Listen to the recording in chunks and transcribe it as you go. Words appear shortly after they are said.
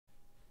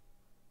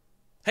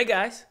Hey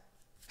guys.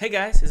 Hey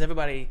guys, is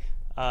everybody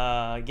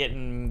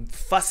getting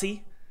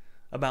fussy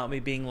about me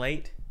being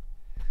late?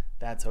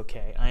 That's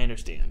okay. I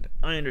understand.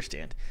 I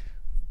understand.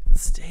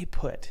 Stay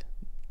put.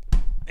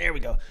 There we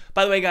go.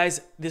 By the way,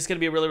 guys, this is going to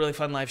be a really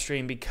fun live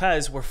stream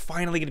because we're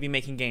finally going to be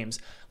making games.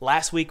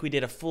 Last week we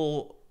did a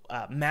full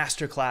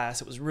master class.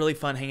 It was really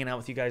fun hanging out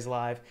with you guys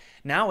live.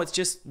 Now it's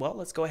just, well,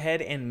 let's go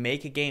ahead and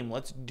make a game.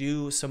 Let's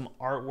do some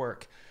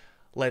artwork.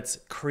 Let's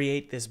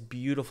create this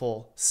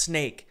beautiful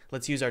snake.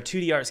 Let's use our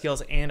 2D art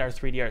skills and our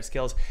 3D art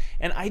skills.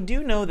 And I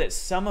do know that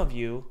some of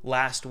you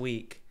last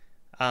week,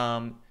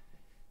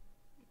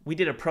 we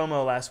did a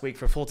promo last week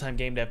for full-time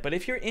game dev, but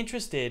if you're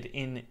interested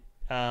in,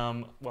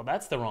 well,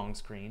 that's the wrong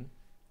screen.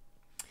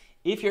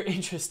 If you're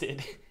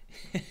interested,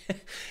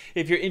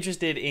 if you're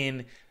interested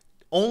in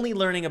only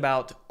learning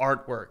about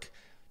artwork,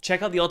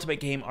 check out the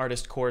Ultimate Game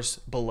Artist course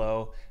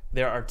below.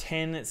 There are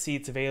 10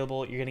 seats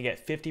available. You're gonna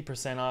get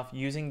 50% off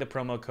using the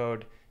promo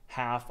code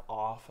half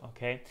off,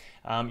 okay?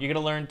 You're gonna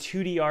learn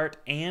 2D art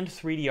and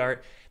 3D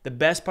art. The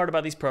best part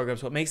about these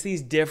programs, what makes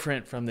these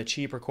different from the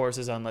cheaper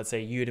courses on, let's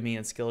say, Udemy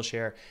and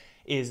Skillshare,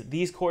 is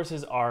these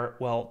courses are,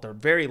 well, they're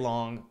very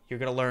long. You're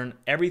gonna learn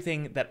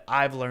everything that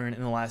I've learned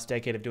in the last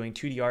decade of doing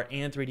 2D art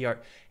and 3D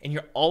art. And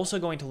you're also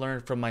going to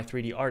learn from my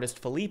 3D artist,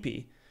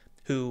 Felipe,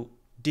 who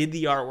did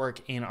the artwork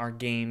in our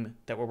game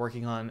that we're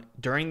working on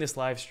during this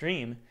live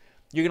stream.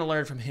 You're going to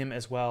learn from him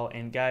as well.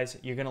 And guys,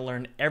 you're going to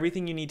learn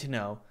everything you need to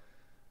know,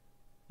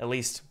 at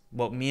least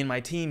what me and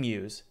my team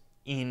use,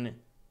 in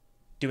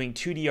doing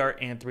 2D art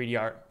and 3D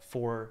art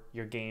for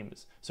your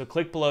games. So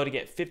click below to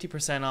get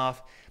 50%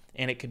 off,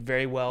 and it could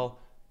very well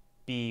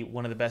be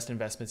one of the best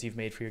investments you've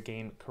made for your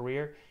game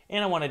career.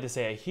 And I wanted to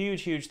say a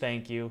huge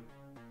thank you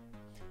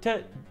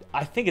to,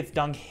 I think it's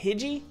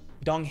Donghiji,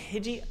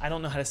 I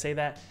don't know how to say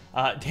that,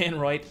 Dan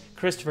Reut,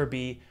 Christopher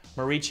B.,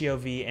 Mauricio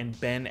V., and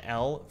Ben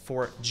L.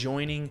 for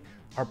joining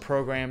our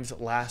programs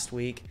last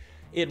week.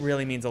 It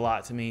really means a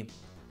lot to me.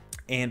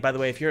 And by the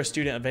way, if you're a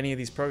student of any of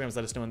these programs,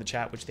 let us know in the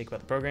chat what you think about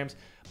the programs.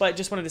 But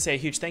just wanted to say a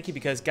huge thank you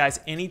because, guys,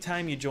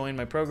 anytime you join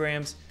my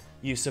programs,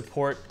 you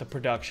support the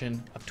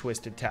production of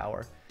Twisted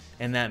Tower.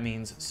 And that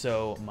means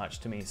so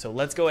much to me. So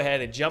let's go ahead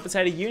and jump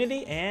inside of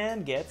Unity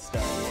and get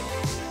started.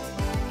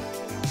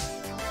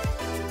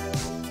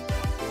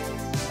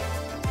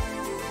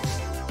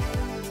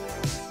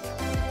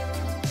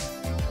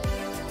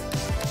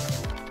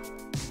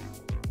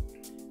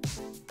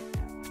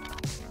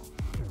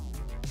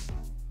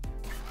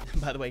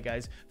 By the way,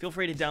 guys, feel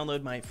free to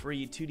download my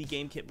free 2D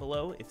game kit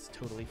below. It's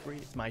totally free.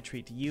 It's my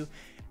treat to you.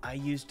 I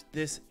used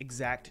this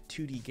exact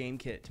 2D game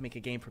kit to make a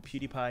game for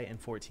PewDiePie in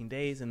 14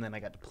 days, and then I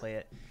got to play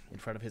it in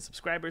front of his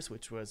subscribers,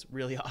 which was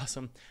really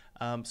awesome.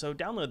 So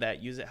download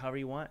that. Use it however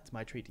you want. It's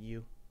my treat to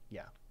you.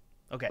 Yeah.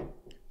 Okay.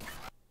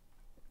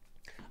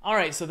 All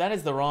right, so that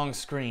is the wrong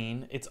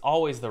screen. It's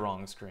always the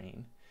wrong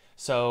screen.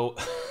 So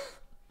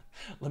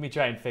let me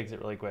try and fix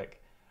it really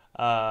quick.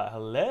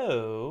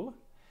 Hello?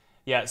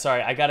 Yeah,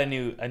 sorry, I got a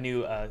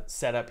new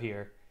setup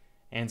here,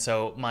 and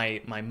so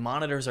my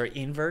monitors are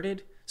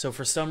inverted. So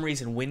for some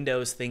reason,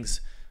 Windows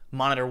thinks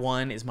monitor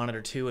 1 is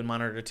monitor 2 and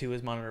monitor 2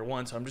 is monitor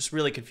 1. So I'm just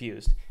really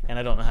confused, and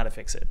I don't know how to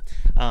fix it.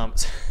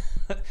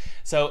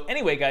 So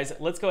anyway, guys,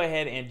 let's go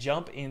ahead and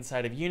jump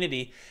inside of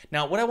Unity.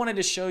 Now, what I wanted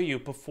to show you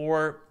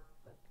before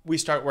we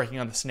start working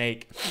on the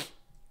snake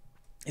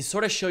is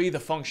sort of show you the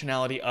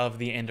functionality of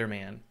the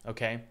Enderman.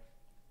 Okay,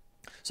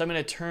 so I'm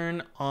going to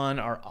turn on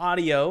our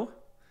audio.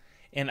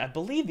 And I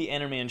believe the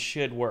Enderman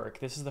should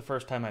work. This is the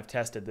first time I've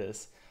tested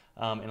this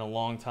in a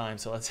long time.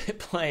 So let's hit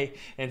play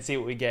and see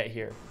what we get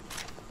here.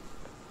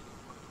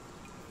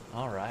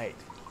 All right.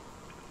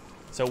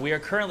 So we are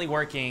currently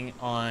working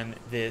on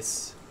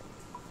this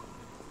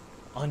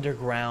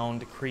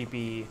underground,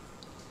 creepy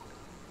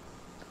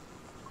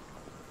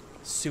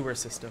sewer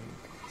system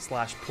 /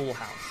 pool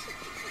house.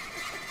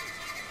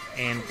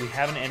 And we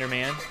have an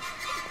Enderman.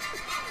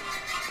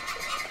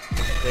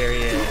 There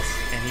he is.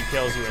 And he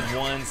kills you in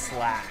one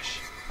slash.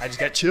 I just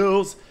got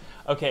chills.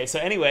 Okay, so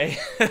anyway,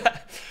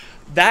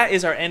 that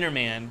is our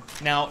Enderman.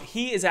 Now,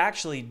 he is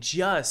actually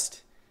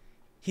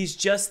he's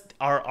just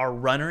our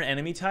runner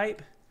enemy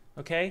type,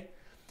 okay?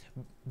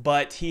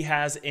 But he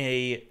has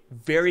a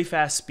very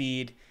fast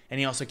speed,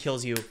 and he also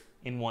kills you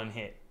in one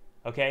hit,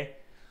 okay?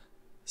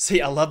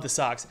 See, I love the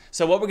socks.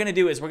 So what we're gonna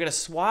do is we're gonna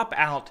swap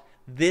out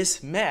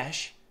this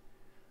mesh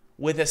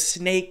with a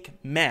snake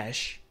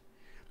mesh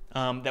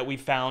that we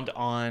found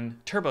on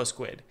Turbo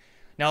Squid.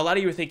 Now, a lot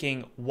of you are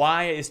thinking,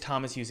 why is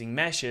Thomas using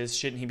meshes?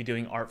 Shouldn't he be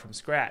doing art from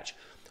scratch?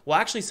 Well,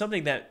 actually,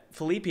 something that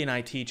Felipe and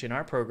I teach in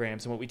our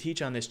programs and what we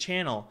teach on this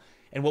channel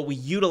and what we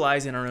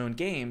utilize in our own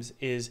games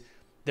is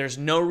there's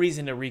no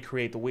reason to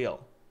recreate the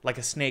wheel, like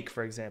a snake,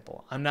 for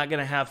example. I'm not going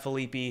to have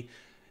Felipe,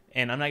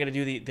 and I'm not going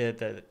to do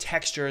the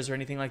textures or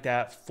anything like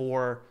that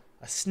for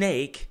a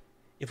snake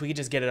if we could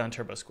just get it on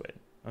Turbo Squid,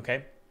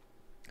 okay?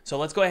 So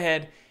let's go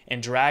ahead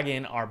and drag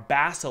in our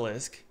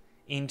Basilisk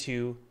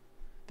into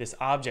this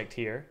object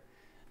here,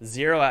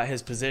 zero out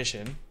his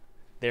position,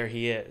 there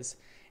he is,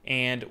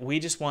 and we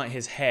just want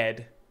his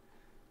head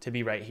to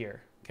be right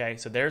here, Okay,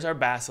 so there's our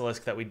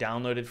Basilisk that we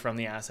downloaded from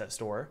the asset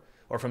store,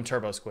 or from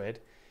Turbo Squid.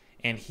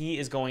 And he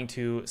is going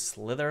to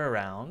slither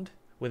around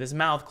with his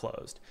mouth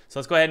closed. So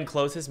let's go ahead and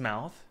close his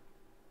mouth.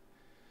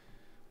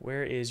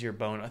 Where is your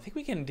bone? I think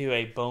we can do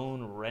a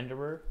bone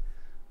renderer.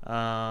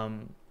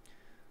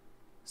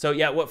 So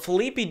yeah, what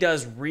Felipe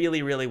does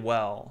really, really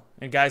well.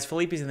 And guys,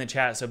 Felipe's in the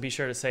chat, so be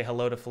sure to say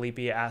hello to Felipe.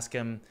 Ask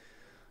him.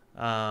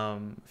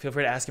 Feel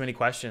free to ask him any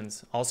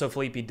questions. Also,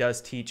 Felipe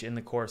does teach in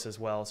the course as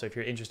well. So if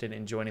you're interested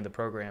in joining the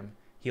program,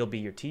 he'll be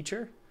your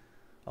teacher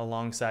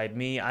alongside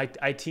me.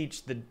 I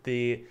teach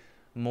the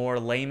more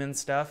layman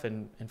stuff,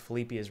 and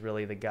Felipe is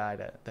really the guy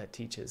that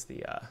teaches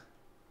the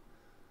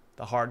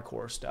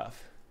hardcore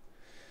stuff.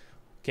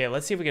 Okay,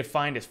 let's see if we can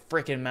find his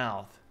freaking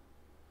mouth.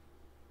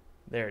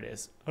 There it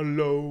is.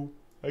 Hello.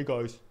 Hey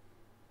guys.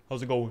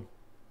 How's it going?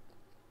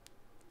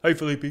 Hey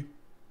Felipe.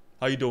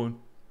 How you doing?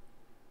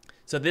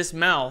 So this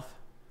mouth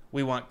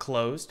we want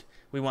closed.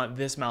 We want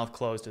this mouth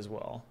closed as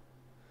well.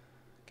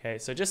 Okay,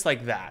 so just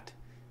like that.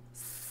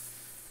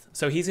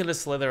 So he's going to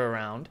slither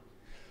around.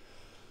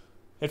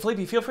 And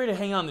Felipe, feel free to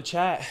hang on the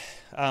chat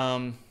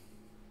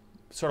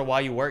sort of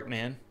while you work,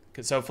 man.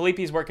 So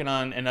Felipe's working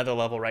on another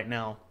level right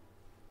now.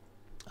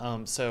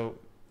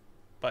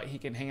 But he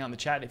can hang out in the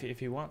chat if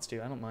he wants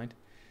to. I don't mind.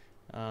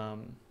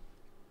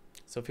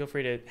 So feel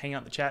free to hang out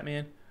in the chat,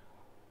 man.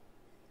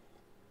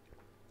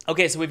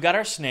 Okay, so we've got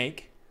our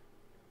snake,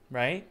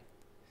 right?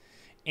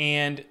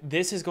 And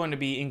this is going to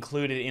be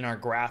included in our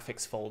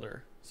graphics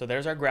folder. So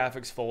there's our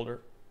graphics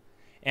folder.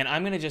 And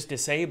I'm going to just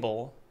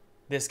disable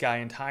this guy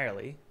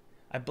entirely.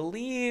 I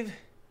believe,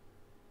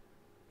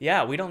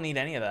 yeah, we don't need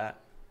any of that.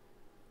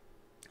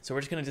 So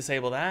we're just going to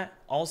disable that.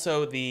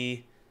 Also,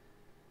 the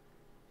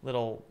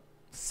little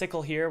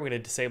sickle here, we're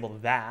going to disable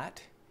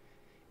that.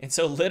 And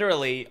so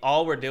literally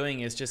all we're doing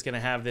is just going to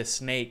have this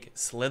snake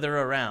slither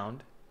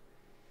around.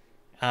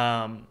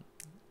 And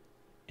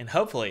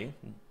hopefully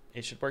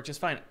it should work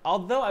just fine.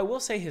 Although I will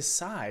say his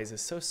size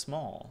is so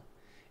small.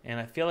 And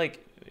I feel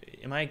like,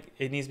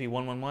 it needs to be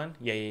 111?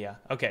 Yeah.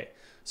 Okay,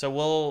 so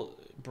we'll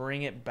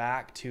bring it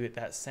back to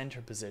that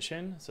center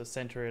position. So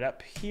center it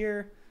up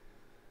here.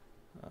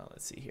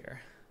 Let's see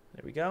here.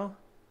 There we go.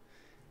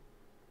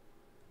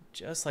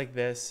 Just like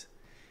this.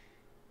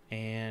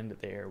 And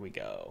there we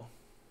go.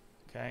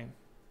 Okay.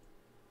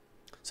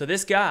 So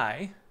this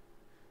guy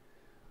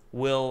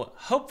will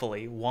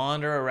hopefully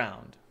wander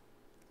around.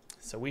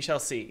 So we shall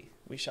see.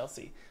 We shall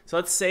see. So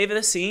let's save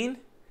the scene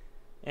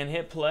and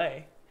hit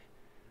play.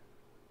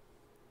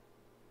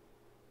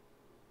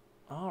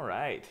 All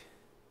right.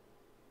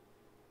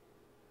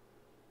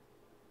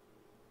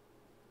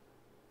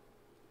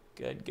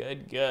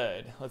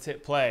 Good. Let's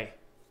hit play.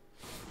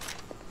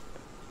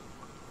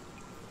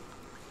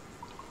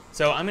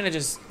 So I'm going to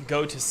just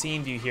go to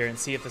scene view here and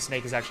see if the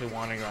snake is actually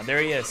wandering around.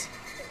 There he is.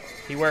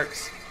 He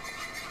works.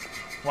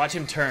 Watch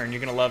him turn. You're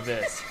going to love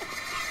this.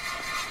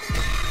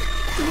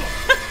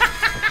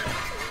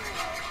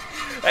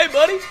 Hey,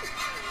 buddy.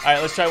 All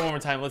right, let's try one more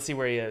time. Let's see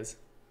where he is.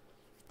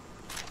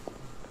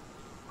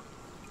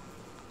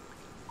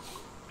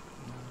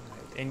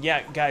 And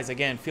yeah, guys,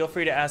 again, feel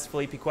free to ask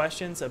Felipe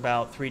questions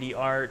about 3D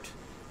art,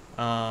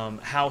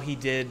 how he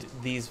did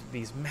these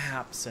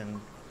maps and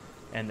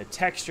the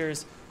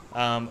textures.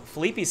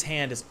 Felipe's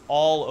hand is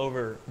all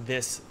over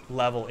this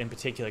level in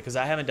particular because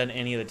I haven't done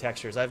any of the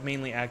textures. I've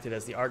mainly acted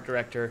as the art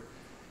director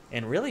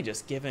and really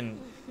just done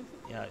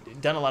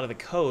a lot of the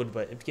code,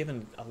 but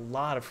given a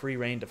lot of free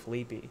reign to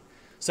Felipe.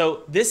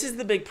 So this is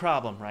the big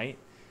problem, right?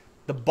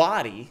 The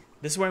body,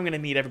 this is where I'm going to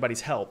need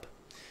everybody's help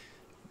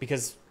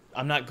because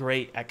I'm not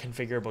great at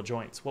configurable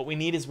joints. What we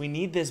need is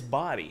this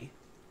body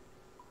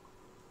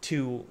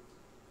to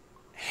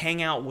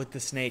hang out with the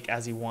snake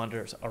as he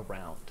wanders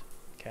around,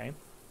 okay?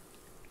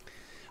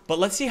 But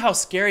let's see how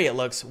scary it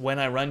looks when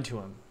I run to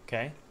him,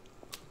 okay?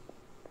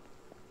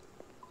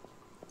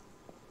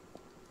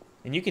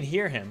 And you can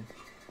hear him.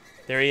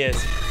 There he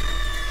is.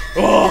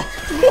 Oh!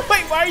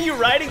 Wait, why are you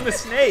riding the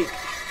snake?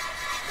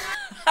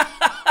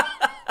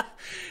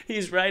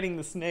 He's riding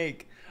the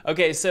snake.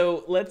 Okay,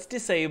 so let's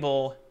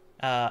disable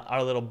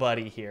our little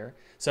buddy here.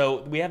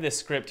 So we have this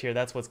script here.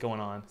 That's what's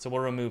going on. So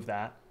we'll remove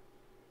that.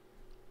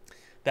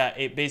 That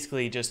it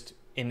basically just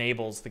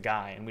enables the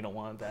guy, and we don't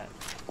want that.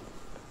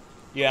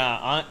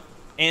 Yeah,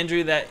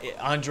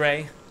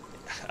 Andre.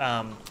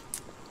 Why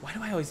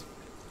do I always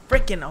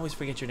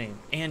forget your name?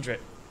 Andre.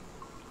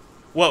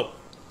 Whoa.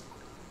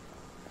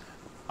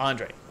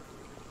 Andre.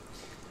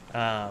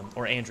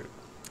 Or Andrew.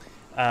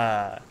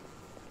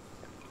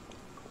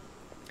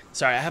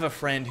 Sorry, I have a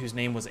friend whose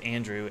name was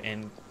Andrew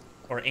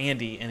or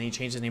Andy, and he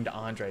changed his name to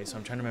Andre, so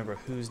I'm trying to remember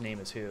whose name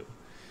is who.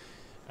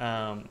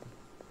 I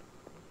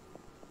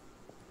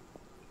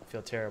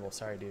feel terrible.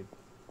 Sorry, dude.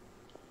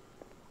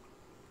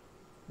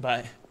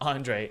 But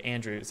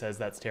Andrew says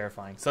that's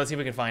terrifying. So let's see if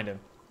we can find him.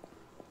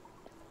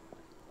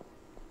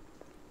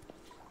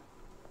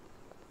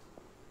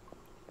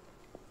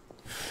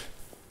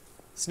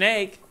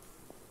 Snake.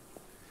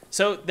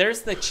 So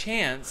there's the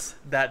chance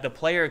that the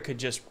player could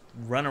just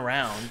run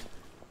around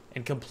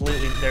and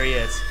completely... There he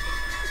is.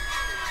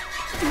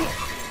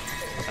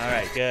 All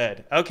right,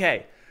 good.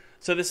 Okay,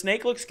 so the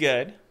snake looks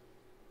good.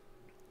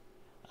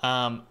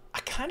 I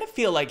kind of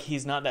feel like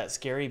he's not that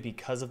scary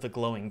because of the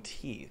glowing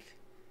teeth.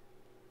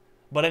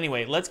 But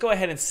anyway, let's go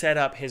ahead and set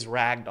up his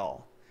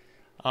ragdoll.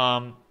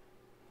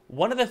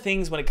 One of the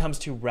things when it comes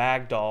to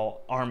ragdoll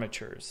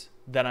armatures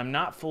that I'm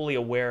not fully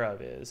aware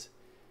of is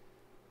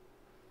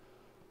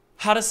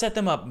how to set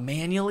them up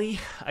manually.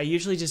 I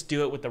usually just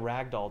do it with the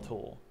ragdoll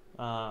tool.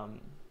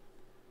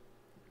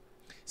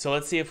 So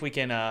let's see if we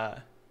can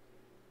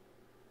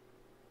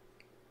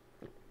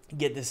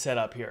get this set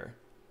up here.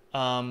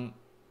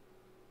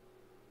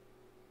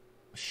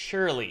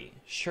 Surely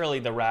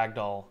the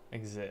ragdoll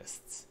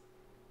exists.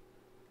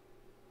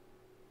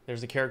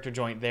 There's a character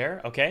joint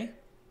there, okay?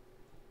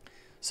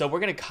 So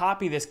we're gonna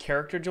copy this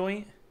character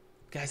joint.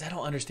 Guys, I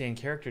don't understand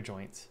character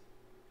joints.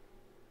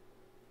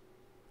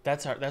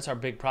 That's our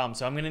big problem.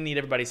 So I'm gonna need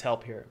everybody's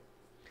help here.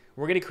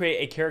 We're gonna create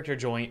a character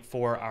joint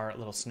for our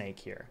little snake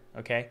here,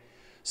 okay?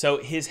 So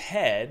his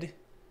head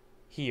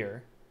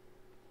here,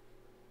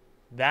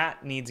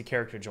 that needs a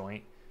character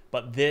joint,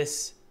 but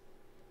this,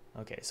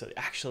 okay, so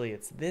actually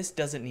this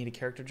doesn't need a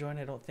character joint,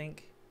 I don't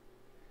think.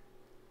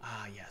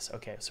 Ah, yes,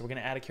 okay, so we're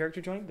gonna add a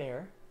character joint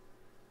there.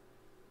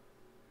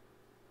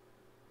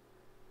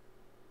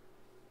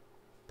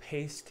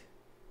 Paste,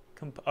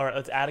 or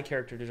let's add a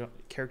character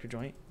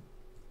joint.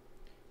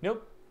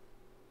 Nope,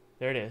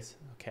 there it is,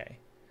 okay.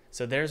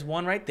 So there's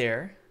one right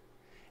there,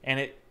 and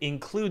it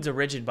includes a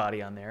rigid body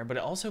on there, but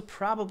it also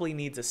probably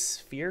needs a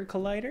sphere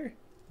collider.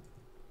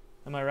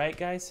 Am I right,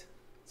 guys?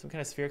 Some kind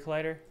of sphere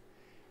collider?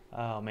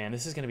 Oh man,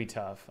 this is gonna be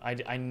tough.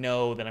 I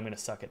know that I'm gonna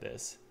suck at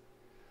this.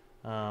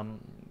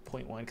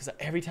 0.1, because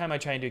every time I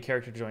try and do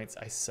character joints,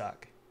 I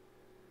suck.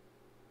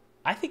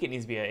 I think it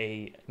needs to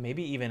be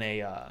maybe even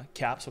a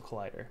capsule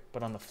collider,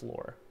 but on the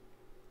floor.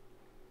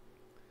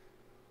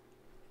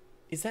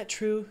 Is that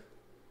true?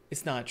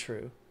 It's not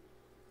true.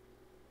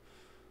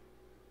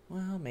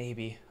 Well,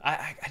 maybe.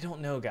 I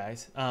don't know,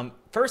 guys.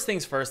 First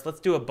things first, let's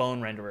do a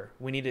bone renderer.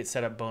 We need to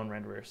set up bone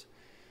renderers.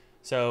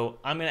 So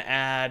I'm going to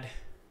add,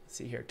 let's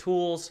see here,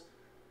 tools.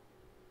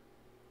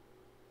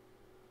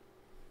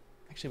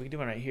 Actually, we can do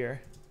one right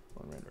here.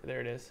 Bone renderer,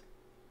 there it is.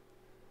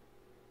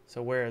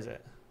 So where is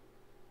it?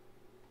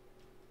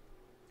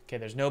 Okay,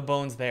 there's no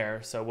bones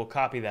there, so we'll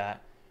copy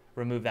that,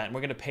 remove that, and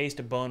we're going to paste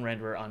a bone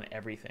renderer on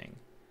everything.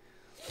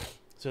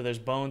 So there's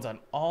bones on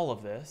all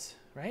of this,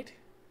 right?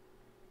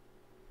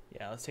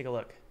 Yeah, let's take a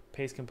look.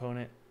 Paste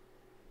component,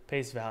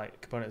 paste value,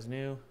 component is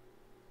new.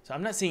 So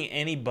I'm not seeing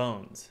any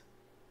bones.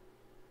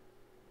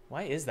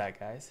 Why is that,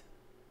 guys?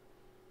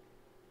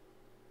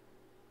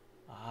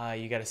 Ah,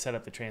 you got to set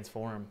up the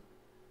transform.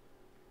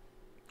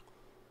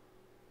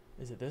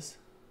 Is it this?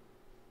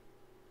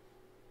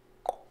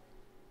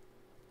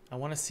 I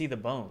want to see the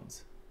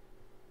bones.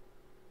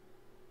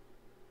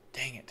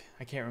 Dang it,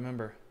 I can't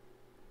remember.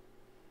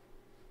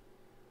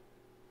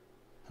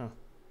 Huh.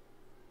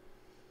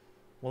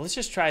 Well, let's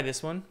just try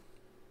this one.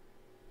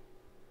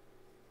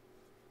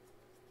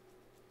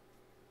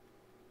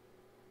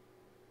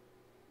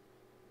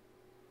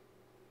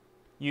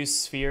 Use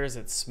spheres,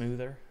 it's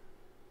smoother.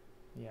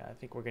 Yeah, I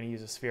think we're going to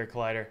use a sphere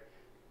collider.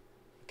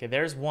 Okay,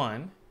 there's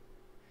one.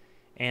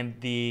 And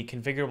the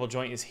configurable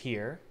joint is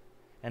here.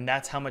 And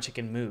that's how much it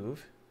can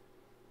move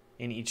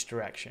in each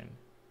direction.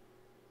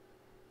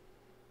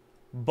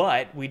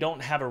 But we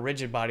don't have a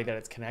rigid body that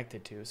it's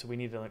connected to, so we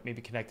need to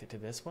maybe connect it to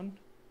this one.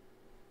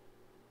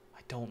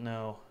 I don't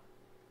know.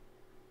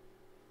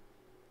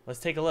 Let's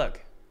take a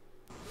look.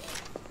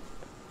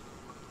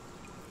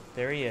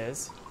 There he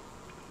is.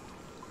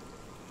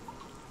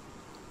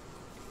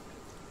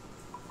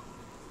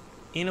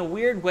 In a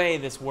weird way,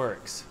 this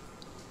works.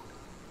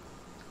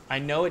 I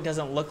know it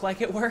doesn't look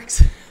like it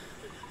works,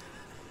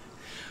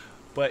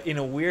 but in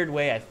a weird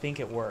way, I think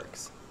it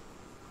works.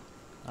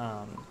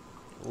 At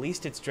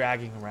least it's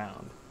dragging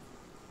around.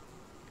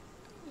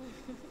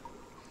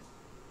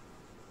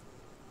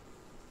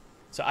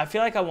 So I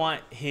feel like I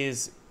want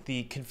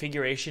the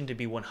configuration to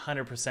be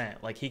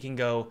 100%. Like he can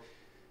go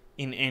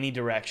in any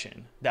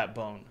direction, that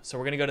bone. So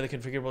we're going to go to the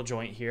configurable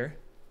joint here,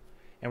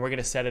 and we're going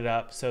to set it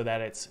up so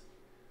that it's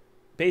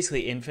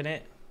basically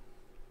infinite,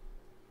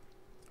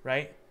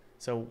 right?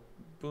 So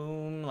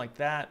boom, like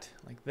that,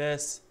 like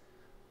this,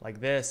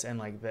 and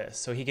like this.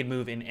 So he can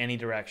move in any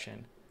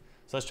direction.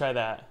 So let's try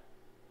that.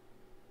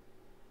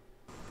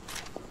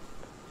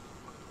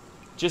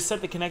 Just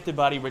set the connected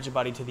body, rigid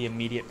body to the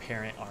immediate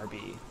parent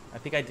RB. I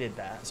think I did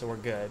that, so we're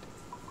good.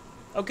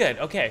 Oh, good,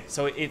 okay.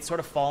 So it's sort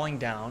of falling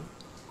down.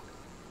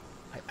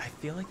 I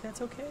feel like that's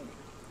okay.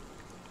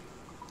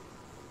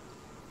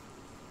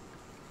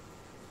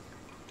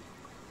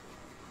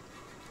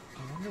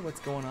 I wonder what's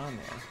going on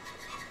there.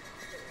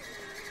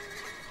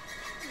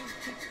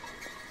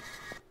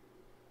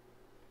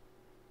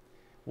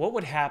 What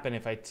would happen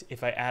if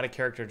I add a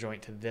character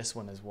joint to this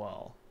one as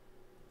well?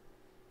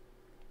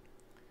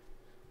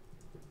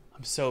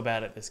 I'm so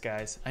bad at this,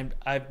 guys.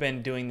 I've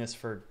been doing this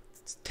for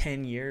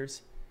 10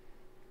 years,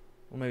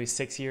 or maybe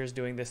 6 years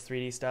doing this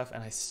 3D stuff,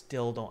 and I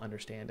still don't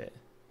understand it.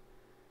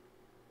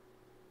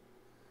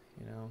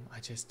 You know, I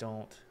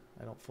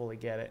don't fully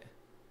get it.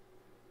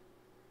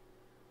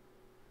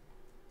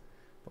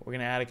 But we're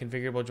going to add a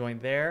configurable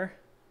joint there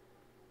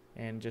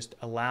and just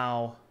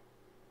allow,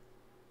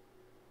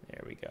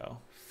 there we go,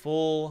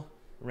 full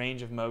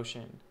range of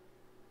motion.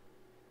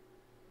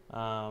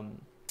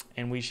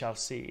 And we shall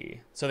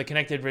see. So the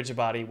connected rigid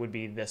body would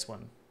be this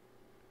one,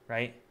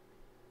 right?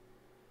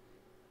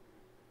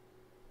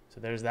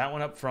 So there's that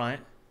one up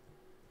front.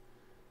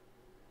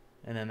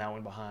 And then that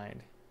one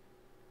behind.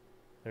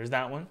 There's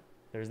that one.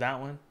 There's that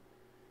one.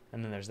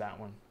 And then there's that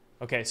one.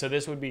 Okay, so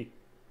this would be,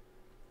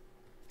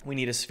 we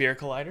need a sphere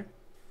collider.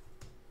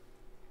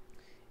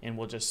 And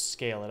we'll just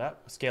scale it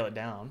up, scale it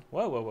down.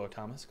 Whoa, whoa, whoa,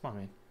 Thomas. Come on,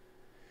 man.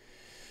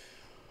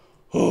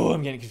 Oh,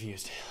 I'm getting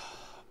confused.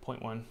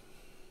 0.1.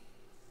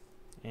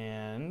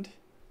 And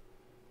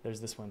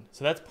there's this one.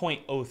 So that's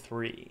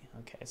 0.03.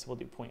 Okay, so we'll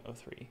do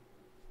 0.03.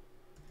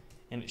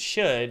 And it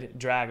should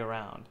drag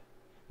around.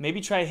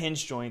 Maybe try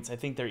hinge joints. I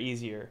think they're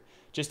easier.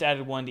 Just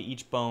added one to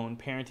each bone,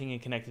 parenting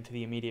and connected to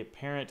the immediate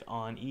parent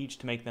on each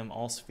to make them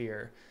all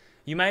sphere.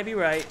 You might be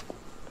right.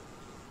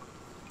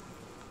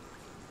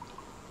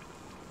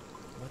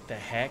 What the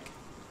heck?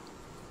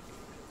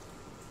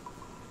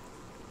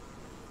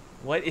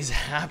 What is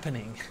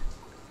happening?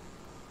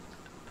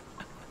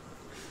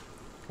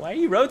 Why are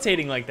you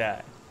rotating like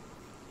that?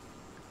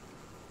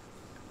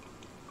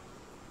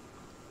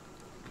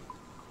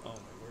 Oh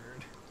my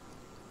word.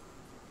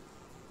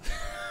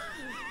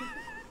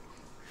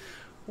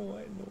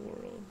 What in the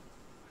world?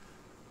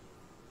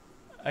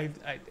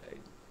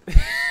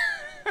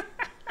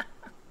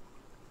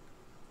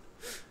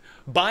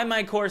 Buy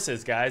my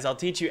courses, guys. I'll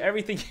teach you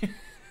everything.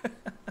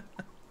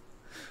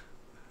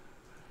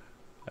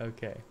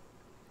 Okay.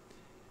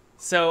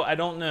 So I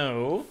don't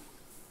know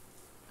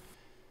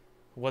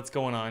what's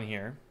going on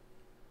here.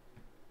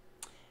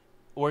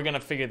 We're gonna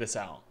figure this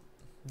out.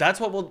 That's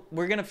what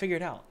we're gonna figure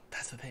it out.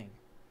 That's the thing.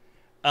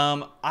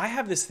 I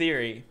have this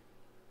theory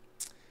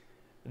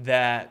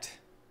that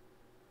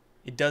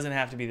it doesn't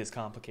have to be this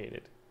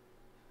complicated.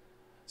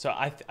 So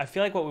I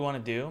feel like what we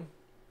want to do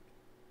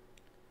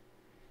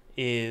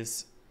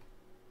is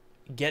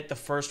get the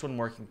first one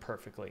working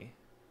perfectly.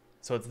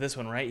 So it's this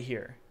one right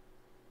here.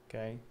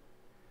 Okay.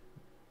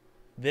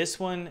 This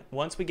one,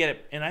 once we get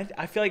it, and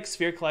I feel like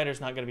sphere collider is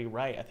not going to be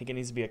right. I think it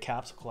needs to be a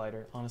capsule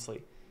collider,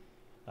 honestly.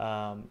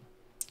 Do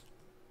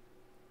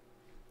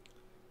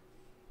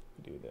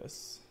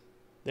this.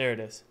 There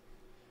it is.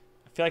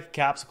 I feel like a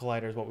capsule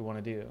collider is what we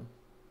want to do.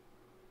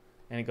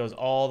 And it goes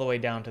all the way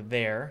down to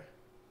there.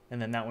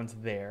 And then that one's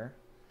there.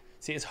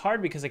 See, it's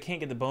hard because I can't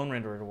get the bone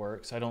renderer to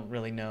work, so I don't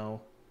really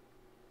know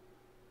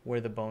where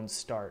the bones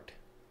start.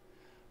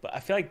 But I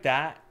feel like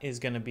that is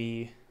going to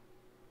be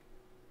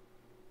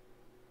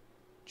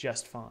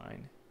just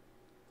fine.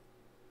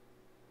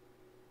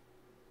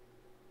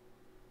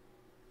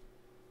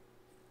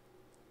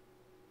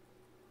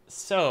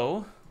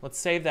 So let's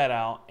save that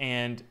out,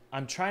 and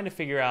I'm trying to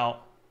figure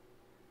out,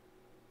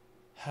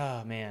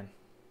 oh man,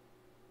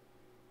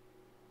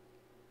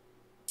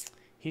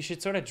 he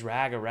should sort of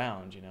drag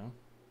around, you know?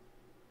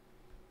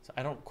 So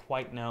I don't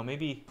quite know.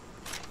 Maybe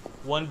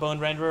one bone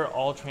renderer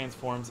all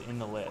transforms in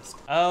the list.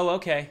 Oh,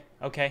 okay,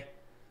 okay.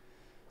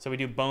 So we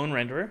do bone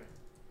renderer,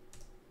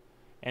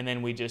 and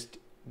then we just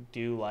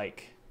do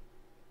like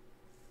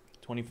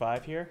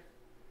 25 here.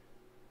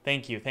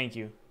 Thank you, thank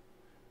you.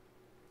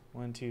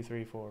 1, 2,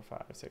 3, 4,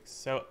 5, 6.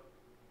 So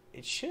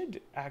it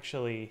should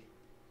actually,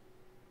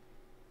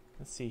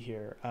 let's see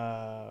here,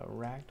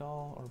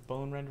 ragdoll or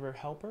bone renderer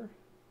helper.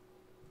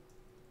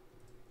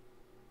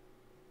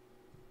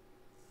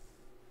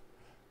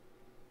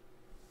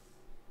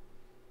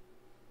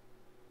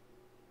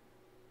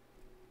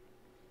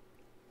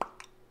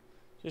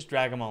 Just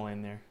drag them all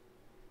in there.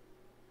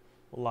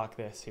 We'll lock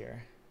this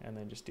here and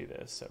then just do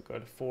this. So go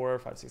to 4,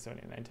 5, 6, 7,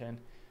 8, 9, 10.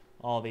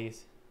 All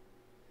these.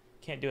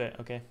 Can't do it.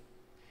 Okay.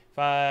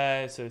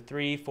 5, so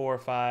 3, 4,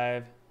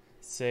 5,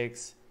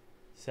 6,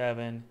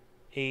 7,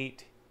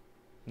 8,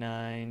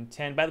 9,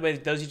 10. By the way,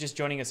 those of you just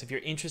joining us, if you're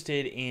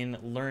interested in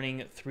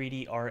learning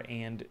 3D art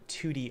and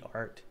 2D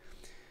art,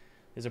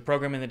 there's a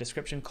program in the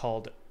description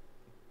called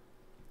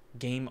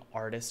Game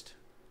Artist,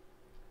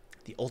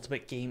 the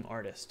Ultimate Game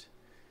Artist.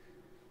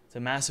 It's a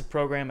massive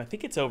program. I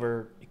think it's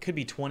over, it could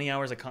be 20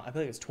 hours of content. I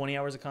believe it's 20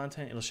 hours of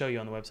content. It'll show you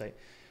on the website.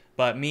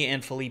 But me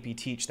and Felipe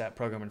teach that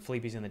program, and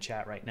Felipe's in the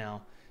chat right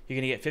now.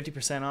 You're going to get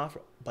 50% off,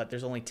 but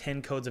there's only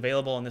 10 codes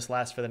available, and this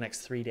lasts for the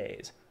next 3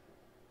 days.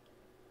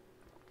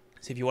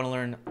 So if you want to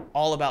learn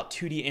all about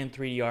 2D and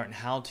 3D art and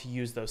how to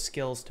use those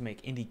skills to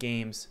make indie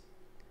games,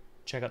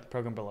 check out the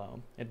program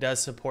below. It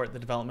does support the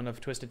development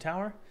of Twisted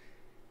Tower.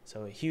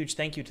 So a huge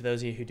thank you to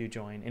those of you who do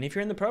join. And if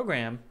you're in the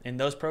program, in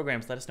those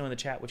programs, let us know in the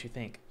chat what you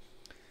think.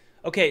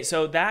 Okay,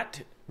 so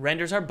that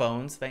renders our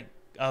bones.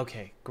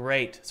 Okay,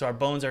 great. So our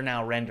bones are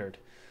now rendered.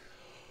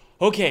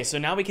 Okay, so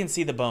now we can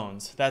see the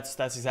bones. That's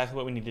exactly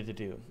what we needed to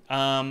do.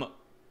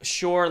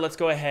 Sure, let's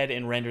go ahead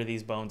and render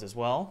these bones as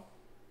well.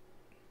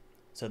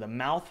 So the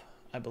mouth,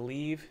 I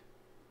believe.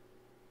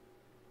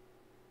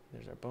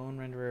 There's our bone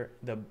renderer.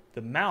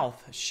 The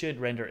mouth should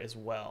render as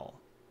well.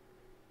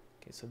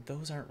 Okay, so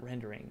those aren't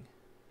rendering.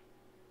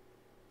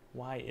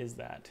 Why is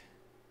that?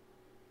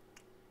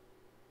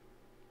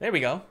 There we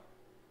go.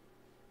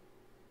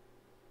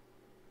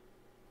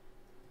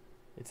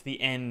 It's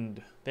the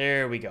end.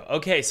 There we go.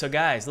 Okay, so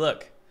guys,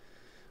 look.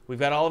 We've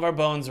got all of our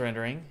bones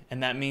rendering,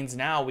 and that means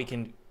now we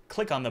can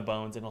click on the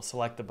bones and it'll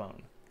select the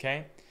bone.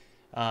 Okay?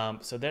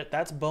 So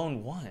that's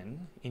bone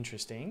 1.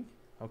 Interesting.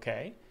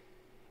 Okay.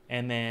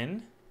 And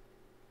then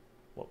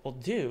what we'll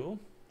do,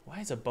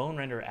 why is a bone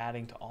render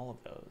adding to all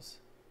of those?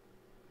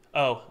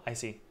 Oh, I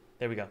see.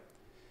 There we go.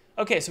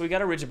 Okay, so we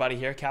got a rigid body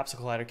here, capsule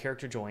collider,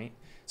 character joint.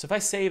 So if I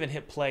save and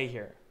hit play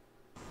here,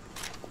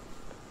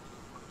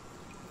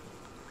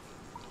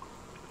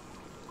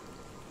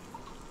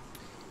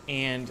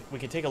 and we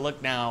can take a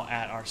look now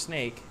at our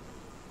snake.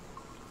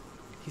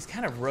 He's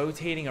kind of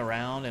rotating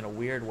around in a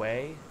weird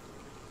way,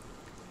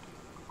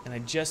 and I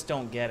just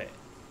don't get it.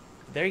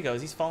 There he goes.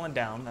 He's falling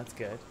down. That's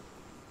good.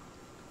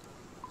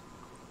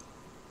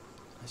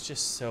 That's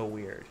just so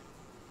weird.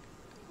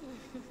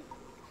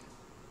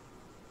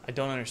 I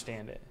don't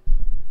understand it.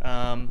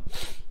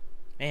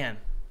 Man.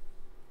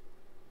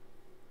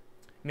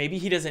 Maybe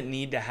he doesn't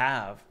need to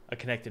have a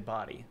connected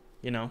body,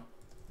 you know?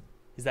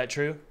 Is that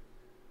true?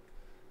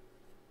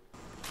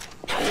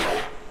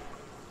 I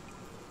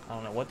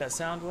don't know what that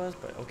sound was,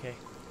 but okay.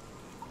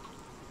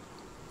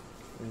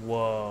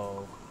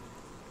 Whoa.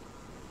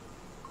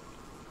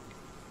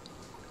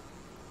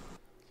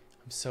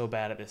 I'm so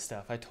bad at this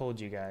stuff. I told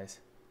you guys.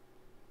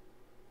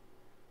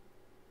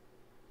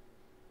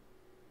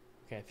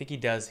 Okay, I think he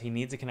does. He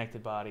needs a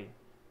connected body.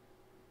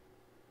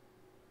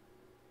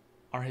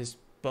 Are his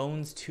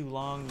bones too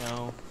long?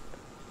 No.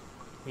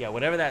 Yeah,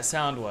 whatever that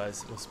sound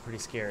was pretty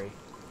scary.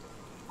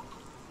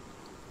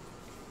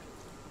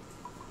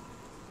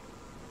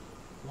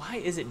 Why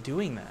is it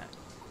doing that?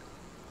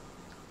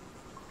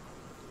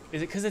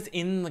 Is it because it's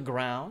in the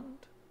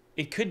ground?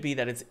 It could be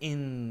that it's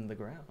in the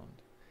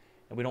ground.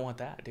 And we don't want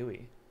that, do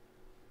we?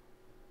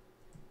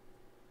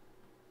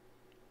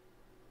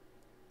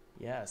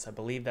 Yes, I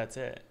believe that's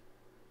it.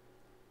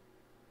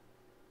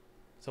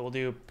 So we'll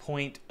do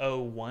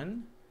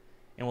 0.01,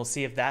 and we'll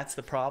see if that's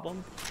the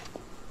problem.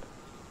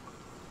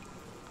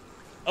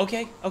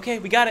 Okay,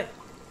 we got it.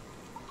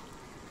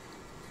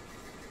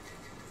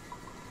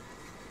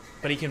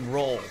 But he can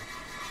roll.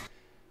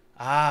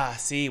 Ah,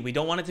 see, we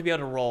don't want it to be able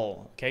to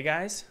roll. Okay,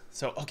 guys?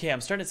 So, okay,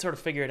 I'm starting to sort of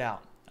figure it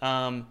out.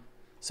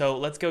 So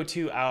let's go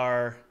to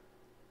our,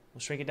 we'll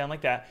shrink it down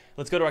like that.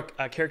 Let's go to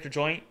our character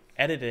joint,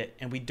 edit it,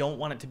 and we don't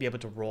want it to be able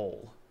to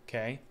roll,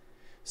 okay?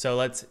 So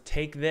let's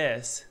take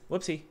this,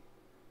 whoopsie,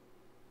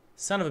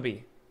 son of a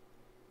bee.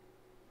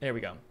 There we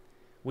go.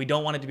 We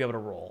don't want it to be able to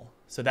roll.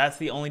 So that's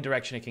the only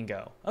direction it can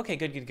go. Okay,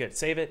 good.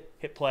 Save it,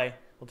 hit play,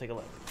 we'll take a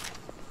look.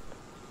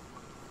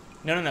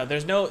 No,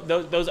 there's no,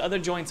 those other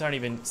joints aren't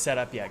even set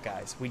up yet,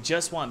 guys. We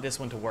just want this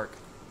one to work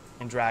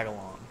and drag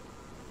along.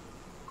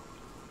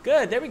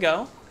 Good, there we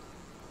go.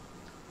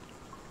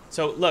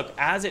 So look,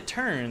 as it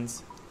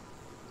turns,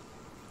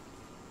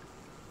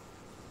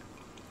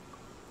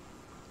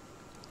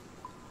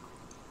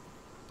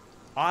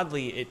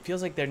 oddly, it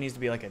feels like there needs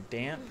to be like a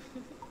damp.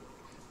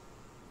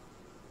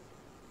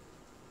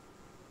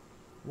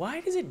 Why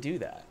does it do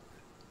that?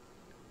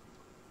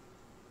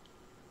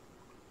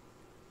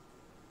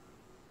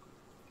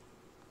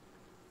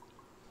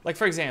 Like,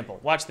 for example,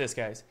 watch this,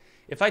 guys.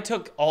 If I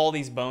took all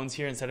these bones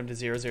here and set them to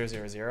 0, 0,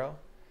 0, 0,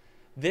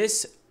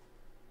 this,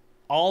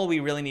 all we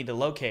really need to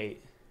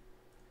locate,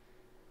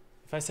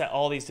 if I set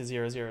all these to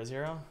 0, 0,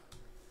 0,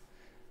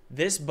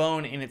 this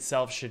bone in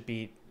itself should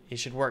be, it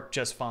should work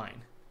just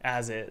fine,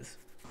 as is.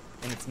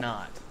 And it's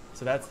not.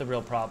 So that's the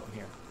real problem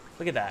here.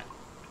 Look at that.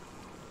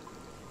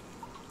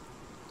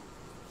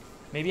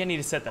 Maybe I need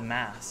to set the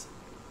mass.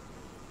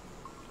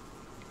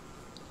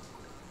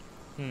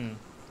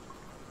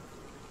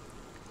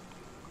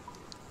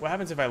 What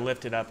happens if I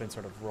lift it up and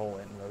sort of roll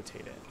it and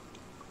rotate it?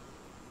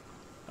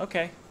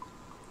 Okay.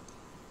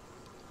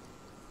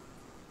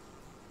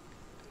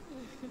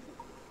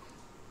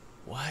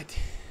 What?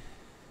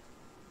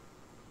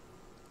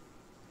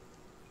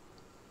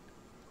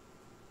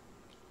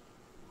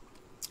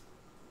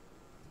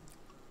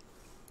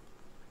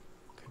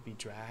 Could be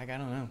drag, I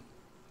don't know.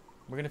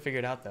 We're gonna figure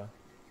it out though.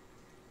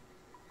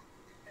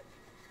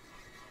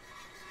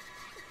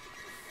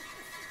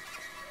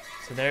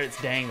 So there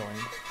it's dangling,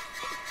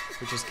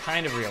 which is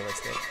kind of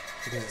realistic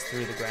because it's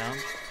through the ground.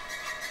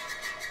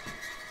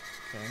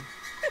 Okay.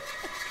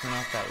 Turn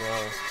off that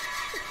roll.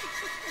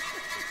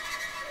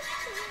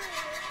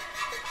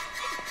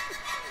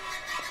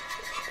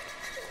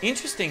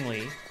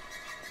 Interestingly,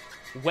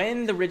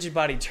 when the rigid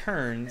body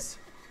turns,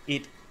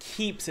 it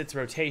keeps its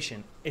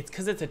rotation. It's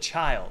because it's a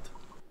child.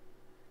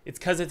 It's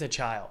because it's a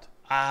child.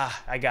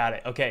 Ah, I got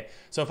it. Okay,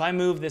 so if I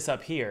move this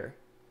up here,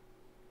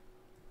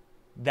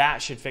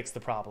 that should fix the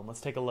problem.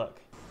 Let's take a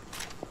look.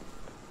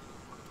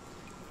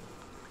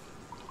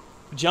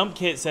 Jump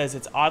Kit says,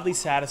 it's oddly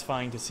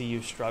satisfying to see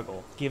you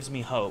struggle. Gives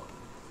me hope.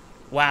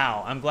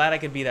 Wow, I'm glad I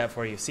could be that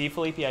for you. See,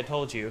 Felipe, I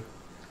told you.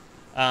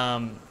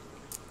 I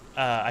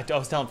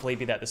was telling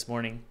Felipe that this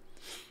morning.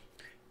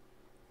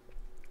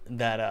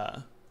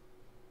 That,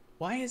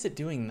 why is it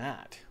doing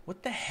that?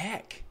 What the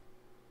heck?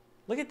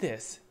 Look at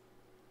this.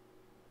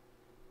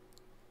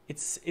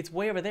 It's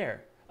way over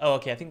there. Oh,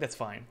 okay, I think that's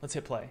fine. Let's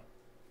hit play.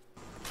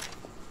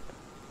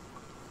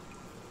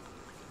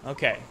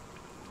 Okay.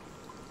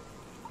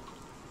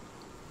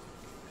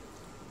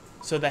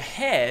 So the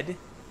head,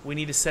 we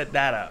need to set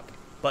that up.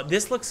 But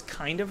this looks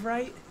kind of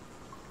right.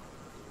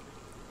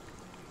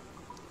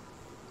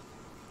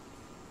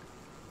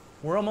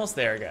 We're almost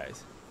there,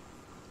 guys.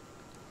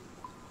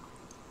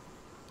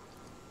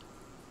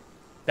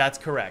 That's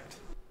correct.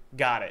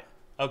 Got it.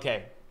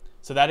 Okay.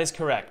 So that is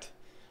correct.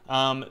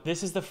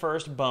 This is the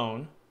first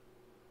bone.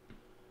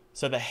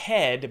 So the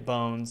head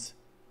bones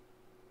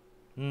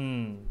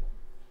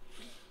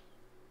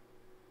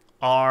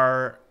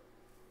are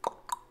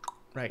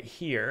right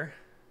here.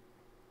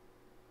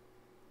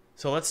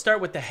 So let's start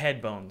with the head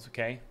bones,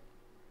 okay?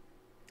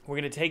 We're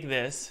going to take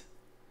this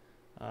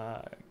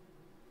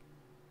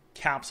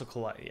capsule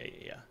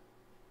collider. Yeah.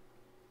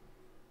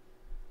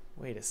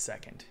 Wait a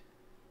second.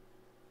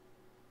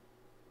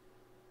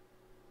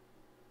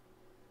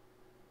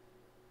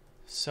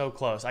 So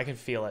close. I can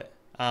feel it.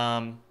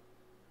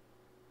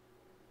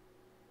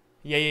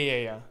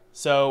 Yeah.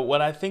 So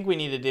what I think we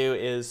need to do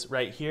is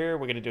right here,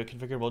 we're going to do a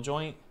configurable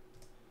joint.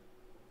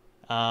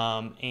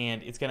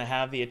 And it's going to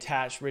have the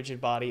attached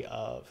rigid body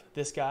of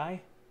this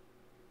guy.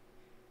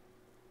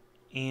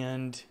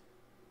 And,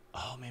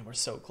 oh man, we're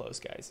so close,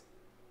 guys.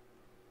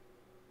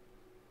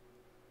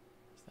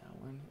 There's that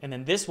one. And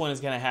then this one is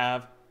going to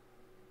have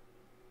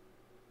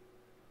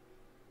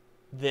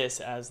this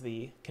as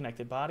the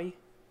connected body.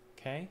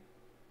 Okay.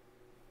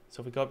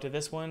 So if we go up to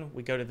this one,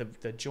 we go to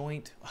the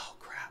joint. Oh,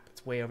 crap.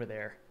 It's way over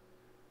there.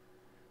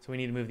 So we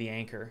need to move the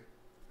anchor.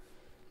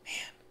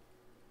 Man.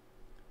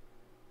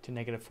 To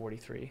negative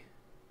 43.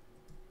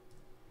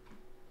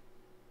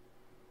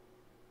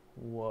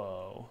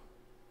 Whoa.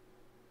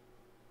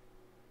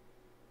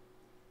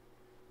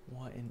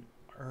 What in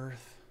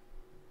earth?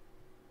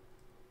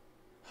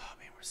 Oh,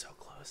 man, we're so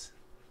close.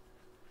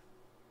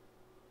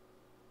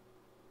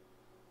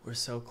 We're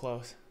so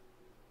close.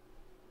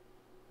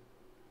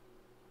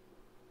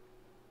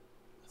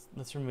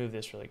 Let's remove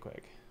this really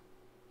quick.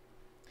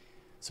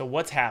 So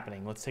what's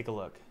happening? Let's take a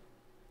look.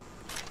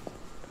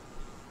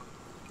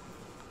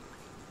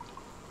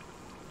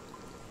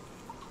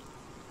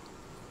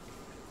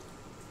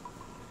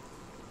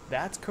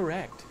 That's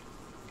correct.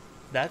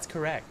 That's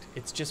correct.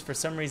 It's just for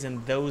some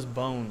reason those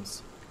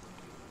bones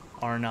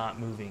are not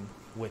moving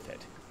with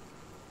it.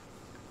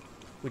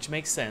 Which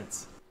makes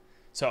sense.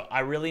 So I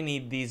really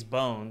need these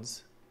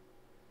bones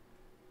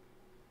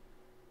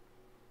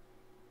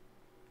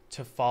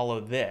to follow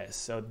this.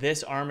 So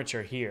this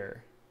armature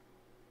here.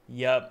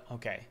 Yep,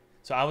 okay.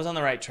 So I was on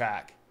the right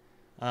track.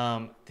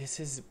 I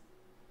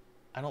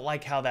don't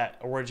like how that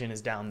origin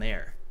is down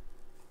there.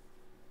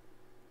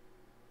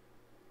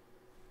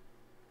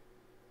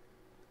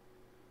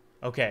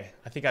 Okay,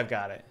 I think I've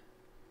got it.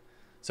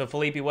 So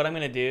Felipe, what I'm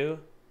going to do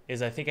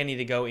is I think I need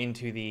to go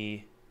into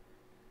the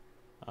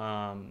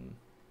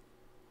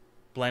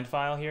blend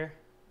file here.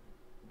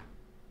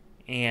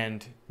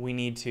 And we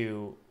need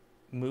to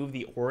move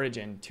the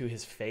origin to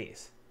his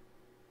face.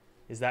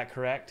 Is that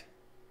correct?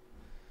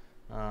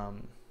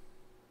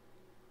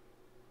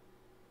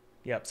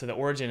 Yep, so the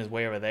origin is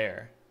way over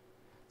there.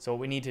 So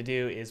what we need to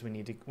do is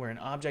we're in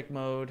object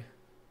mode.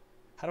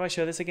 How do I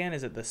show this again?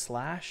 Is it the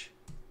slash?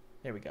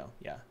 There we go,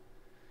 yeah.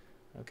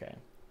 Okay.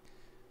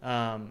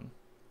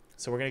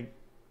 So we're going to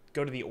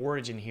go to the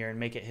origin here and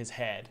make it his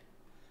head.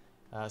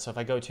 So if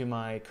I go to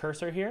my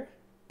cursor here,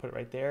 put it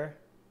right there.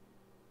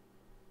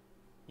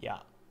 Yeah.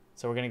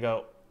 So we're going to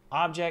go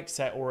object,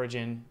 set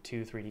origin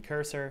to 3D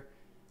cursor,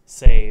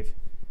 save.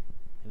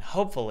 And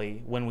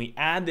hopefully when we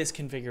add this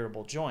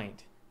configurable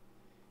joint,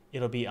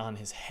 it'll be on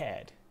his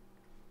head.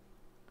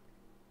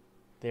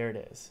 There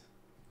it is.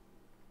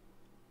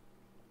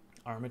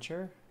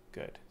 Armature,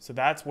 good. So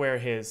that's where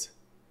his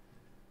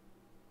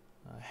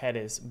head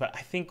is, but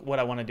I think what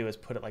I want to do is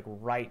put it like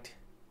right.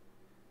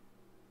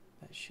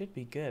 That should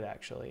be good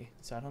actually.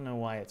 So I don't know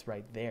why it's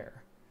right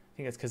there. I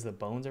think that's because the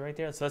bones are right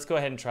there. So let's go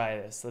ahead and try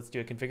this. Let's do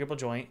a configurable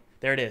joint.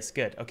 There it is.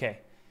 Good. Okay.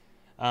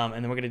 And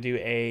then we're going to do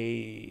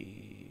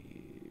a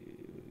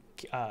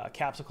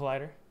capsule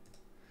collider.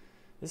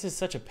 This is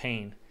such a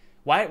pain.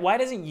 Why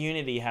doesn't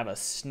Unity have a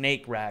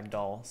snake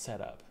ragdoll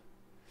set up?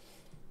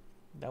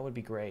 That would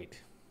be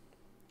great.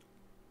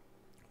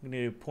 I'm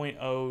going to do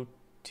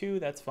 0.02.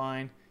 That's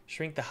fine.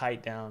 Shrink the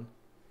height down.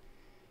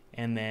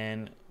 And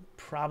then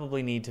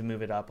probably need to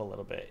move it up a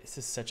little bit. This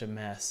is such a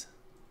mess.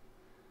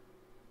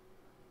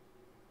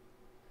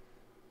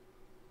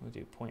 We'll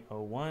do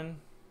 0.01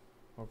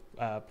 or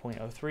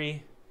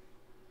 0.03.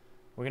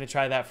 We're going to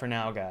try that for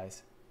now,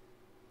 guys.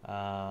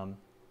 The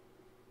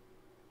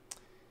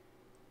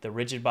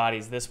rigid body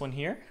is this one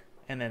here.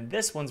 And then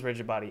this one's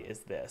rigid body is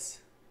this.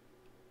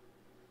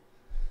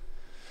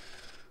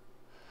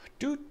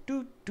 Do,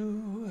 do,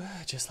 do.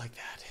 Just like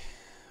that.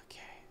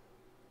 Okay.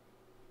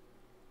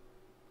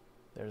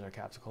 There's our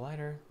capsule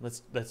collider.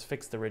 Let's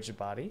fix the rigid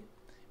body.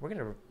 We're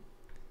gonna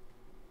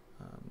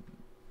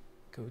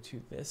go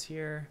to this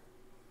here.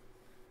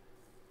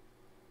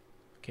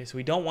 Okay, so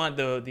we don't want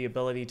the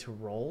ability to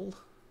roll.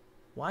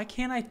 Why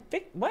can't I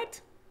fix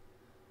what?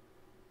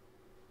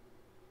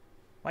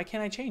 Why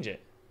can't I change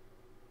it?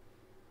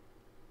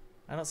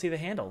 I don't see the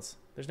handles.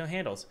 There's no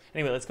handles.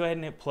 Anyway, let's go ahead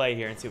and hit play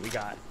here and see what we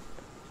got.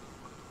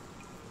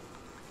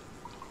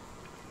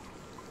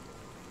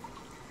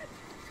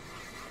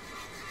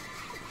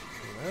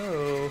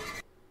 Hello.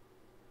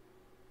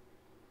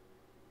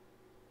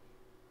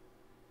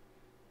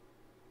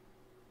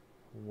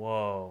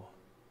 Whoa.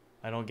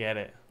 I don't get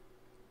it.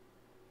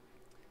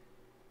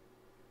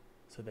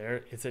 So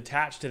there, it's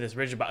attached to this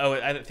rigid body. Oh,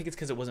 I think it's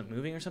because it wasn't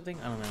moving or something.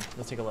 I don't know.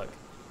 Let's take a look.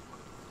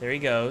 There he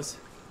goes.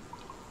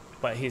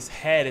 But his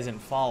head isn't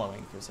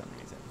following for some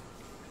reason.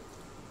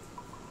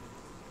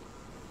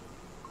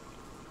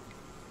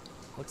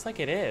 Looks like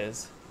it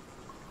is.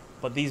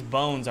 But these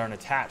bones aren't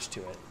attached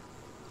to it.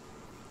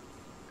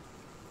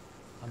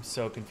 I'm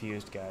so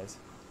confused, guys.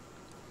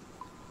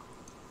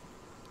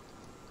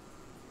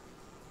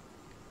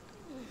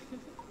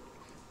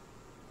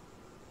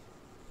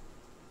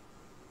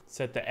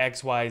 Set the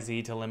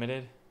XYZ to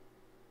limited.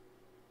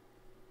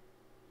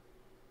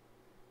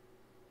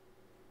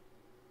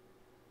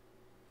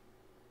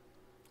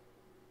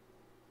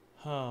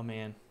 Oh,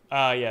 man.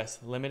 Yes,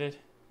 limited.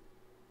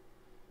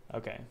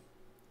 Okay.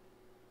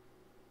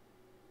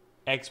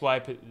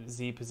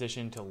 XYZ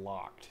position to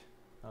locked.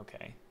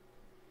 Okay.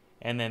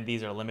 And then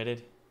these are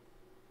limited.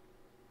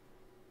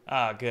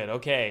 Ah, good.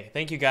 Okay.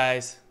 Thank you,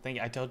 guys. Thank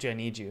you. I told you I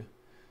need you.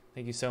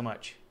 Thank you so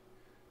much.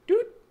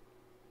 Dude.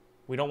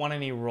 We don't want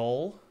any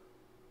roll.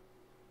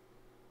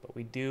 But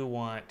we do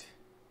want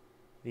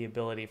the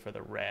ability for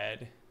the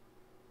red.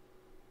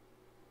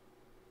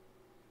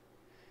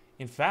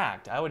 In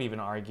fact, I would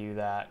even argue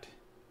that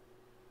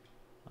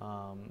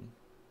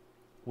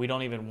we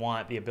don't even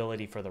want the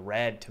ability for the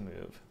red to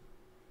move.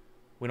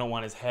 We don't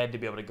want his head to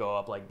be able to go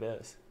up like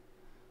this.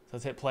 So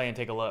let's hit play and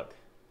take a look.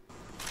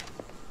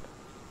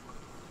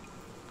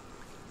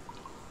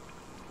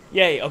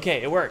 Yay,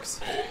 okay, it works.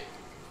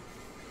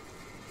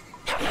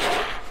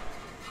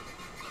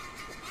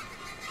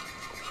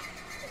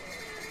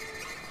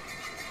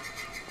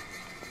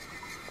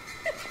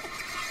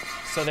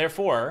 So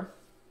therefore,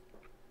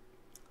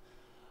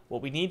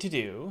 what we need to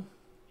do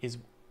is,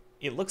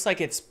 it looks like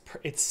it's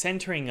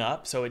centering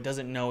up, so it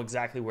doesn't know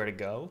exactly where to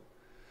go.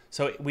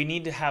 So we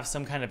need to have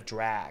some kind of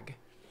drag.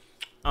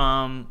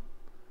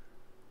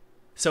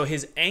 So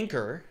his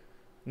anchor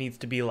needs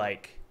to be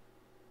like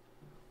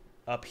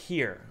up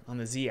here on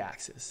the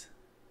Z-axis.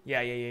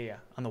 Yeah.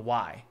 On the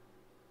Y.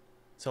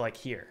 So like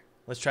here.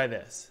 Let's try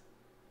this.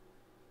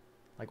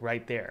 Like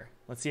right there.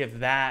 Let's see if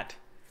that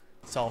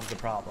solves the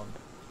problem.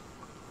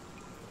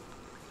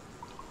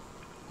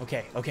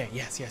 Okay,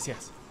 yes.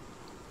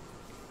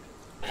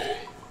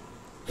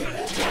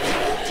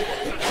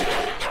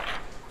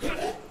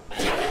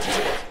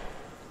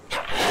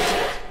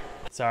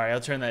 Sorry, I'll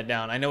turn that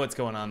down. I know what's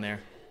going on there.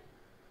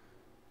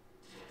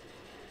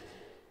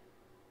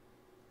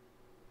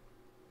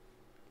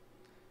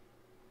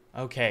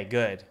 Okay,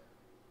 good.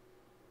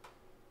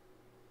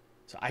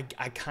 So I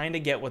kind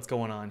of get what's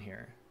going on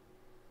here.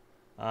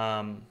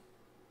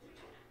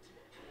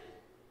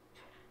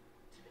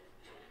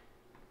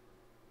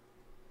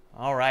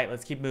 All right,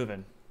 let's keep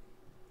moving.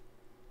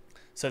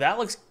 So that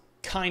looks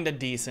kind of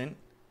decent.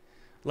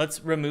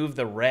 Let's remove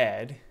the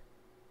red.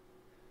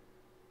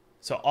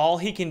 So all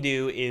he can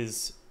do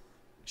is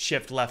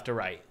shift left to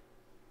right,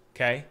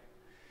 okay?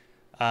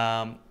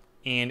 And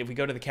if we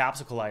go to the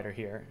capsule collider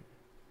here,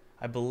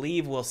 I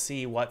believe we'll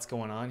see what's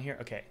going on here.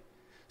 Okay,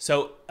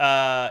 so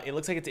it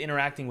looks like it's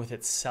interacting with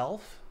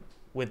itself,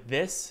 with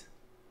this,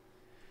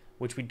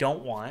 which we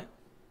don't want.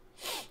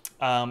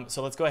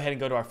 So let's go ahead and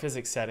go to our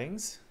physics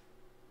settings.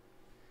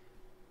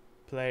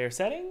 Player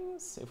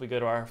settings. If we go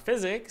to our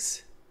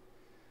physics,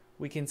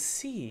 we can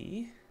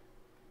see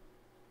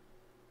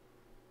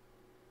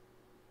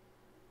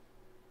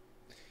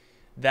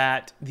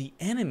that the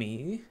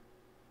enemy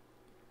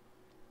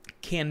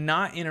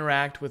cannot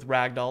interact with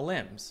ragdoll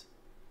limbs.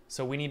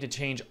 So we need to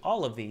change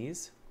all of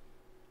these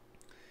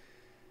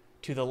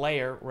to the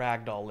layer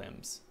ragdoll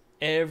limbs.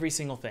 Every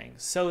single thing.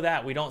 So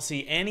that we don't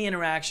see any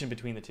interaction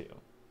between the two.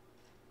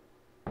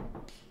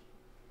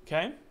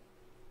 Okay?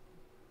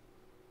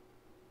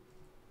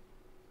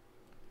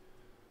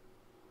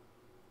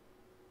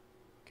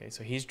 Okay,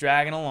 so he's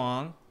dragging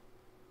along.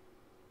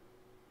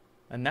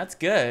 And that's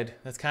good.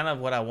 That's kind of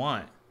what I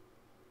want.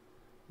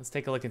 Let's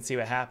take a look and see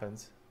what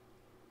happens.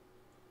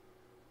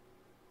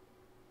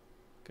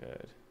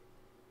 Good.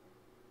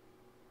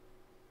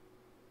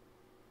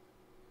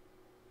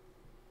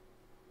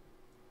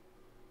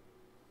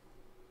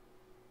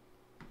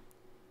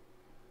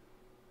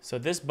 So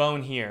this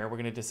bone here, we're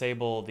going to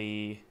disable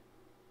the...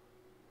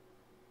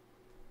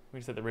 We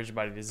set the rigid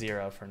body to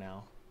 0 for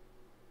now.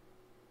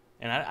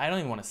 And I don't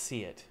even want to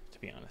see it,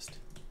 to be honest.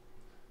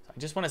 I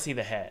just want to see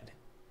the head.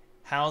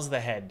 How's the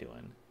head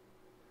doing?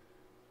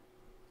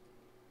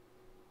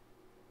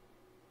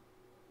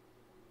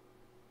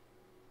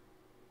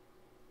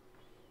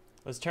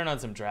 Let's turn on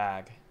some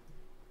drag.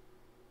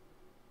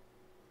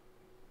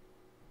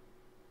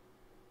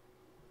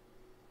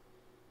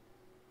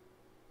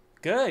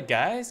 Good,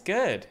 guys,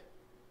 good.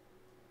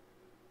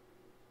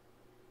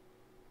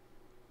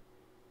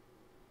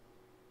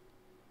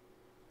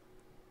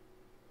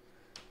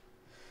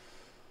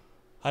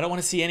 I don't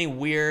want to see any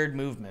weird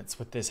movements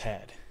with this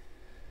head.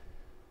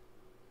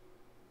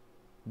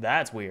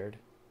 That's weird.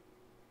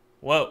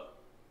 Whoa.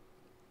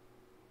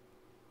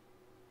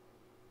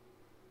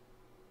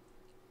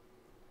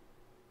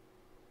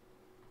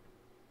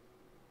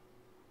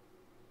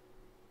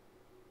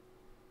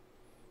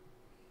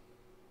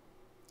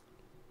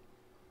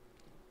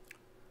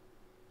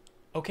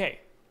 Okay.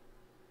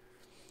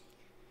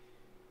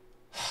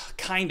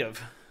 Kind of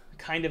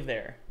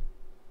there.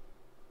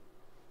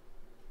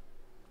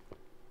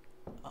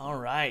 All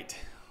right.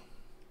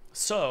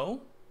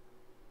 So,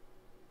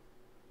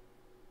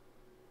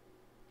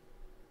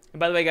 and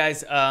by the way,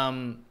 guys,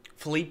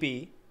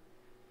 Felipe,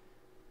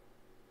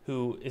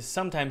 who is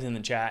sometimes in the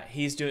chat,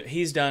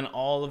 he's done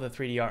all of the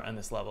 3D art on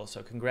this level.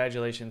 So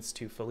congratulations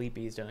to Felipe.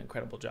 He's done an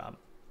incredible job.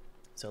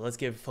 So let's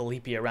give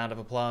Felipe a round of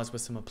applause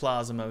with some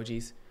applause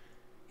emojis.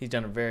 He's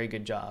done a very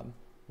good job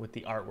with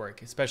the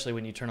artwork, especially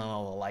when you turn on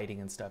all the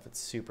lighting and stuff. It's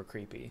super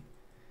creepy.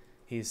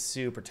 He's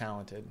super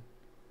talented.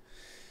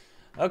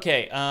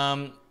 Okay,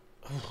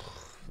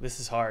 this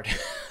is hard,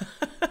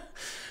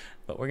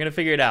 but we're gonna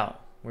figure it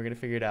out.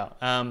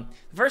 The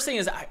first thing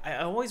is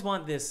I always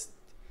want this.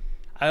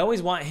 I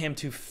always want him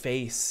to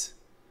face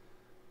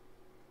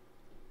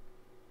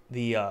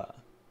the. I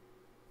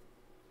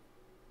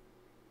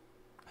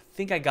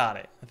think I got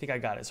it.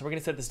 So we're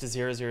gonna set this to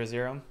 0, 0,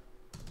 0.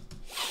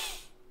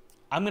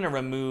 I'm gonna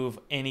remove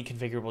any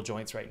configurable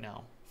joints right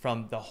now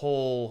from the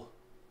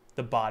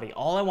body.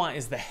 All I want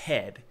is the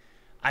head.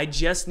 I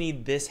just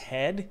need this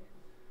head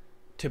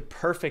to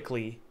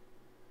perfectly,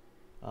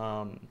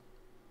 to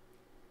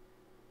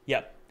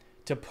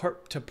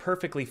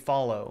perfectly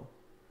follow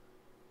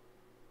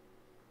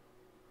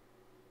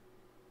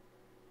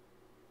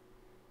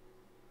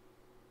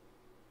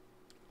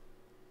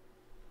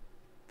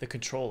the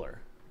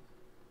controller.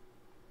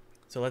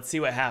 So let's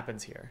see what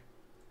happens here.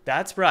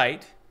 That's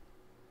right.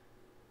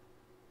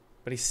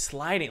 But he's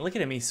sliding. Look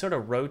at him. He sort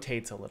of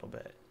rotates a little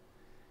bit.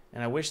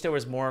 And I wish there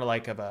was more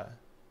like of a...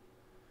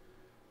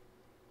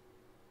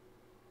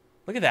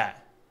 Look at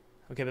that.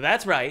 Okay, but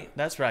that's right.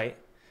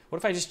 What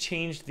if I just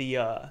changed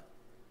the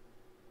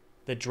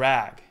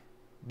drag,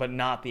 but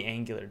not the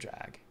angular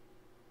drag?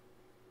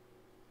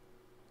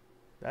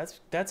 That's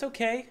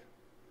okay.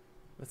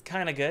 That's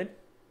kind of good.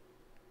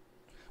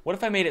 What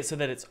if I made it so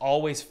that it's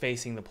always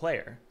facing the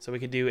player? So we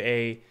could do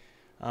a,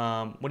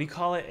 what do you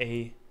call it?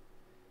 I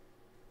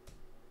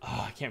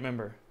can't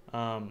remember.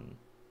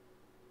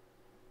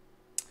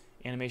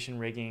 Animation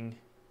rigging.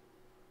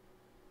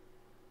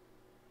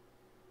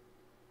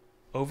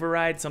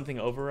 Override, something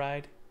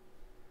override.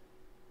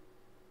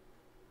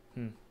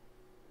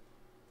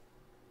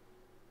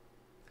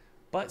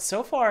 But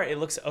so far it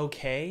looks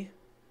okay.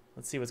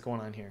 Let's see what's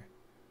going on here.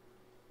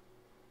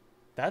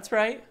 That's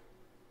right.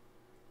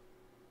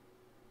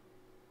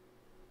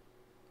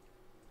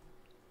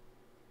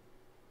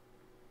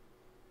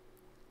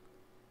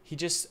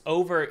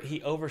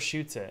 He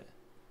overshoots it.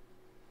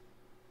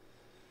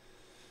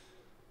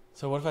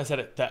 So what if I set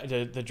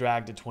it the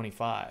drag to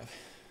 25?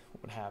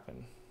 What would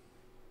happen?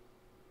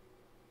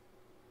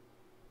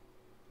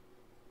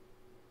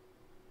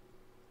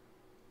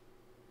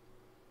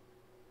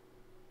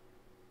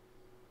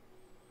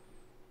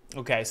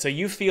 Okay, so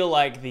you feel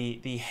like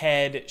the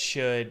head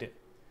should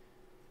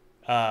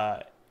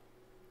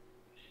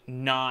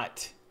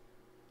not.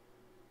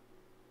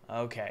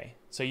 Okay,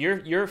 so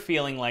you're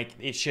feeling like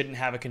it shouldn't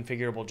have a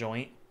configurable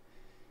joint.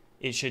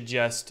 It should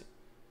just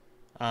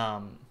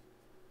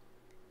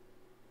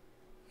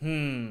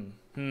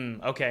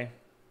okay.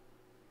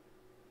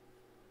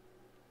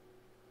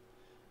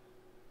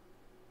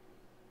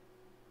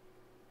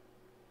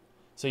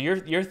 So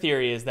your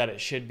theory is that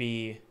it should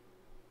be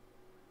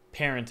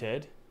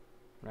parented,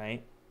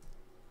 right?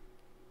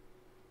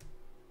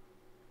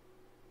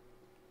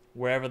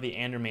 Wherever the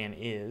Enderman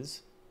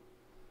is.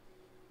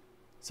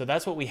 So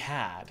that's what we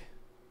had.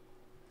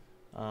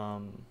 I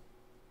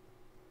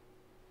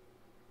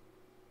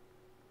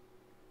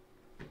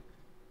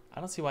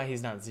don't see why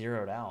he's not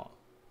zeroed out.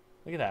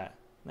 Look at that.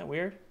 Isn't that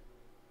weird?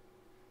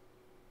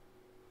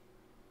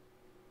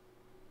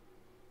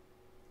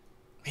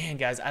 Man,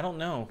 guys, I don't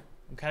know.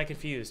 I'm kind of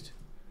confused.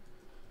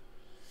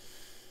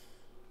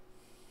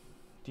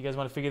 Do you guys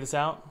want to figure this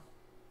out?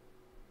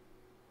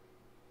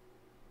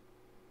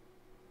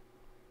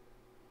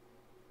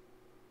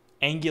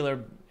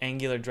 Angular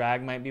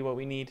drag might be what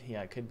we need.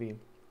 Yeah, it could be.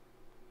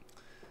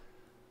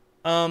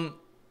 The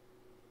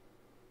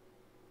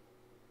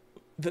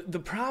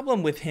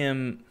problem with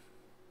him,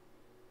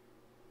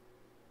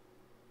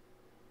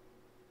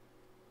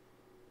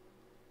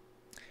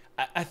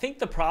 I I think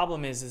the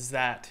problem is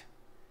that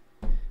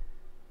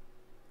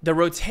the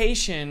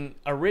rotation,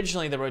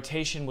 originally the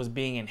rotation was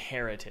being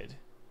inherited.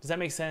 Does that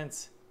make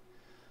sense?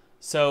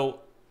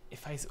 So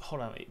if I,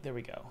 hold on, there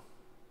we go.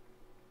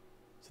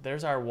 So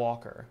there's our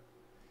walker.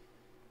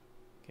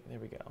 Okay, there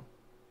we go.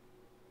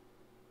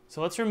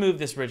 So let's remove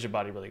this rigid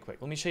body really quick.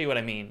 Let me show you what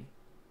I mean.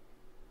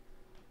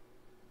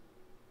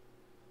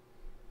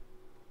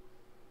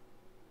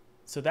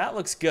 So that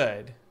looks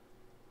good,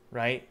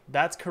 right?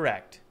 That's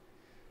correct.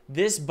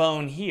 This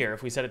bone here,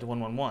 if we set it to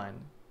 111,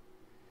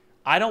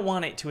 I don't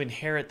want it to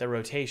inherit the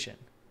rotation.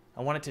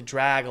 I want it to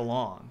drag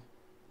along,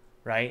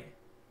 right?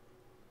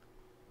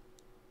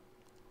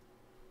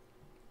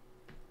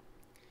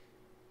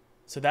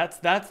 So that's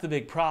the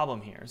big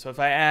problem here. So if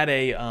I add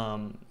a,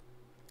 and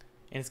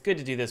it's good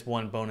to do this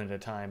one bone at a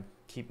time,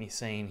 keep me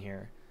sane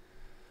here.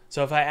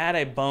 So if I add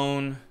a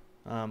bone,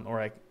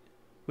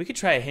 we could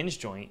try a hinge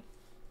joint,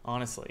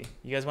 honestly.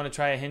 You guys want to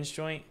try a hinge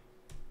joint?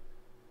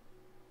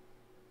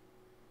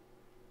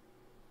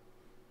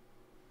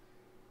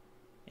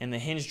 And the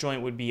hinge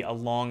joint would be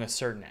along a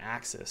certain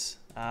axis.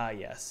 Ah,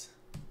 yes.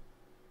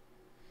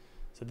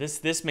 So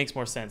this makes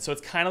more sense. So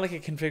it's kind of like a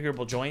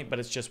configurable joint, but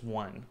it's just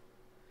one.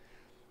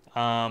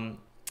 And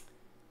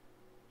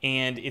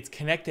its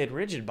connected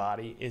rigid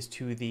body is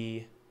to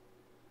the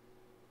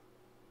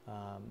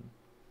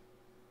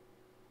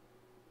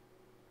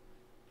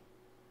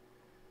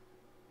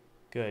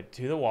good,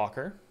 to the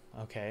walker.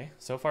 Okay,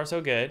 so far so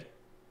good.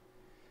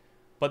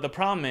 But the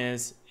problem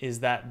is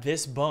that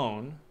this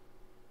bone,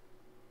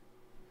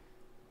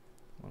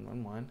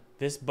 111,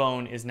 this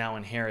bone is now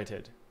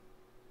inherited.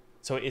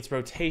 So its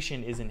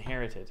rotation is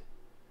inherited.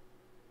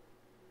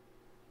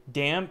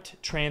 Damped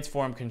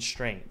transform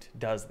constraint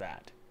does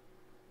that.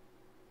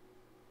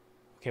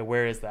 Okay,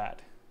 where is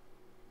that?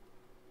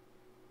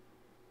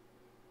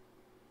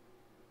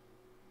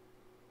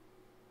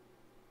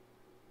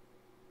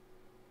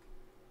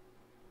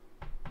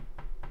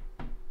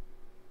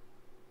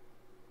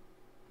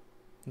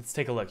 Let's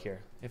take a look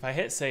here. If I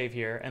hit save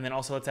here, and then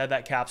also let's add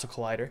that capsule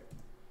collider.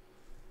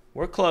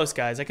 We're close,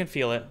 guys. I can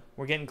feel it.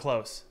 We're getting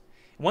close.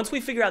 Once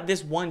we figure out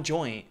this one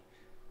joint,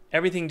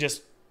 everything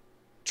just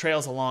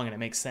trails along and it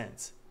makes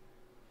sense.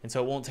 And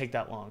so it won't take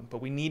that long.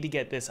 But we need to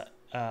get this,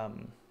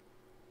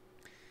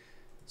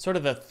 sort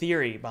of the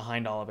theory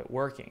behind all of it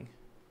working.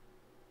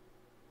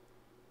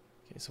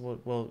 Okay, so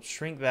we'll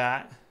shrink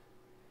that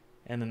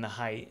and then the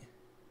height.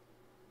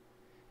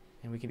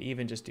 And we can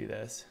even just do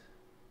this.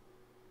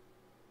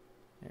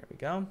 There we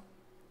go.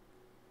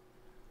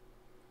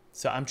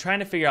 So I'm trying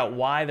to figure out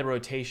why the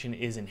rotation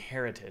is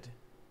inherited.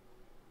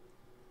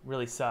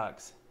 Really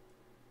sucks.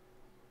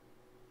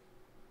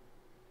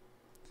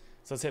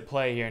 So let's hit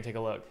play here and take a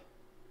look.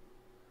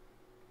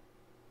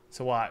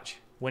 So watch.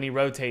 When he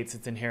rotates,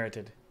 it's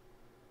inherited.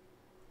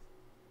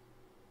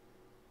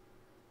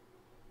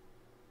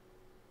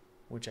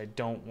 Which I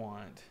don't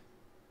want.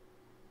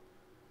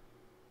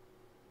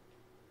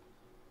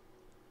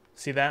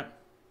 See that?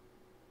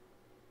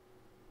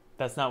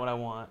 That's not what I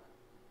want.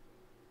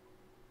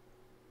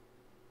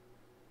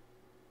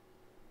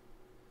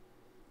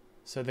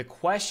 So the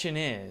question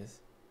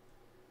is,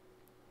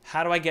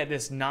 how do I get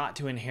this not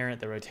to inherit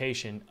the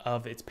rotation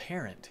of its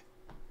parent?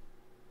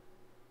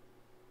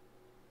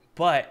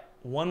 But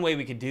one way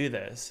we could do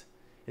this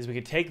is we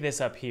could take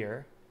this up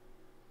here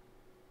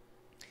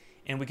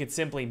and we could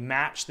simply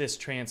match this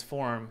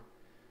transform,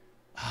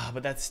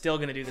 but that's still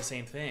going to do the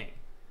same thing.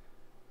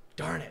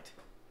 Darn it.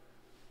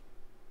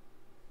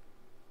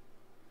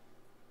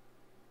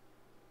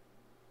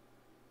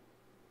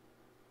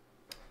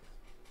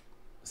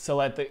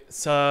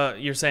 So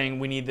you're saying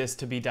we need this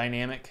to be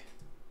dynamic,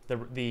 the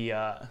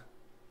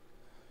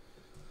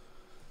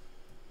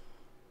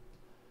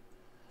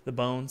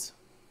bones.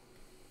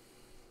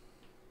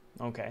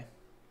 Okay,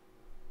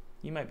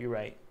 you might be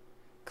right.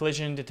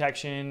 Collision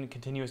detection,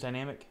 continuous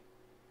dynamic.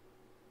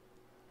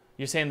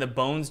 You're saying the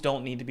bones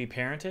don't need to be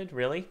parented,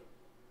 really?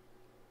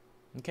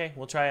 Okay,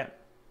 we'll try it.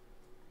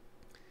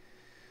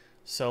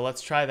 So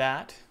let's try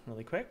that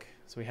really quick.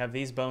 So we have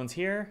these bones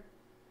here.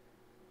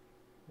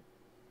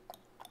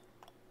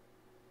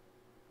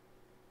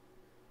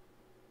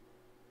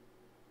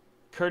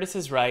 Curtis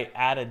is right,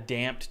 add a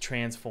damped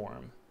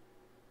transform.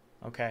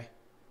 Okay.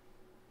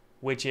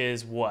 Which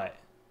is what?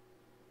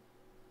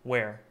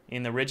 Where?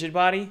 In the rigid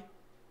body?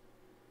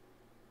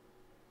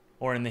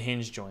 Or in the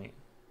hinge joint?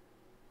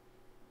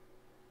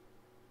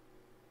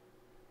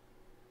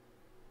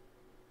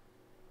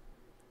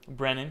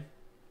 Brennan?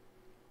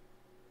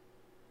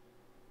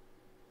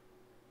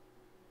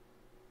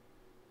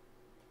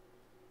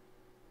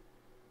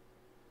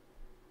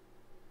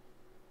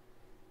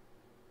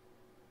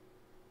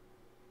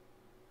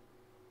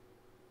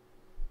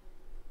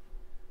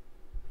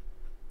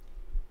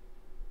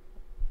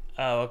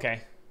 Oh,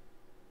 okay.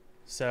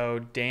 So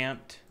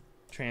damped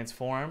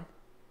transform.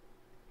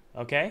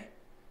 Okay.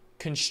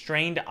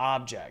 Constrained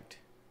object.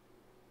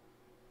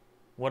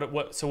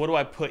 So what do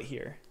I put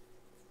here?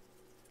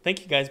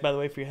 Thank you guys, by the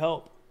way, for your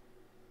help.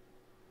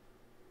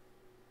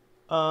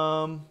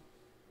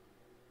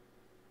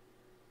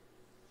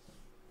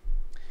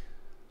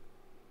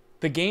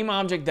 The game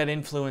object that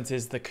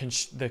influences the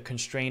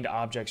constrained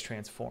objects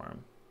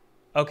transform.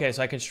 Okay,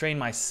 so I constrain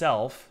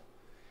myself,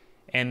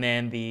 and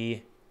then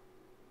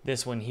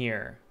this one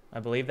here. I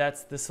believe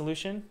that's the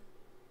solution.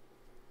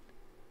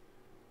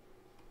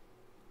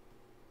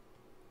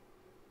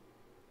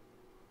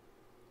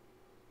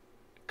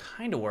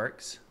 Kind of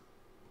works.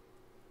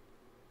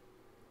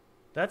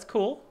 That's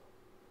cool.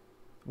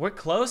 We're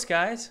close,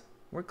 guys.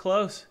 We're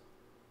close.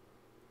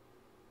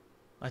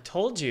 I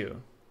told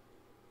you.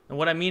 And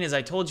what I mean is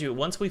I told you,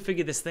 once we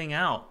figure this thing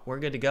out, we're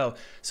good to go.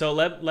 So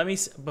let me,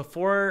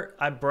 before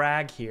I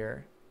brag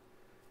here,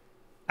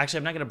 actually,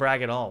 I'm not going to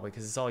brag at all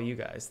because it's all you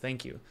guys.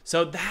 Thank you.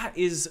 So that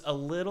is a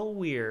little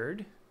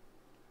weird,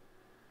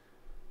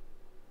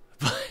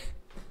 but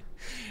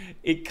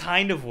it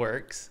kind of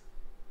works,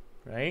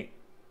 right?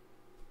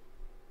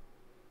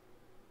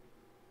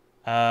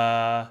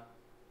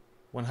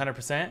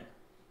 100%.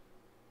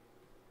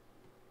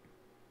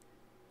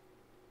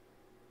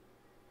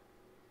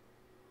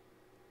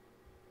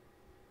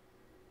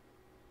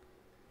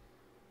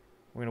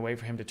 We're going to wait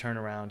for him to turn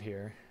around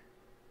here.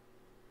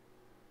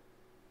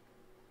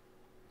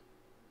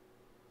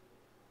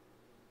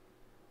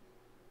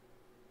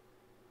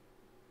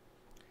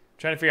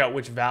 Trying to figure out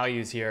which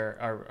values here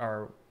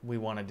are we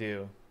want to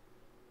do.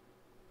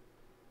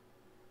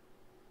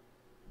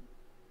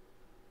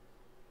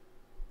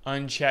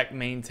 Uncheck,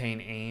 maintain,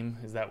 aim.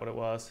 Is that what it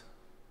was?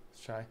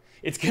 Let's try.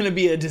 It's going to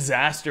be a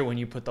disaster when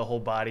you put the whole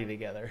body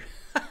together.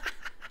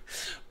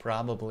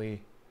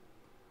 Probably.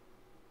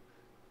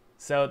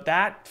 So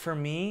that, for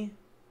me,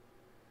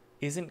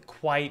 isn't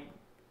quite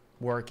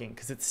working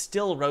because it's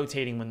still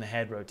rotating when the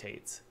head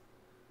rotates.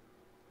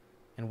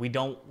 And we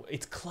don't,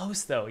 it's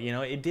close though, you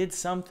know, it did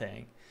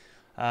something.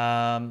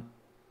 Yeah.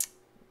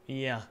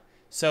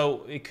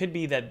 So it could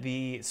be that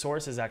the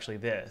source is actually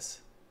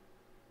this.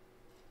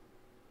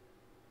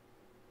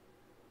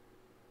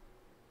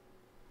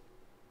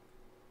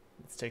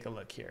 Let's take a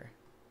look here.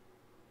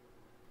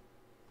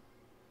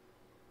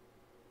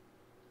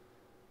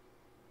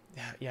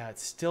 Yeah,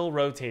 it's still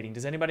rotating.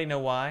 Does anybody know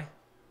why?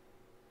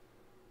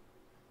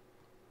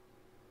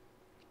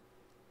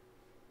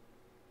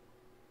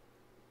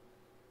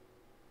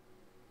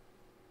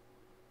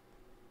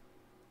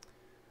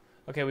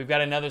 Okay, we've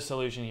got another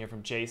solution here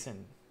from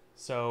Jason.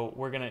 So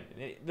we're gonna,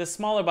 the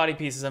smaller body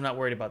pieces, I'm not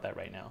worried about that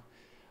right now.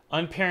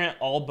 Unparent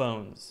all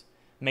bones.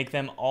 Make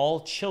them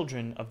all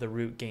children of the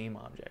root game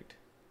object.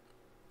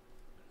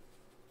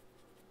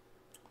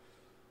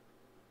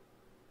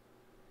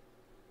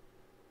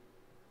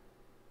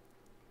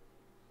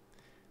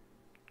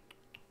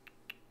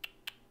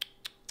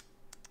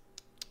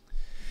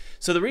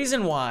 So the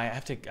reason why, I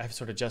have to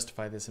sort of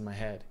justify this in my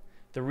head.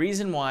 The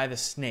reason why the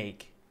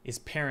snake is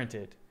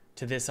parented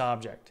to this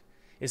object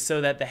is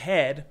so that the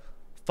head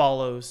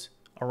follows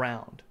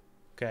around,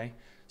 okay?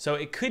 So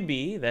it could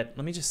be that,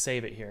 let me just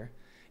save it here.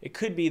 It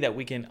could be that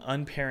we can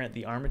unparent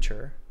the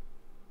armature.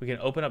 We can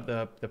open up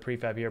the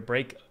prefab here,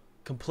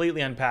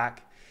 completely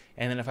unpack,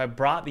 and then if I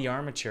brought the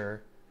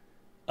armature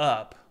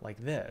up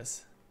like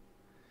this,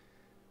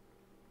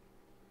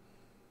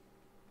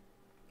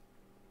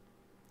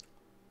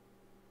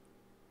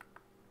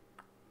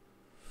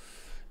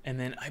 and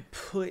then I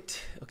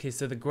put, okay,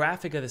 so the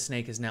graphic of the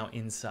snake is now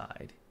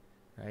inside,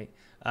 right?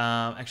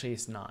 Actually,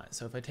 it's not.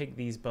 So if I take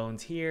these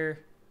bones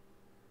here,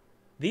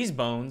 these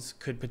bones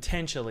could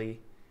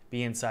potentially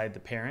be inside the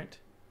parent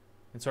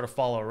and sort of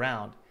follow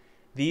around.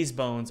 These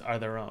bones are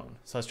their own.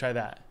 So let's try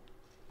that.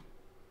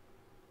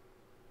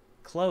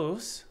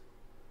 Close.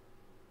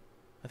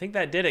 I think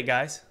that did it,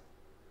 guys.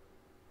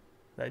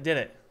 That did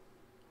it.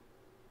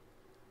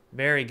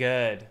 Very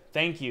good.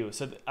 Thank you.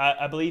 So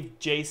I believe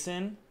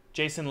Jason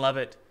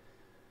Lovett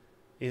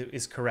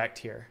is correct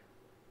here.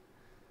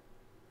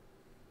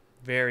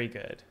 Very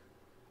good.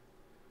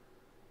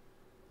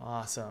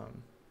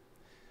 Awesome.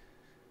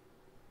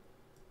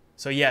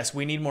 So yes,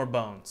 we need more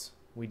bones.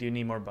 We do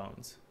need more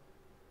bones.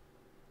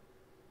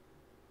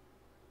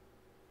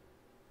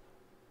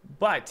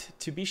 But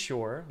to be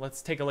sure,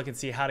 let's take a look and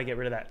see how to get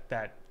rid of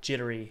that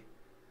jittery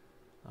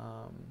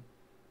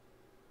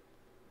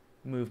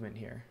movement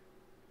here.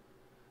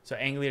 So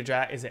angular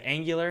drag, is it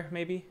angular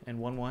maybe? And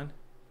 1, 1,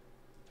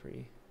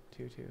 3,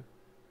 2, 2.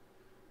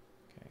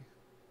 Okay.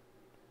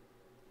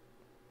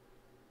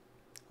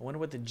 I wonder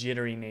what the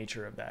jittery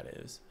nature of that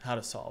is. How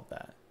to solve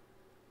that.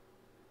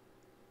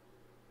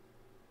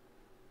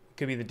 It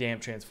could be the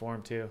damp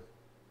transform too.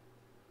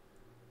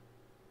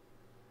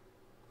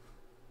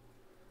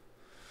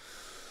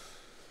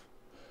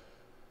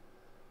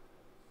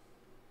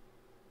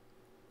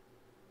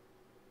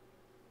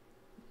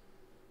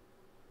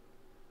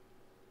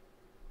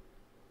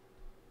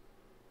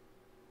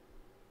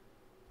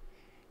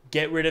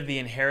 Get rid of the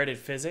inherited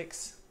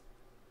physics.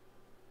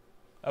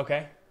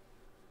 Okay.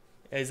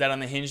 Is that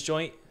on the hinge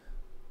joint?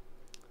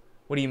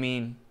 What do you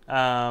mean?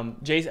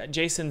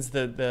 Jason's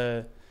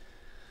the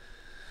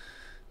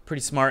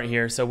pretty smart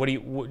here. So what do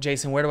you,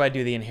 Jason, where do I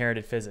do the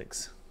inherited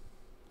physics?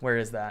 Where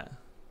is that?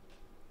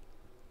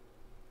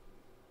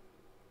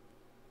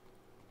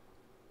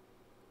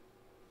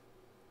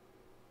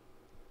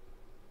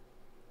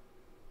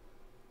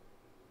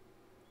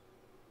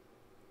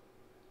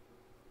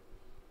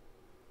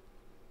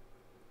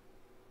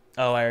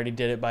 Oh, I already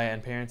did it by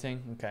unparenting.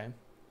 Okay.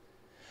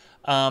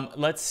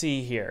 Let's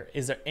see here.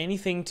 Is there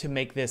anything to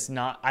make this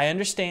not... I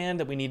understand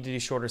that we need to do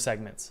shorter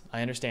segments.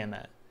 I understand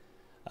that.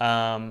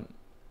 And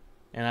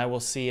I will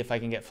see if I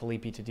can get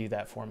Felipe to do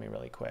that for me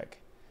really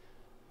quick.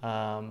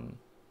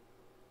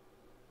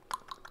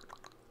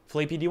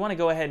 Felipe, do you want to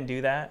go ahead and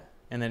do that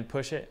and then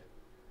push it?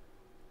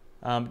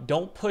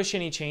 Don't push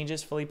any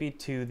changes, Felipe,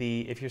 to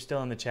the... If you're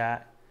still in the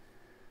chat,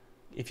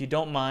 if you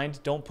don't mind,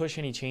 don't push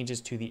any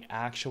changes to the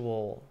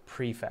actual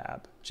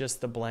prefab,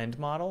 just the blend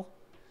model.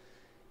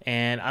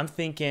 And I'm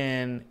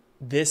thinking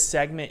this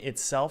segment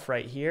itself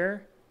right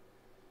here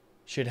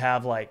should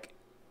have like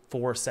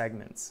 4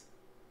 segments.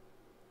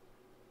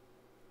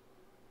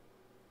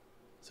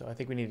 So I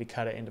think we need to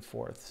cut it into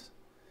fourths.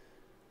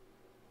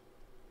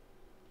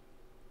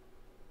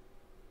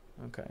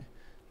 Okay.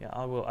 Yeah,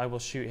 I will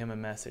shoot him a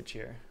message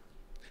here.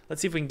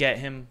 Let's see if we can get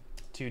him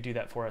to do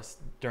that for us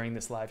during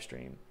this live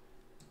stream.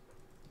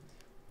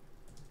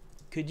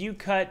 Could you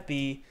cut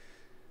the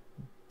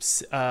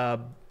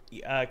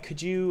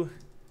could you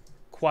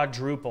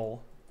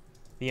quadruple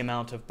the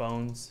amount of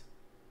bones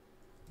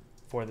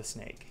for the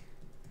snake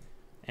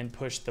and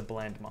push the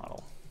blend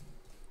model,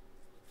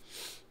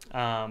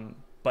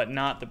 but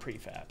not the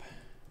prefab?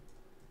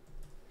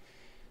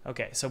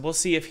 Okay, so we'll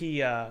see if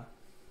he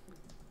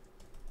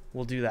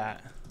will do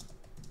that.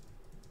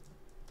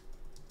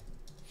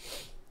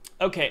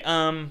 Okay,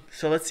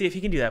 so let's see if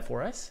he can do that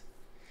for us.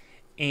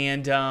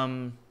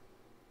 And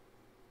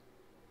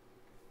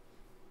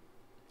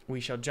we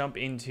shall jump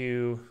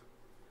into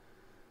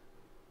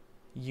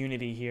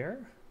Unity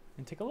here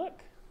and take a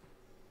look.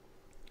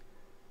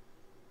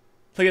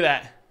 Look at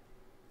that.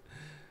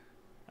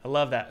 I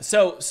love that.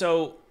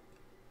 So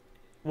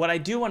what I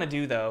do want to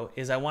do though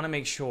is I want to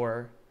make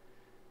sure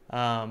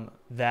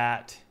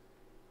that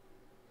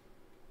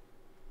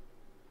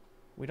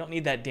we don't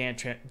need that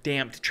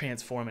damped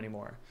transform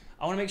anymore.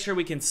 I want to make sure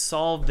we can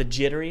solve the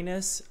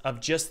jitteriness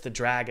of just the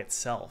drag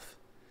itself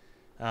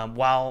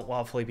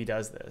while Felipe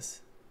does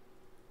this.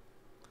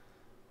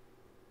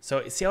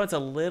 So see how it's a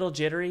little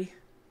jittery?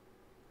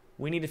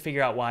 We need to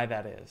figure out why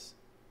that is.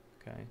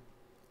 Okay.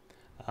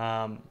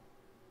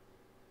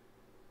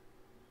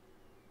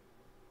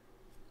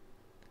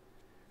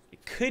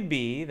 It could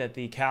be that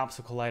the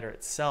capsule collider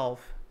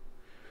itself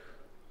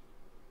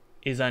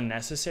is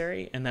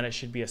unnecessary and that it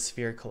should be a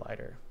sphere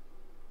collider.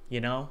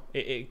 You know,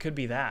 it could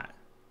be that.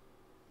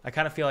 I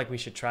kind of feel like we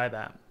should try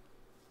that.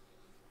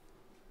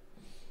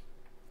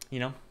 You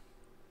know?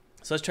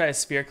 So let's try a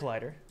sphere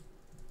collider.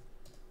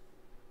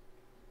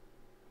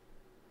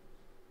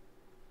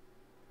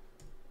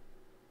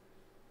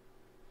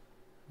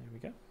 There we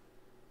go.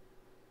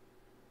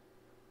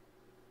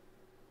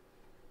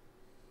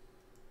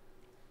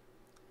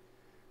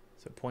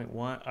 So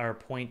 0.1 or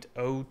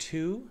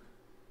 0.02,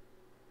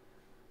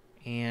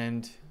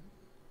 and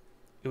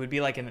it would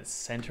be like in the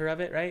center of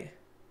it, right?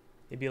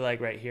 It'd be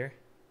like right here,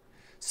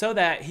 so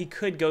that he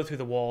could go through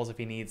the walls if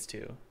he needs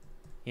to,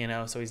 you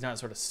know, so he's not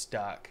sort of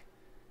stuck.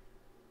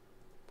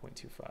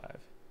 0.25.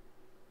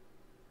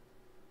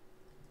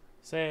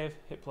 Save,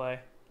 hit play.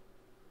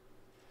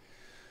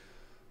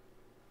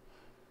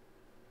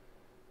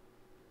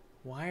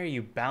 Why are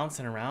you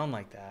bouncing around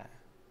like that?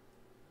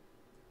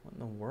 What in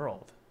the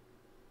world?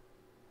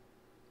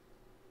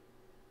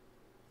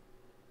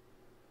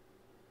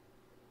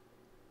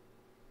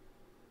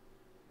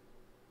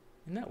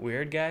 Isn't that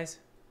weird, guys?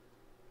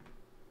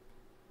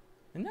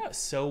 Isn't that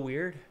so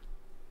weird?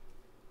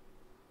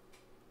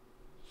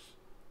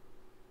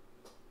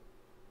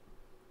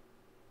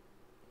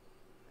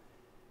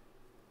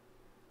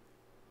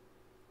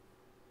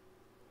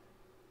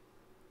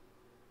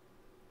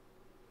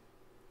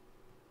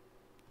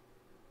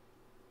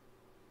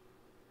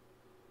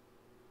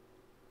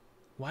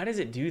 Why does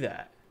it do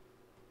that?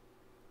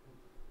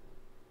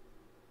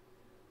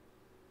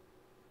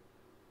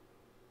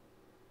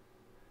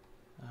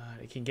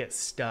 It can get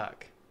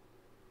stuck.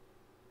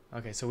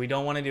 Okay, so we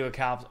don't want to do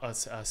a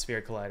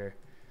sphere collider.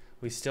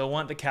 We still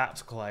want the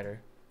capsule collider.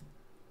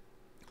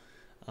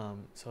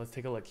 So let's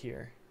take a look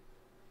here.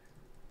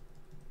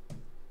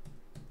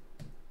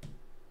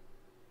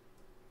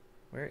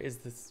 Where is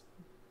this?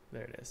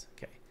 There it is.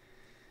 Okay.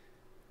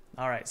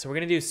 All right, so we're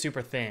going to do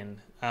super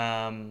thin.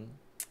 I don't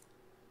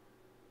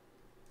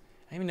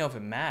even know if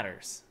it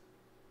matters.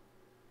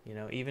 You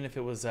know, even if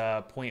it was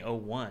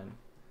 0.01.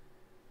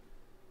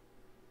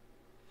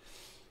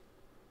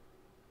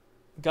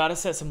 Got to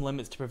set some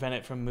limits to prevent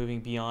it from moving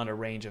beyond a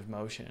range of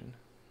motion.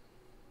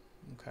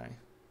 Okay.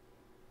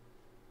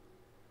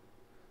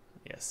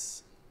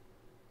 Yes.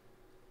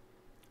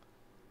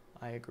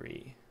 I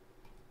agree.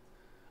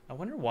 I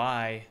wonder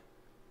why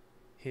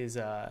his...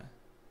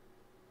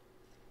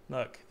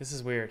 Look, this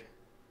is weird.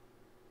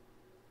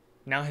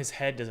 Now his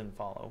head doesn't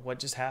follow. What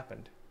just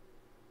happened?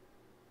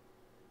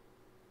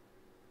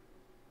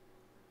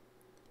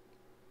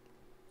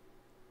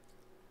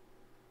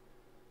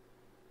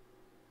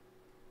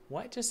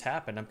 What just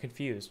happened? I'm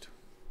confused.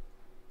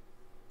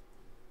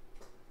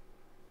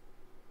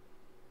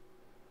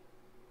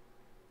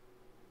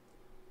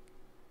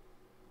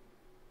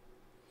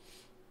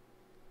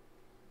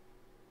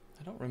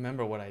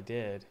 remember what I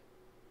did.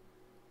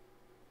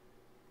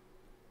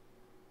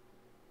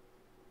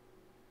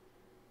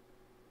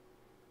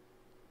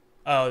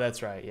 Oh,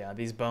 that's right. Yeah,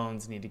 these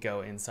bones need to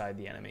go inside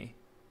the enemy,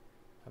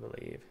 I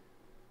believe.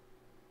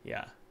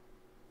 Yeah.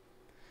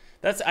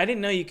 I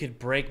didn't know you could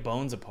break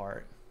bones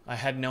apart. I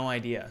had no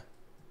idea.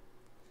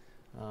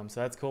 So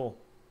that's cool.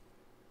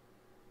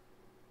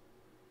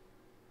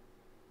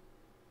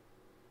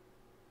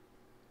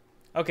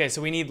 Okay,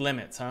 so we need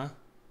limits, huh?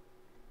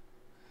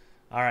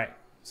 All right,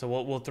 so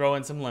we'll throw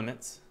in some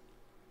limits.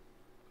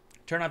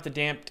 Turn off the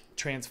damped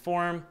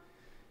transform.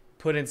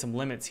 Put in some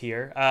limits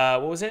here.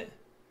 What was it?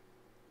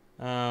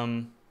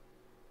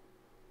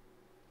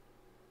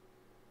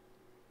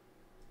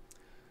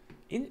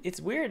 It's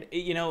weird,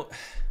 you know.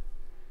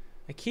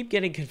 I keep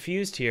getting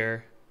confused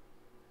here.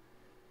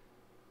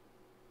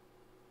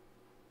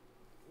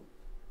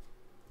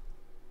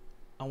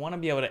 I want to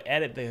be able to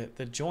edit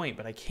the joint,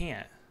 but I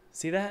can't.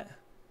 See that?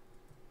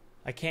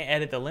 I can't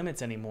edit the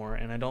limits anymore,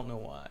 and I don't know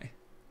why.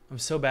 I'm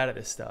so bad at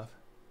this stuff.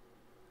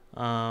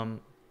 I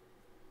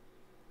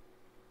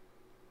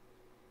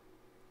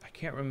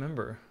can't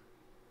remember.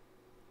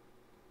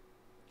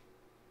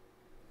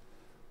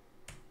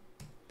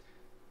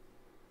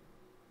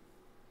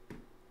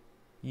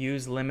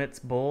 Use limits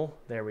bull.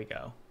 There we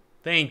go.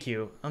 Thank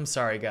you. I'm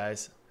sorry,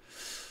 guys.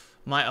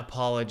 My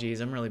apologies.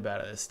 I'm really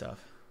bad at this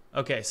stuff.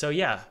 Okay, so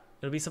yeah,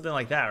 it'll be something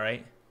like that,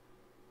 right?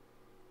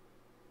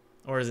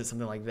 Or is it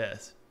something like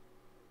this?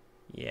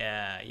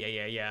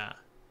 Yeah.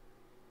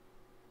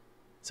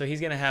 So he's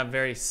going to have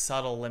very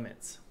subtle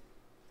limits.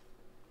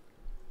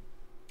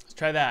 Let's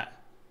try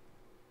that.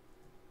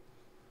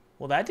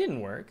 Well, that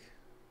didn't work.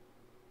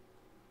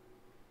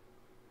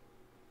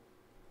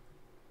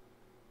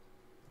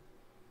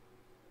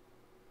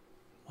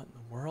 What in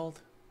the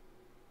world?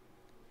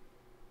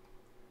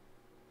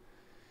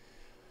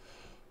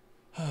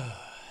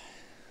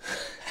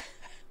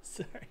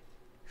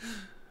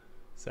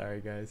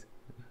 Sorry, guys.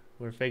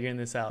 We're figuring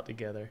this out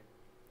together.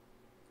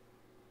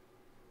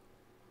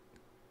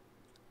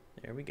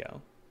 There we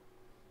go.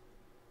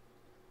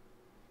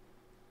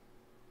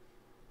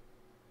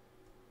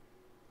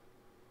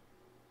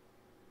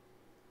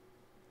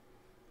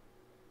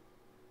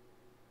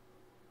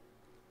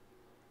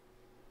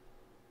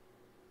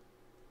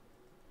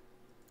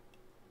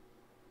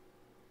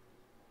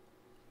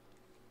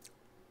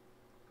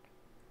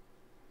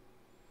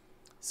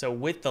 So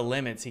with the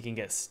limits, he can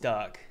get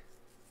stuck.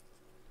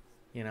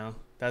 You know,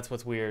 that's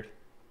what's weird.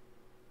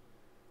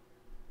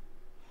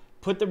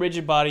 Put the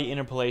rigid body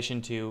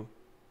interpolation to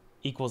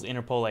equals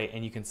interpolate,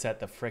 and you can set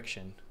the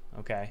friction.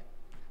 Okay,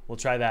 we'll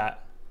try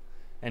that.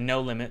 And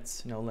no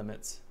limits, no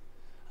limits.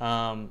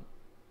 I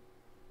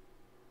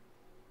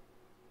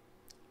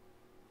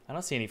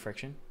don't see any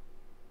friction.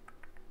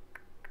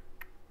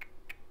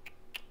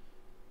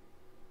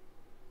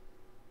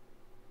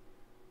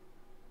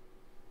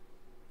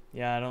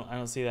 Yeah, I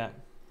don't see that.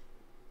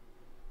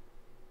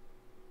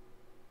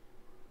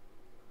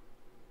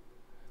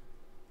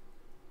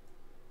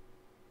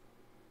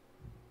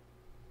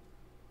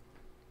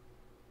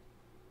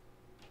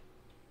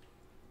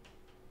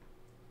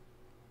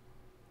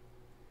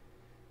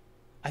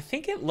 I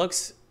think it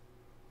looks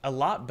a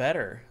lot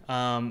better.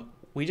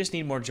 We just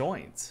need more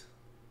joints.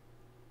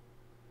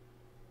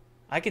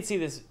 I could see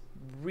this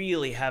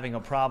really having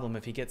a problem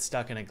if he gets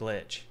stuck in a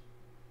glitch.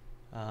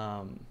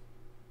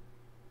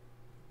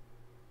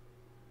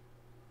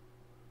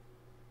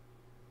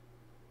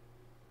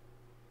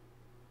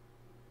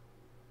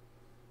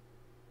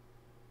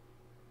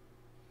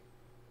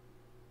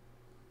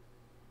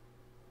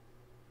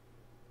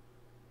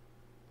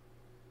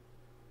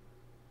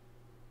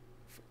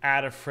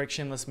 Add a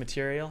frictionless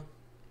material.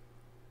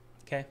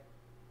 Okay.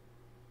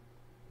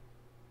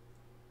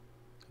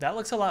 That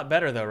looks a lot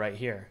better though right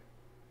here.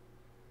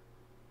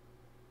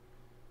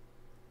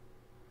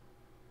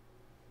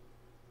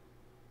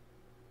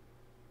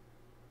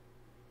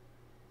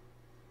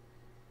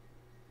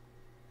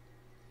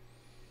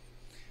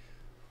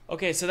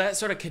 Okay, so that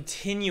sort of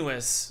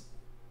continuous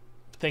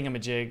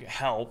thingamajig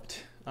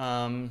helped.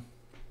 Yeah.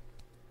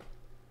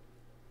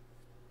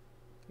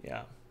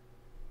 Okay,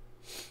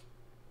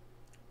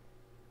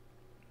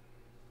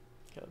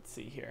 let's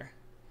see here.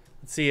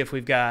 Let's see if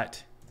we've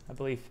got. I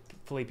believe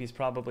Felipe's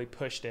probably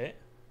pushed it.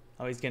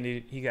 Oh, he's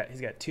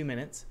got 2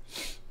 minutes.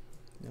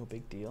 No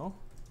big deal.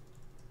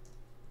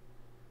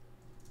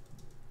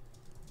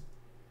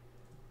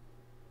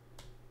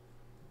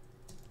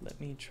 Let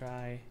me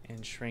try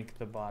and shrink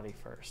the body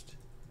first.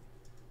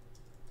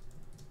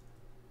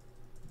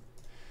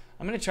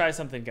 I'm gonna try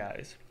something,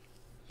 guys.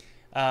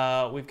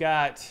 We've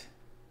got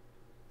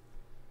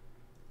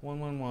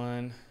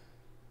 111,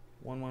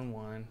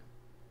 111.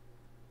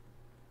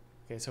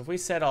 Okay, so if we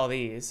set all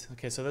these,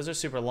 okay, so those are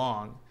super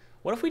long.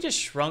 What if we just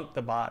shrunk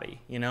the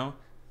body, you know?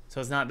 So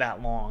it's not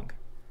that long.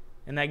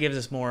 And that gives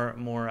us more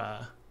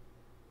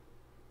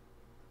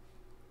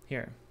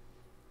here.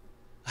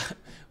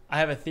 I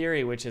have a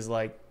theory which is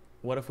like,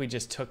 what if we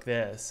just took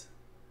this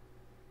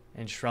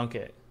and shrunk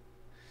it?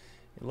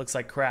 It looks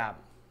like crap.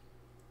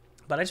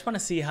 But I just want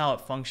to see how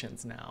it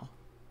functions now.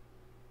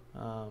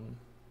 And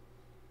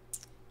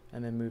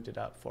then moved it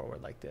up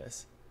forward like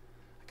this.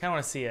 I kind of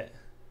want to see it.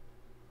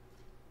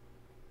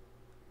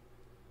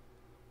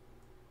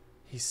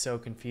 He's so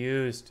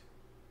confused.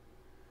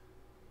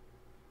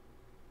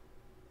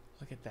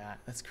 Look at that.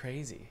 That's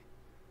crazy.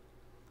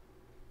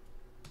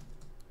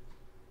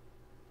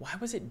 Why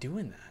was it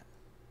doing that?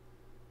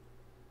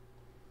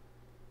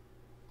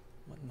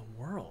 What in the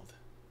world?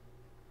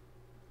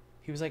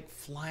 He was like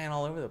flying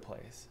all over the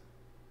place.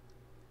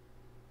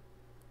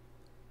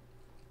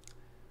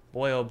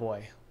 Boy, oh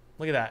boy.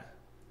 Look at that.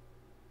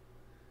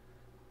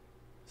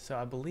 So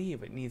I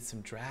believe it needs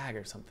some drag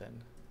or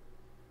something.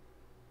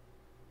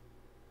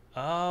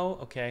 Oh,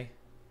 okay.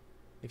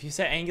 If you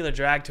set angular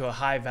drag to a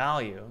high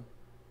value,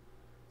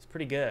 it's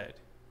pretty good.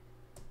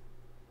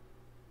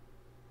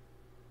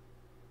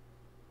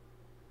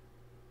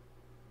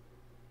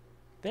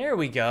 There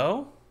we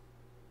go.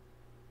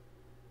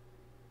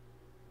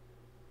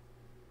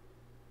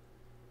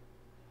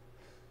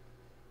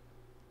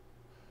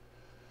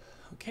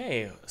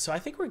 Okay, so I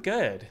think we're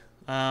good.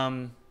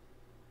 So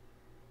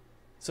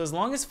as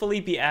long as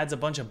Felipe adds a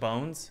bunch of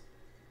bones,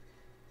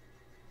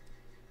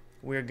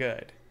 we're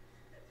good.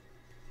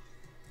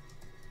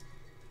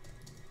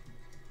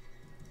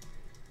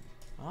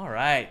 All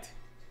right.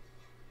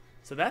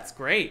 So that's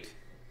great.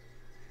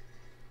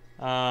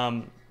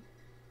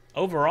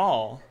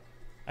 Overall,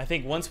 I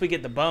think once we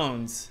get the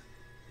bones,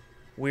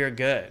 we're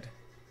good.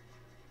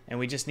 And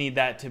we just need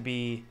that to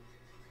be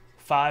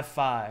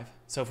 5-5.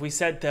 So if we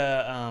set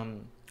the,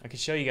 I can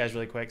show you guys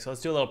really quick. So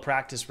let's do a little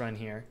practice run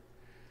here.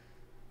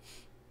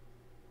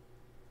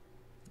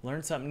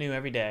 Learn something new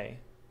every day.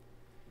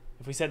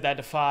 If we set that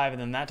to 5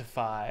 and then that to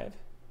 5,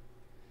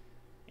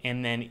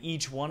 and then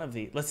each one of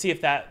these, let's see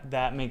if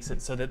that makes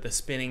it so that the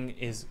spinning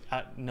is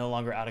no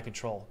longer out of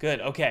control.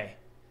 Good, okay.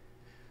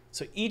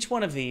 So each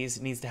one of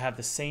these needs to have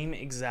the same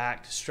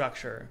exact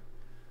structure.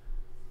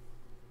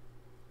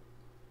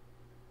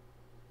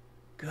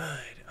 Good,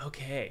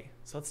 okay.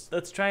 So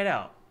let's try it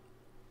out.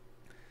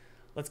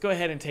 Let's go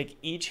ahead and take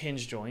each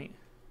hinge joint,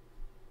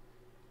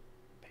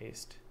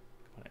 paste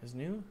component as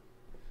new,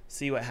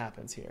 see what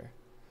happens here.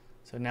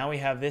 So now we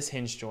have this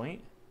hinge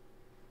joint.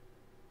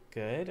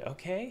 Good,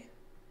 okay.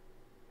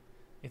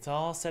 It's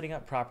all setting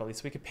up properly,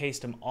 so we could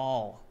paste them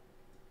all.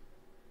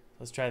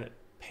 Let's try the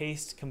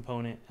paste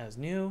component as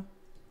new.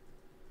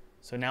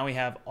 So now we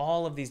have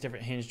all of these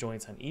different hinge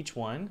joints on each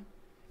one,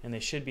 and they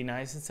should be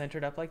nice and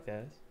centered up like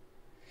this.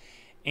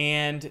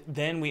 And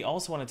then we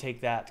also want to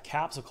take that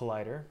capsule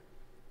collider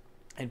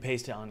and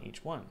paste it on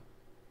each one.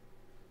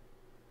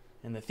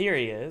 And the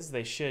theory is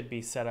they should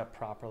be set up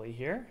properly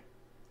here.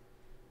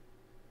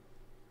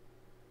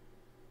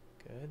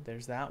 Good,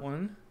 there's that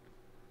one.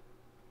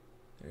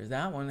 There's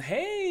that one.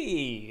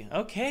 Hey,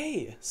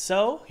 okay.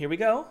 So here we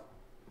go.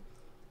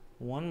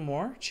 One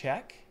more,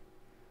 check.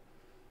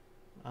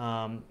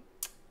 I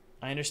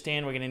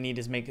understand we're gonna need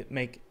to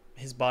make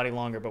his body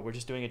longer, but we're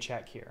just doing a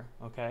check here,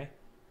 okay?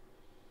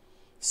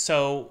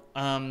 So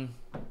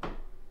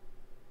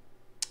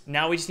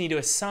now we just need to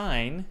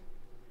assign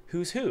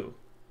who's who.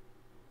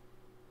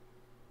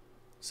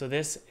 So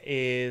this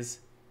is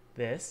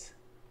this,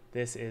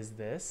 this is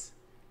this,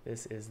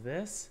 this is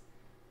this,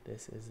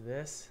 this is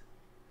this,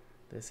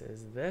 this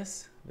is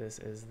this, this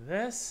is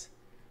this,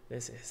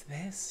 this is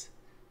this,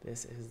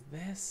 this is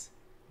this,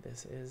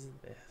 this is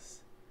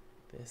this,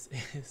 this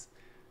is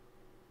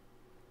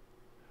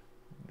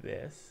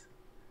this,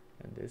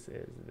 and this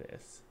is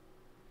this.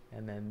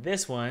 And then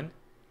this one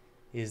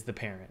is the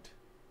parent.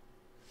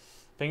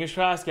 Fingers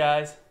crossed,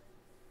 guys.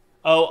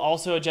 Oh,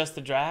 also adjust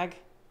the drag.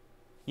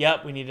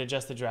 Yep, we need to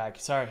adjust the drag.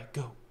 Sorry,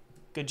 go.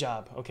 Good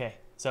job. Okay,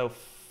 so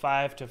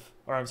 5 to,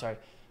 or I'm sorry,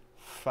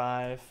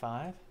 5,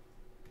 5.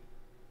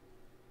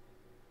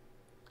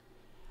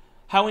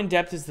 How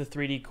in-depth is the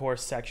 3D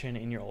course section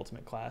in your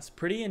Ultimate class?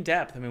 Pretty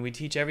in-depth. I mean, we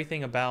teach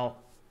everything about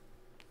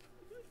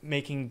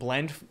making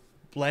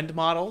blend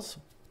models,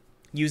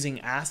 using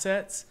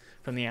assets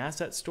from the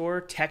asset store,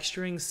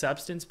 texturing,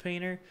 substance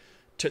painter,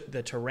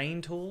 the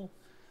terrain tool.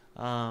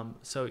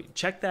 So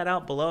check that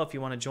out below if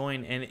you want to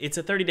join. And it's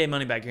a 30-day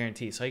money-back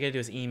guarantee. So all you got to do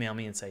is email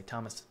me and say,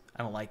 Thomas,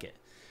 I don't like it.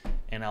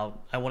 And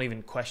I won't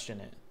even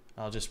question it.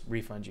 I'll just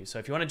refund you. So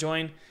if you want to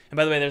join, and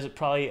by the way, there's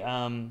probably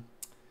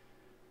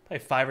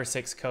 5 or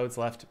 6 codes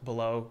left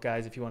below,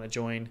 guys, if you want to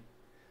join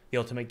the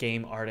Ultimate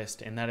Game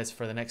Artist. And that is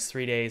for the next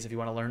 3 days if you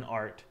want to learn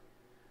art.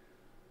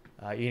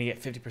 You're going to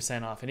get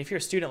 50% off. And if you're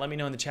a student, let me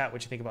know in the chat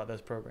what you think about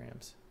those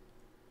programs.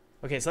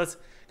 Okay, so let's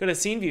go to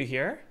scene view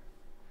here.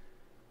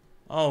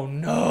 Oh,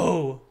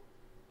 no.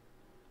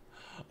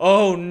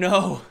 Oh,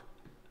 no.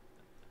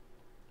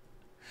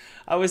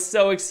 I was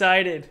so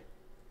excited.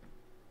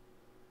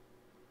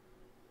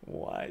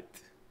 What?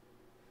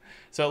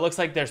 So it looks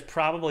like there's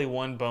probably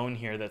one bone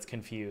here that's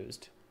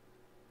confused.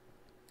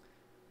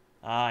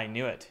 Ah, I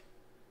knew it.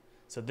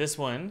 So this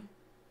one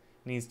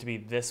needs to be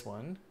this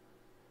one.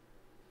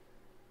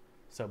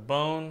 So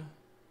bone.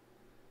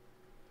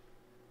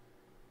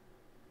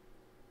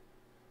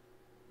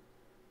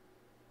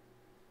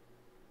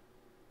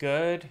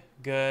 Good,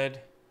 good.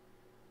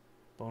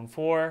 Bone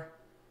 4.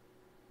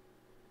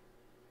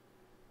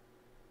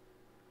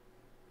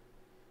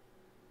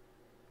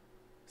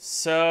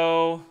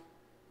 So,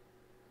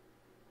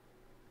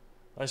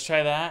 let's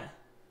try that.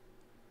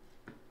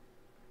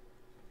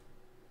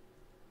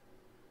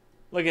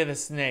 Look at the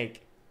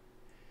snake.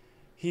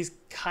 He's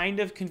kind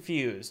of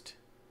confused,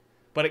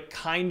 but it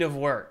kind of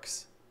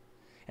works.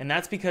 And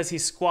that's because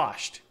he's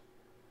squashed.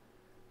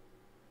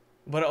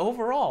 But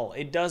overall,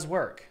 it does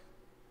work.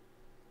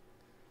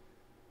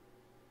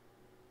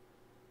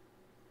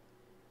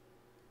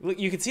 Look,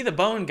 you can see the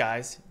bone,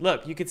 guys.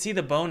 Look, you can see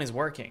the bone is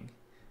working.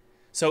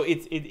 So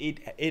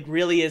it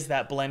really is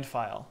that blend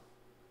file.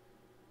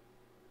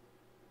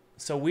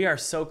 So we are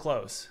so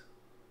close.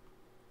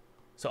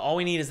 So all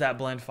we need is that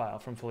blend file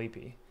from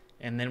Felipe,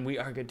 and then we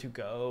are good to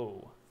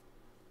go.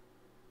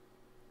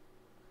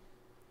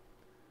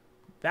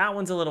 That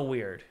one's a little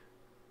weird,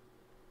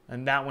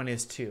 and that one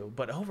is too.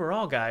 But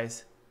overall,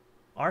 guys,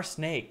 our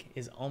snake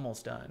is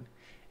almost done.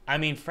 I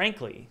mean,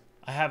 frankly,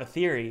 I have a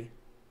theory.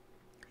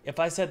 If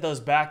I set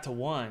those back to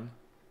 1,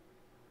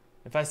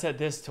 if I set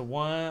this to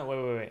 1,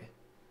 wait,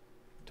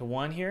 to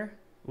 1 here,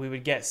 we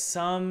would get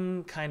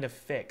some kind of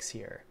fix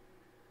here.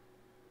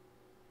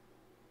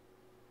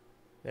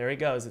 There he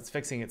goes. It's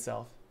fixing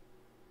itself.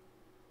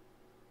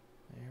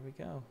 There we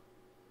go.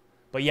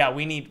 But yeah,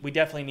 we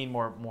definitely need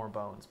more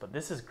bones. But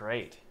this is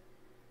great.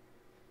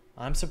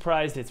 I'm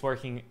surprised it's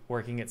working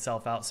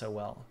itself out so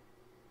well.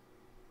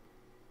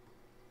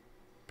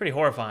 Pretty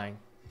horrifying.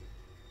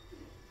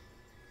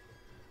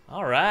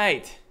 All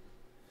right.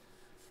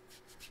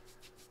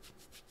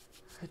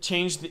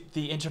 Change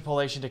the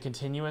interpolation to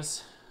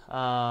continuous.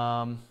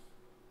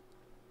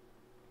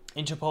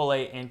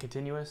 Interpolate and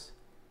continuous.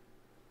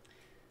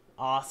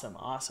 Awesome,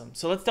 awesome.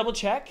 So let's double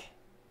check.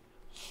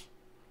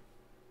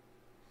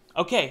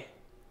 Okay.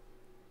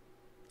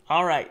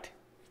 All right.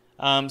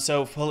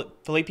 So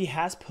Felipe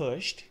has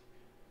pushed.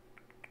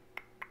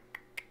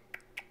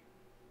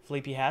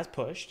 Felipe has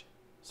pushed.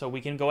 So we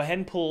can go ahead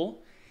and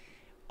pull.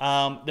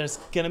 There's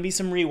going to be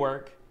some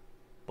rework,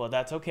 but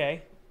that's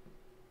okay.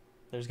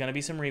 There's going to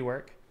be some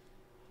rework.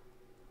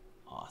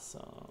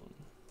 Awesome.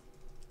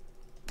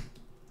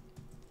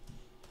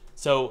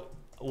 So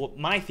what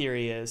my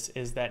theory is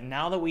that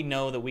now that we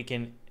know that we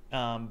can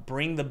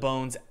bring the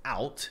bones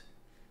out,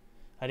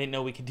 I didn't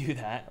know we could do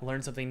that. I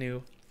learned something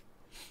new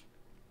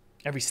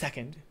every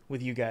second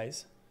with you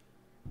guys.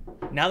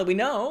 Now that we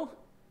know,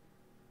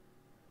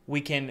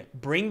 we can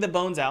bring the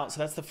bones out. So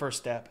that's the first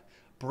step.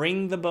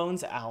 Bring the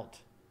bones out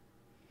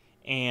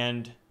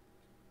and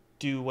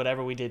do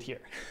whatever we did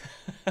here.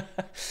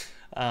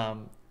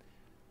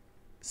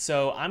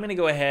 So I'm going to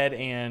go ahead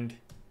and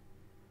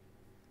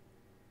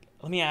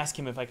let me ask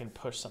him if I can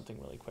push something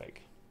really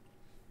quick.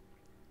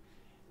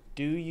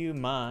 Do you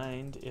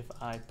mind if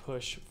I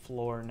push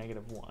floor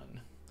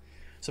 -1?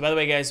 So by the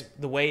way, guys,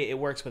 the way it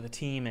works with a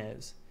team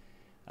is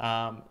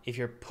if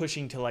you're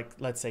pushing to, like,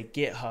 let's say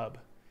GitHub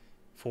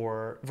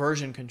for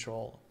version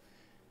control,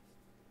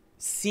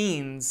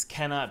 scenes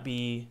cannot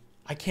be,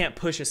 I can't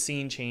push a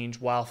scene change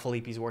while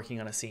Felipe's working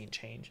on a scene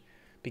change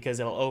because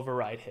it'll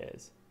override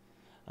his.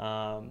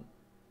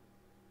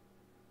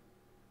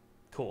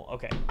 Cool,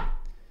 okay.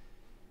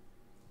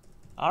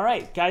 All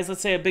right, guys,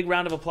 let's say a big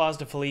round of applause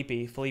to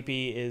Felipe. Felipe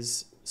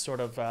is sort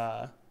of,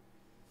 I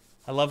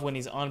love when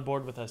he's on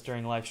board with us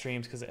during live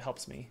streams because it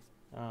helps me.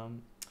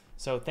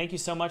 So thank you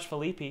so much,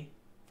 Felipe,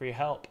 for your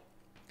help.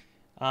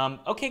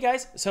 Okay,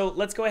 guys, so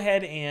let's go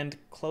ahead and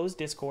close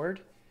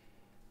Discord.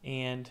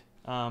 And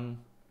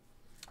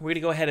we're going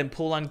to go ahead and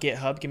pull on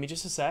GitHub. Give me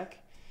just a sec.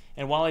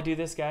 And while I do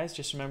this, guys,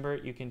 just remember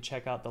you can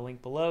check out the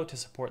link below to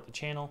support the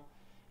channel.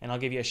 And I'll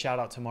give you a shout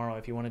out tomorrow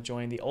if you want to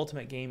join the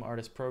Ultimate Game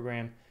Artist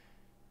Program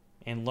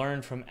and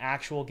learn from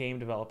actual game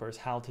developers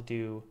how to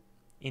do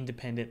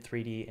independent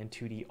 3D and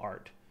 2D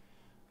art.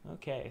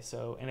 Okay,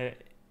 so, and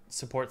it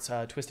supports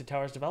Twisted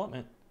Towers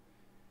development.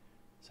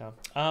 So,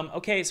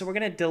 okay, so we're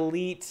going to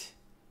delete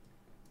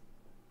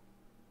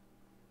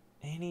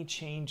any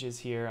changes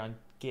here on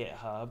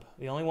GitHub.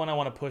 The only one I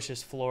want to push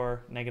is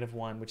floor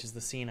 -1, which is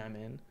the scene I'm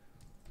in.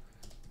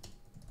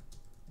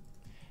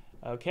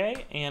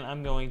 Okay, and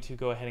I'm going to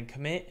go ahead and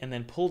commit and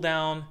then pull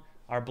down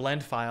our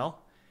blend file.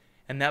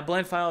 And that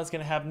blend file is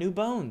going to have new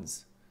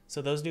bones.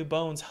 So those new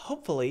bones,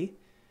 hopefully,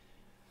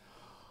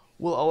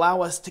 will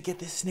allow us to get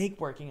this snake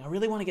working. I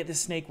really want to get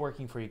this snake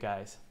working for you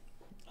guys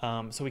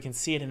so we can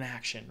see it in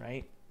action,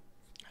 right?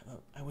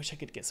 I wish I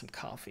could get some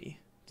coffee.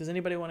 Does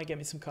anybody want to get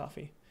me some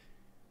coffee?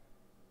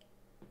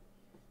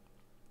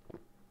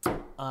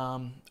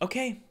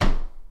 Okay.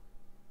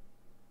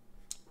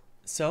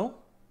 So,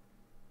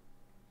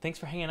 thanks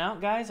for hanging out,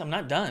 guys. I'm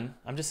not done.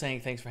 I'm just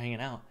saying thanks for hanging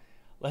out.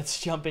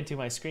 Let's jump into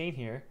my screen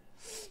here.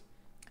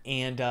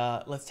 And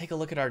let's take a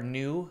look at our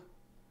new...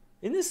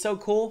 Isn't this so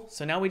cool?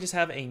 So now we just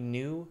have a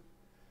new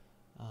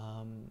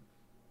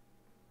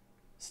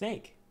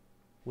snake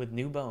with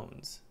new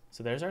bones.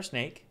 So there's our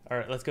snake. All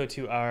right, let's go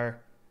to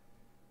our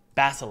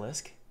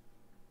Basilisk.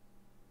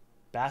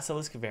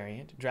 Basilisk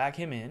variant. Drag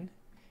him in.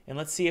 And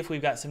let's see if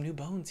we've got some new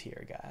bones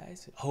here,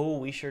 guys. Oh,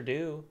 we sure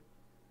do.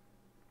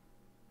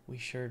 We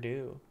sure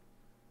do.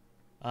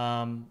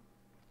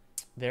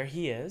 There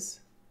he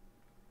is.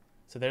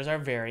 So there's our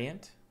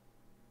variant.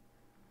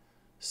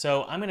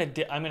 So I'm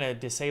gonna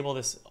disable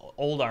this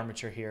old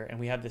armature here, and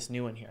we have this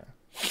new one here.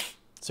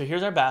 So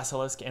here's our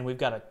basilisk, and we've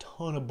got a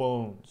ton of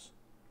bones.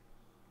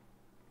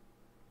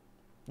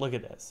 Look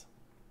at this.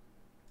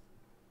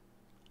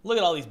 Look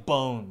at all these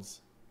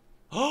bones.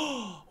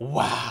 Oh,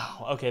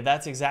 wow. Okay,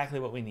 that's exactly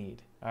what we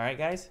need. All right,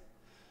 guys.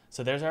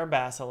 So there's our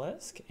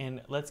basilisk,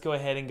 and let's go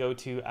ahead and go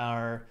to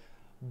our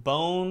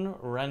bone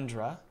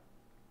renderer.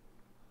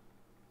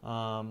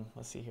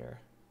 Let's see here.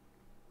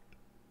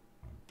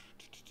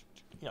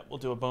 Yep, we'll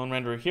do a bone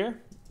renderer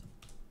here.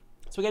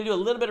 So we got to do a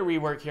little bit of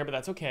rework here, but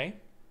that's okay.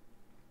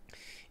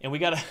 And we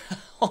got to,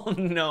 oh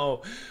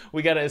no,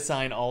 we got to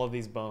assign all of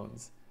these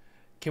bones.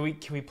 Can we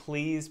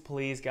please,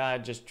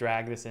 God, just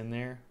drag this in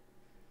there?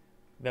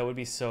 That would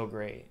be so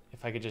great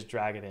if I could just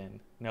drag it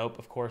in. Nope,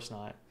 of course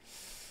not.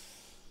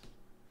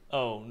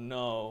 Oh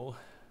no.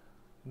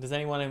 Does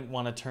anyone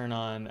want to turn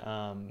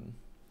on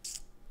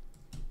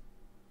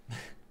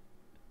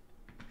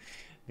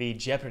the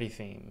Jeopardy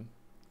theme?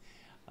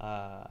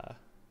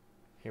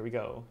 Here we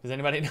go. Does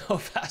anybody know a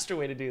faster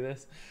way to do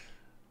this?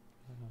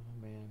 Oh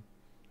man.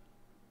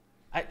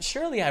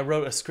 Surely I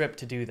wrote a script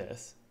to do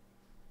this.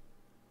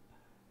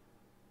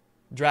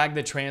 Drag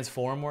the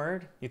transform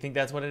word? You think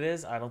that's what it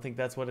is? I don't think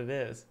that's what it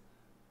is.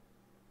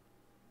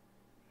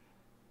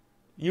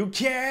 You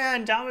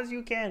can, Thomas,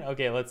 you can.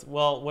 Okay, let's,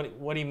 well,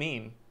 what do you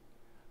mean?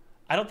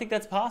 I don't think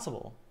that's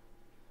possible.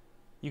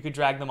 You could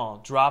drag them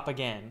all. Drop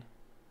again.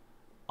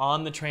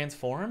 On the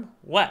transform?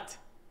 What?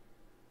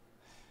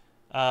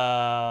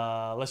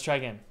 Let's try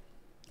again.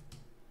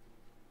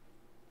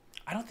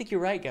 I don't think you're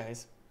right,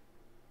 guys.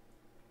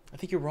 I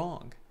think you're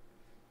wrong.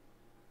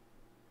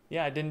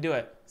 Yeah, I didn't do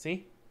it.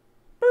 See?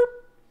 Boop.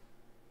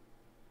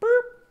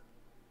 Boop.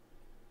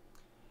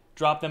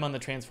 Drop them on the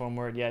transform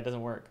word. Yeah, it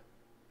doesn't work.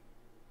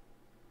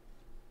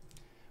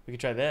 We could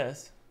try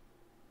this.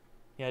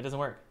 Yeah, it doesn't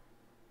work.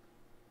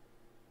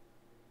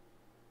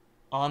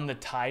 On the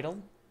title?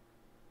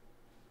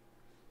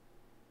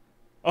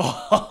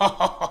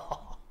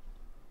 Oh.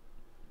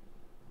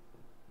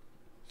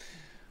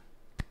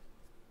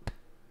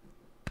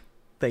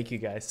 Thank you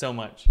guys so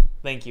much.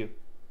 Thank you.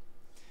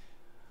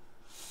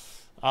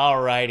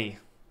 Alrighty.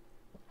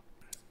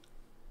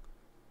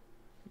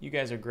 You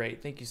guys are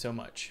great. Thank you so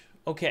much.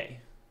 Okay.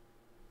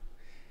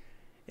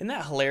 Isn't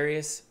that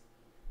hilarious?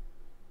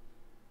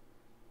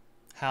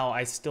 How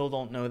I still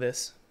don't know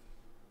this.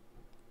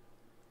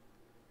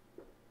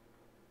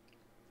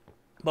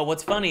 But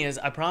what's funny is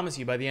I promise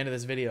you by the end of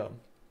this video,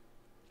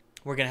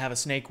 we're going to have a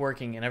snake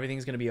working and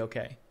everything's going to be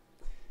okay.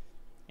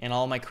 And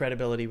all my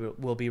credibility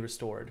will be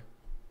restored.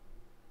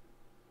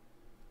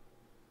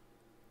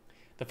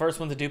 The first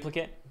one's a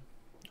duplicate?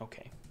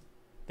 Okay.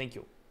 Thank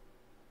you.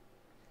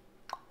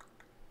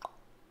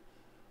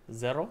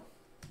 0.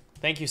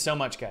 Thank you so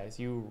much, guys.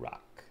 You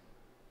rock.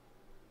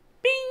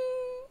 Bing!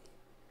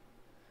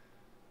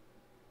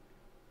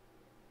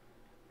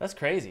 That's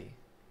crazy.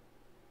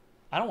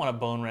 I don't want a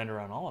bone render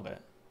on all of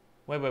it.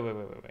 Wait.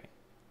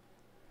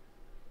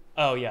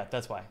 Oh, yeah,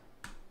 that's why.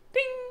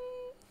 Ding!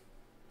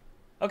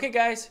 Okay,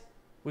 guys.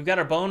 We've got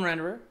our bone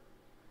renderer.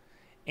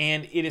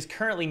 And it is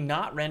currently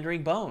not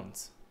rendering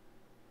bones.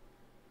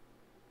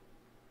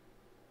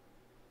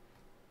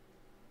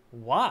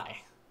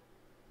 Why?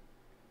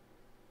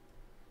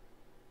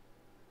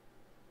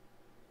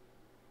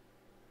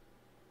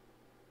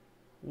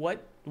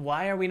 What?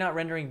 Why are we not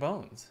rendering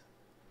bones?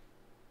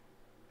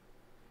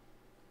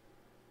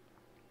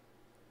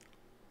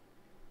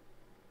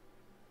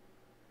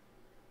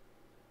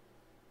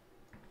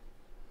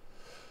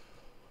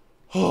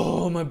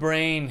 Oh, my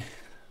brain.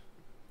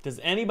 Does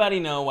anybody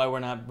know why we're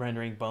not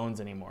rendering bones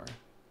anymore?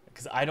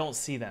 Because I don't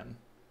see them.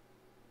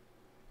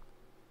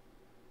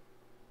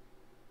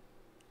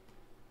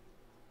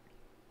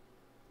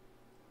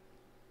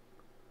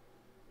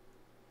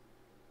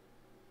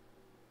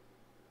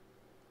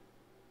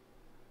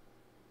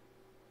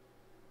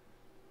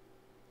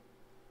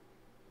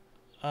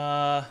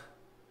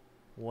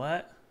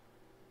 What?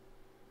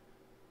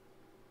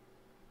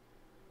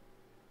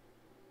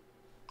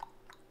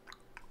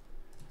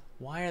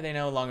 Why are they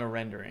no longer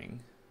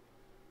rendering?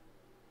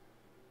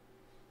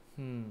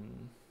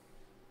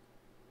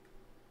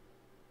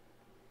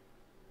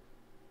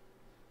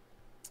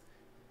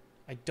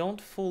 I don't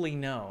fully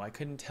know. I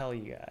couldn't tell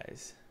you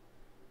guys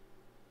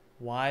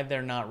why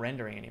they're not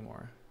rendering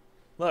anymore.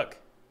 Look.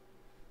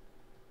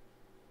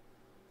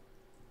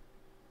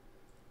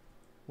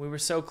 We were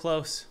so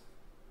close.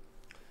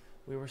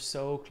 We were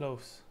so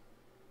close.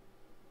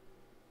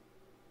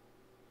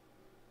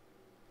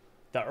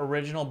 The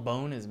original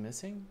bone is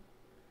missing?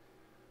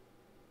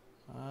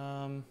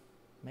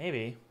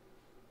 Maybe.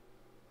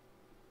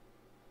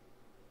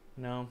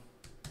 No.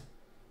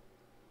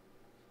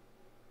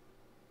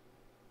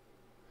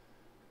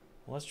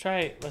 Let's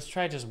try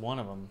just one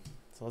of them.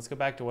 So let's go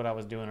back to what I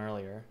was doing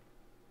earlier.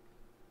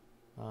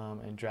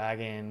 and drag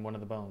in one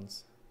of the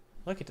bones.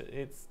 Look,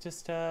 it's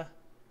just, huh.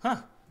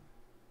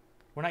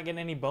 We're not getting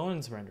any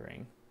bones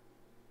rendering.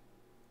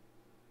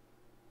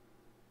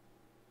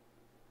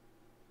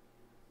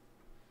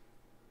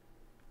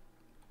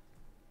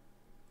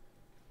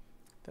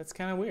 That's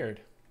kind of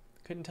weird.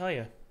 Couldn't tell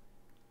you.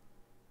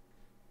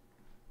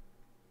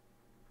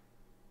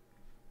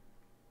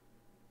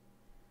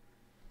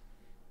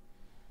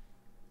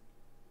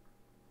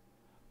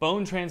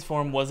 Bone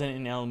transform wasn't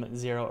in element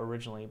 0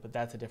 originally, but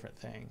that's a different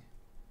thing.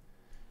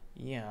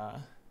 Yeah.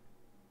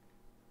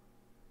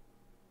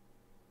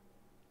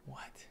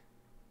 What?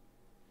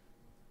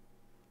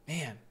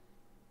 Man.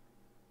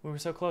 We were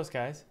so close,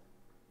 guys.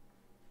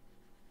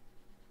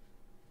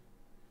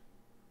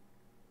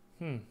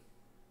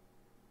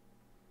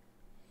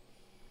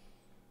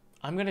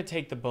 I'm going to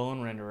take the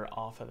bone renderer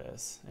off of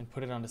this and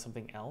put it onto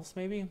something else,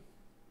 maybe?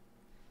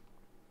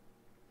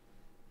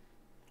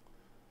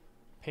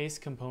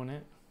 Paste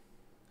component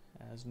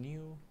as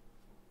new.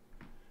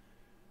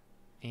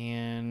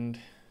 And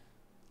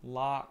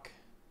lock.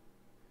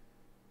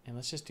 And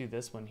let's just do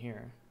this one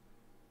here.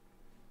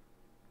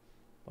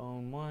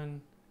 Bone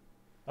 1.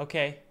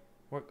 Okay.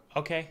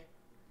 Okay.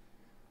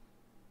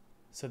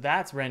 So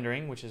that's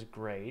rendering, which is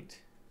great.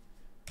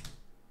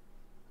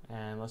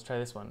 And let's try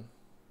this one.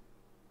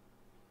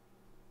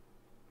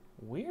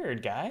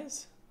 Weird,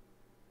 guys.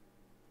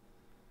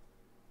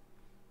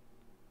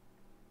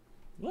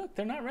 Look,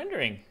 they're not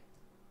rendering.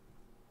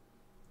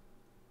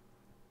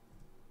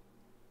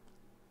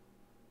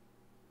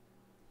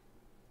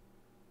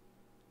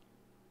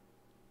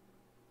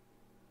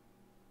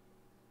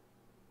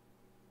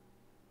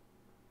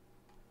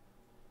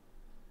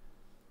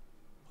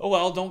 Oh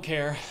well, don't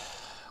care.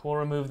 We'll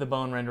remove the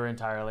bone renderer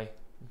entirely.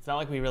 It's not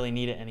like we really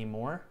need it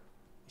anymore.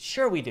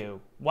 Sure we do.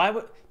 Why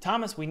would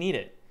Thomas, we need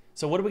it.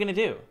 So what are we gonna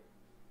do?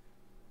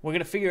 We're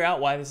gonna figure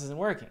out why this isn't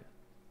working.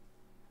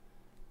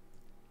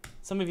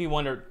 Some of you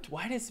wonder,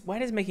 why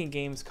does making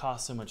games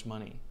cost so much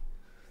money?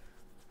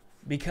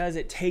 Because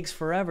it takes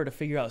forever to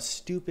figure out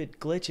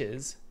stupid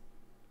glitches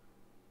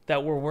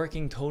that were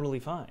working totally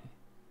fine.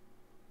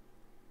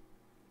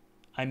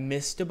 I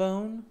missed a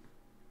bone?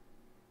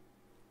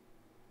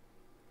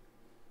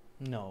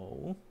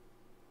 No.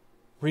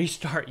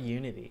 Restart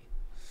Unity.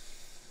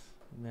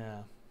 Nah.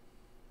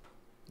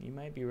 You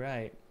might be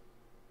right.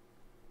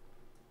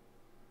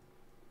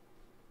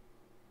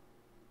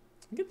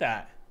 Look at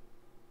that.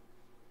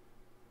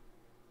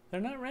 They're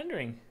not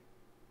rendering.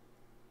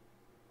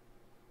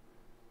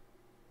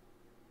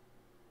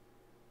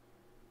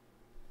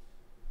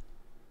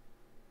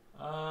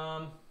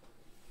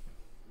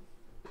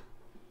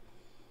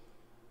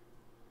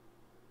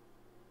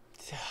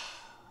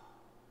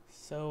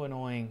 So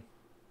annoying.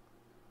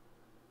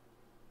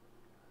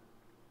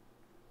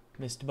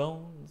 Mr.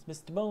 Bones,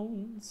 Mr.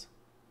 Bones.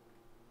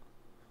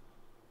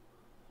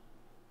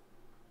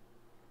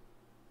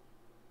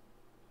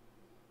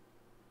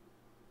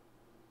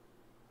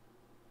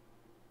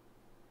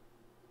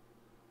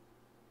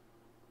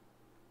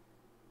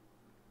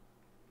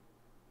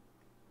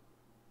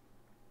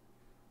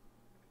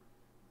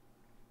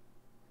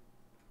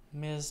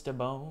 Mr.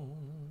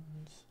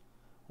 Bones,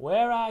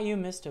 where are you,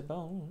 Mr.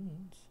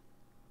 Bones?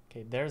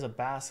 Okay, there's a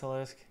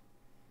basilisk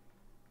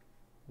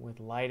with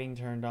lighting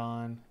turned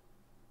on,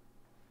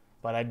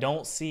 but I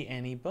don't see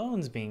any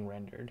bones being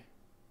rendered.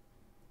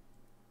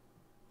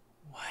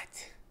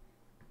 What?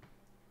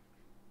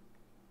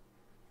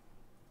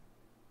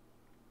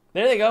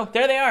 There they go.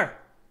 There they are.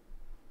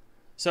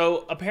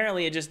 So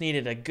apparently it just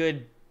needed a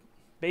good,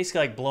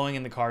 basically like blowing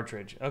in the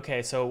cartridge.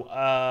 Okay, so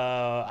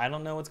I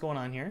don't know what's going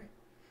on here.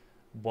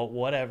 But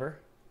whatever.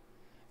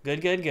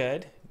 Good, good,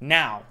 good.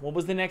 Now, what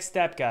was the next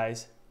step,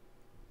 guys?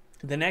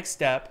 The next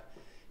step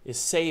is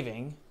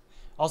saving.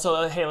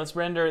 Also, hey, let's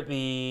render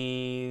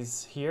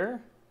these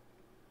here.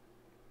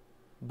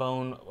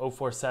 Bone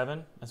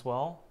 047 as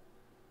well.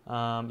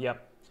 Yep.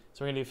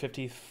 So we're going to do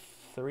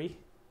 53,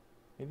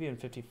 maybe even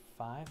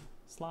 55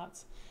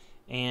 slots.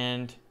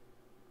 And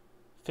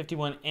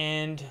 51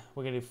 end,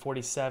 we're going to do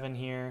 47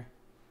 here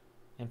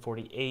and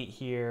 48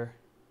 here.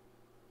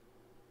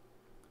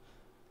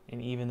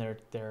 And even their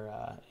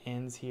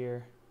ends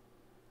here.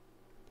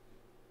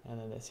 And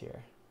then this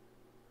here.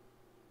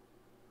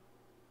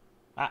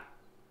 Ah.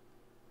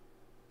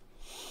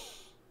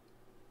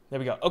 There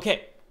we go.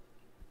 Okay.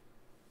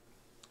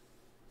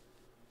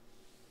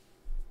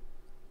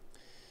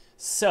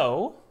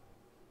 So,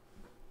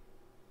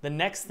 the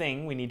next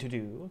thing we need to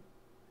do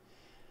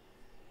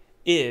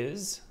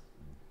is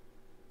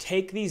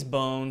take these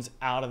bones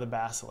out of the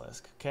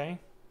basilisk, okay?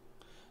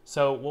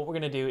 So what we're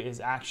going to do is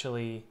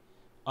actually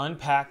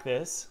unpack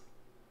this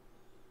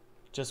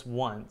just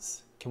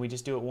once. Can we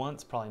just do it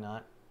once? Probably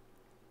not.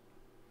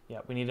 Yeah,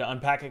 we need to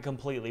unpack it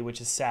completely, which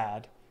is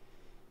sad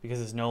because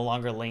it's no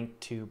longer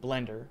linked to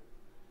Blender.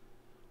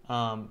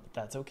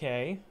 That's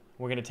okay.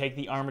 We're going to take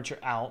the armature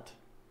out,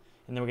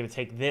 and then we're going to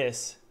take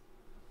this,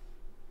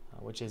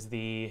 which is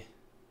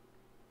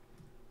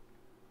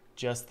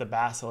just the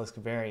basilisk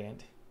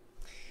variant.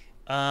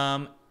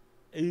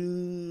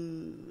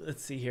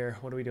 Let's see here.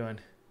 What are we doing?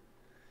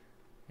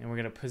 And we're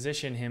going to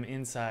position him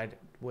inside.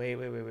 Wait.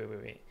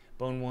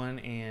 Bone 1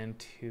 and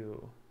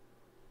 2.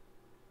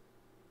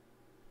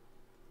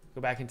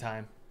 Go back in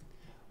time.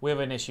 We have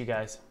an issue,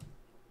 guys.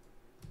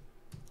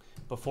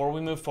 Before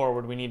we move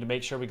forward, we need to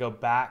make sure we go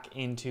back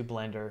into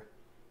Blender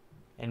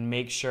and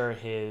make sure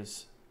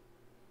his...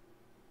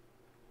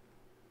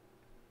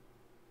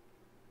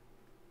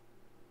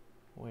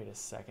 Wait a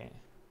second.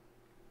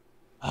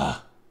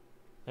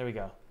 There we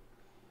go.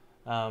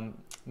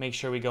 Make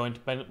sure we go into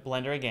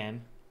Blender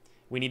again.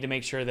 We need to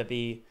make sure that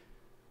the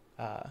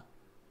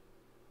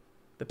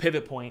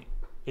pivot point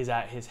is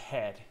at his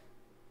head.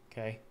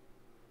 Okay.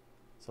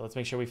 So let's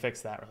make sure we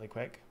fix that really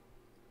quick.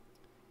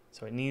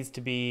 So it needs to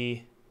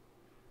be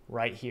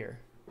right here.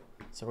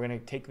 So we're going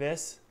to take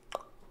this,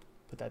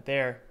 put that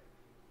there,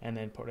 and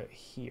then put it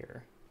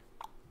here.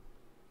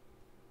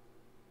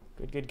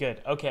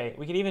 Good. Okay,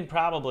 we could even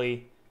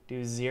probably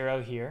do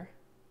 0 here,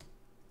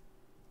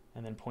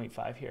 and then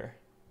 0.5 here.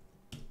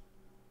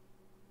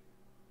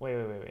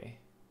 Wait.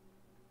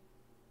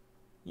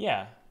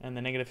 Yeah, and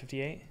the negative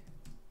 58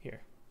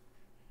 here.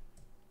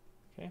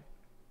 Okay.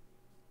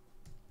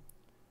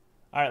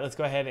 All right, let's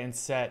go ahead and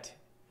set,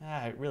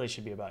 it really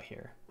should be about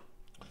here.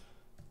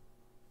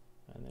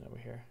 And then over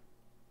here.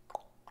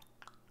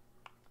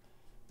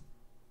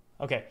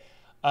 Okay,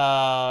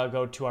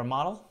 go to our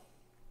model.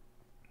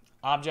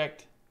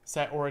 Object,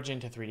 set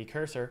origin to 3D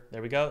cursor.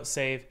 There we go,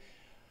 save.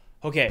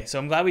 Okay, so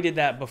I'm glad we did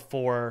that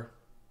before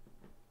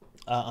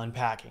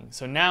unpacking.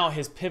 So now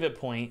his pivot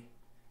point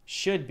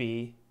should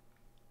be,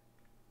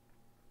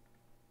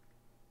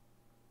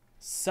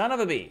 son of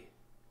a bee.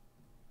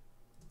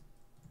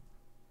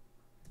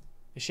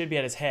 It should be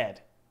at his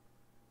head.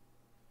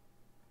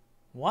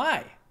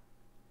 Why?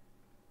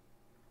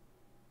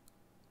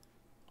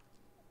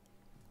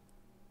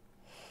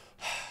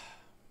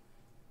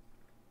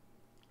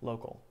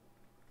 Local.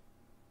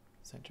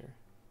 Center.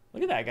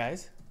 Look at that,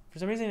 guys. For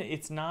some reason,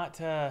 it's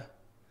not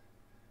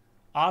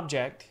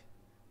object,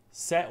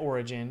 set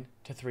origin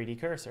to 3D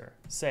cursor.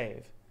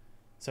 Save.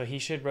 So he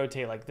should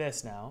rotate like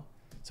this now.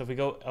 So if we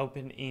go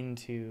open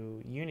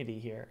into Unity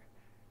here.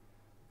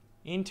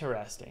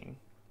 Interesting.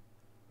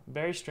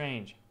 Very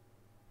strange.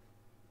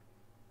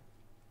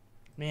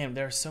 Man,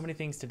 there are so many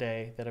things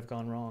today that have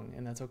gone wrong,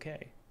 and that's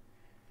okay.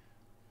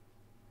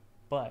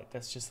 But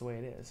that's just the way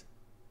it is.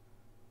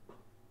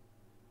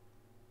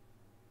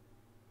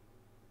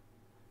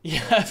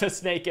 Yeah, if a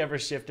snake ever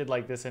shifted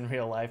like this in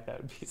real life,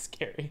 that would be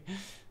scary.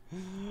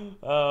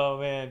 Oh,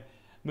 man.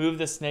 Move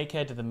the snake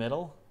head to the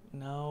middle?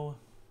 No.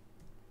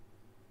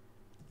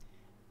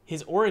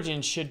 His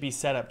origin should be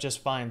set up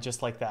just fine,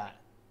 just like that.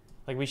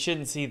 Like, we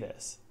shouldn't see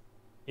this.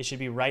 It should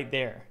be right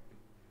there.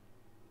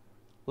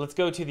 Let's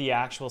go to the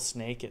actual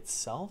snake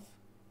itself.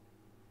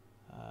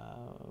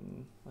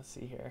 Let's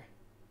see here.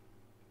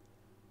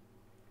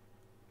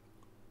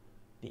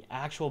 The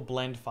actual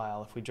blend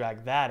file, if we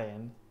drag that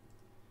in,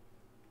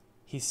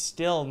 he's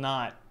still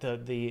not,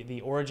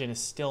 the origin is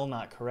still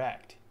not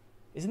correct.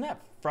 Isn't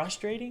that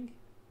frustrating?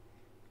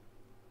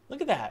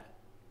 Look at that.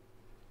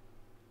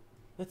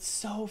 That's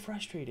so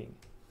frustrating.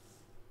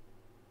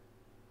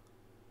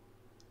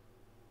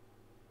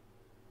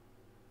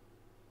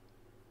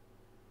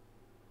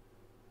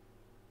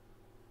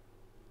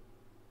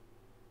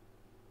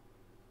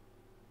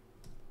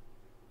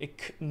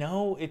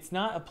 No, it's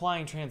not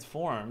applying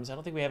transforms. I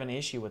don't think we have an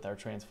issue with our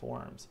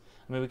transforms.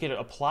 I mean, we could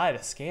apply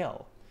the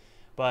scale,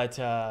 but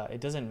it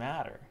doesn't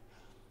matter.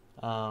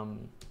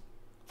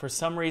 For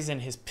some reason,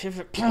 his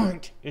pivot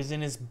point is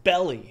in his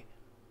belly.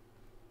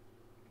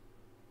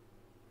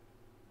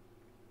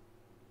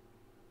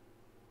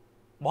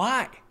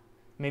 Why?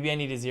 Maybe I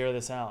need to zero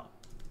this out.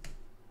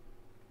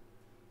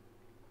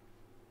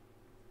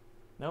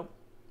 Nope.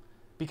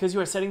 Because you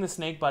are setting the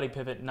snake body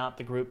pivot, not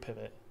the group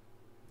pivot.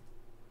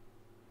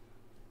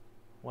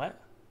 What?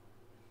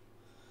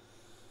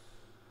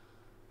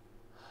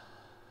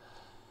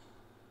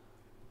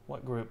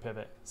 What group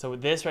pivot? So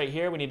with this right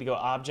here, we need to go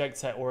object,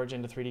 set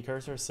origin to 3D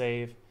cursor,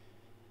 save.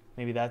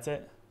 Maybe that's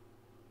it.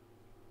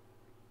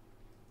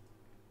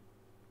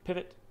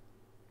 Pivot.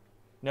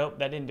 Nope,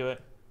 that didn't do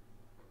it.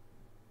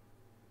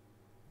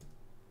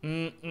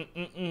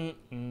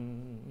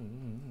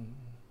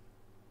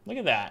 Look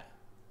at that.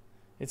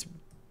 It's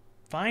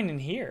fine in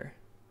here.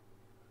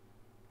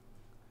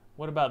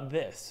 What about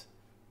this?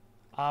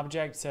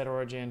 Object, set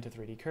origin to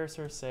 3D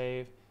cursor,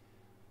 save.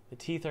 The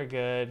teeth are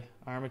good,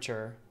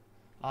 armature.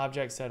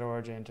 Object, set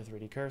origin to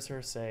 3D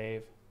cursor,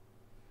 save.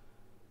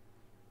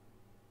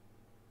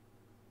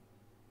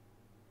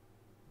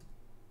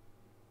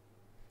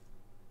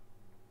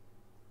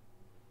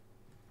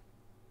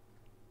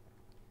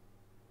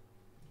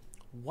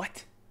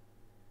 What?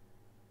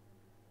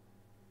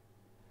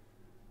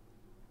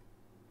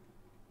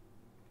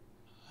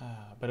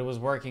 But it was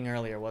working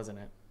earlier, wasn't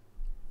it?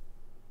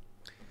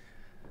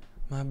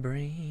 My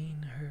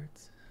brain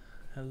hurts.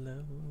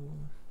 Hello.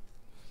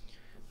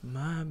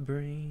 My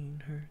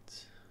brain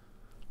hurts.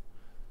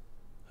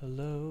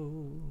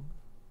 Hello.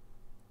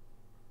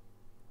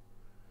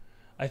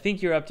 I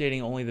think you're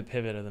updating only the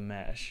pivot of the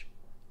mesh,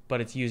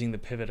 but it's using the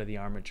pivot of the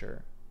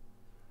armature.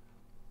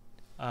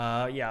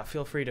 Yeah,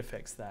 feel free to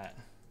fix that.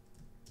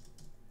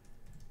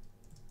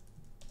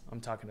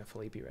 I'm talking to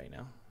Felipe right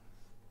now.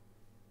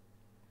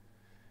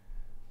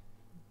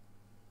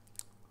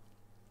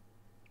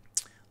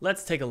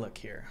 Let's take a look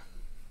here.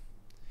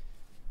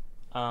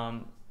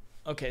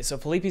 Okay, so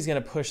Felipe's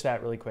gonna push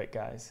that really quick,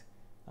 guys.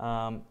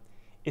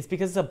 It's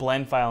because it's a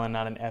blend file and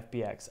not an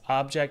FBX.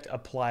 Object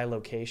apply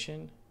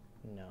location?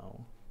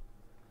 No.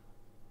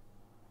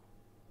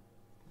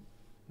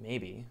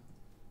 Maybe.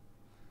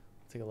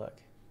 Let's take a look.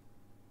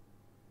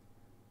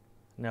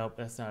 Nope,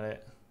 that's not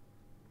it.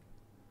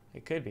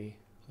 It could be.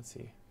 Let's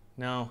see.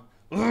 No.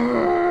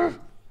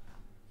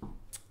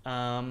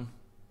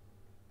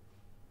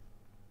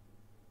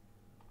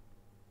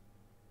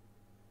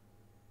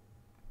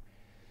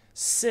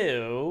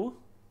 So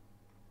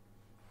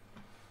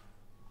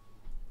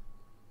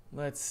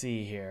let's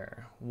see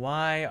here.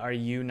 Why are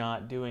you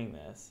not doing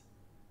this?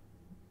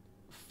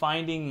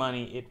 Finding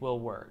money, it will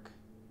work.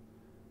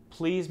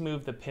 Please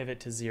move the pivot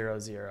to 0,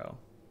 0.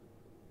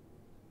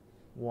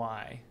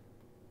 Why?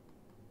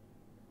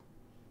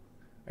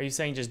 Are you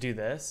saying just do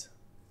this?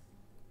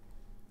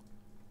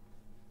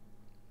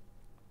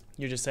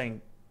 You're just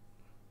saying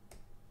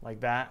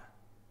like that?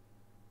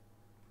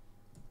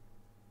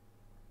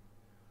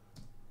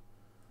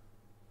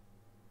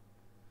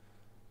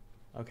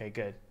 Okay,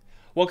 good.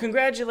 Well,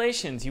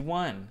 congratulations, you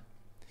won.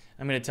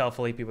 I'm going to tell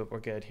Felipe, but we're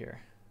good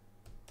here.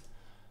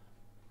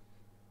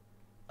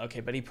 Okay,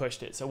 but he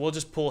pushed it. So we'll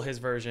just pull his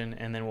version,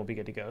 and then we'll be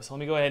good to go. So let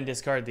me go ahead and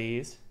discard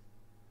these.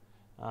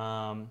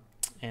 And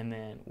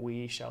then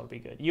we shall be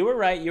good. You were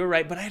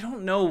right, but I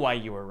don't know why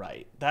you were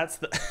right. That's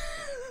the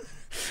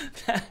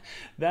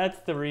that's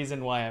the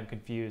reason why I'm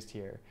confused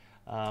here.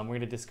 We're going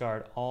to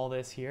discard all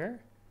this here.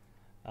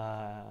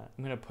 I'm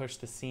going to push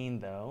the scene,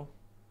 though.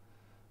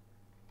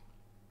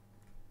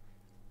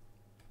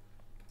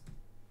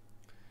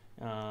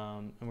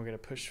 And we're going to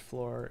push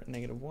floor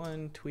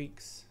 -1,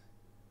 tweaks,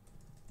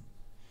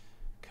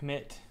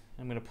 commit.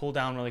 I'm going to pull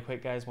down really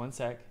quick, guys. One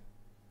sec.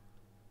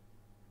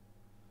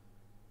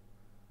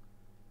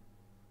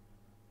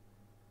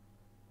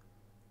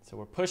 So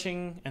we're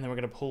pushing, and then we're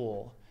going to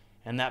pull.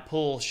 And that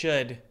pull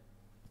should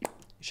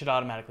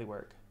automatically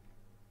work.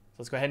 So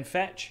let's go ahead and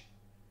fetch,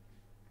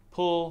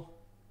 pull,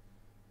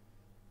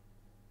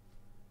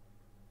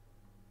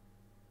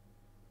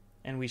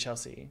 and we shall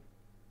see.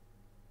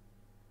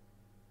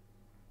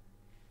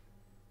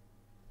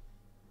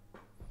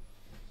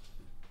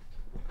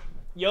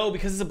 Yo,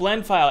 because it's a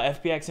blend file,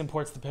 FBX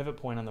imports the pivot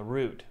point on the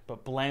root,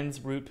 but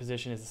blend's root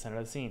position is the center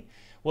of the scene.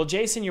 Well,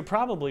 Jason, you're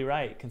probably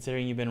right,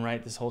 considering you've been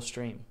right this whole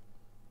stream.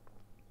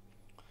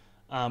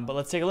 But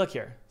let's take a look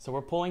here. So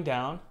we're pulling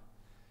down,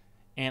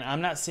 and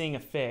I'm not seeing a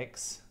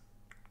fix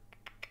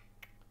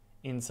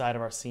inside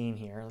of our scene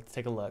here. Let's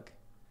take a look.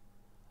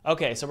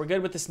 Okay, so we're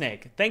good with the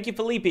snake. Thank you,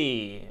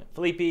 Felipe.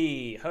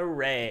 Felipe,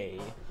 hooray.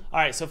 All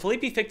right, so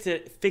Felipe fixed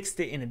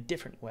it in a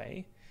different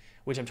way,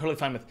 which I'm totally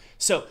fine with.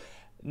 So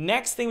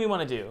next thing we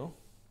want to do,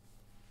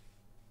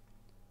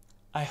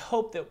 I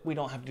hope that we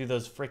don't have to do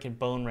those freaking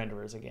bone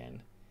renderers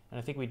again. And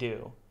I think we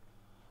do.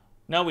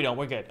 No, we don't.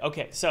 We're good.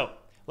 Okay, so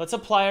let's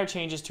apply our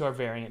changes to our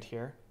variant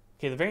here.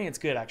 Okay, the variant's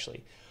good,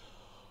 actually.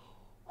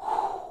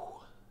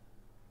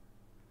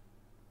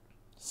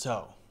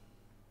 So,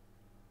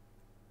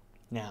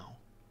 now,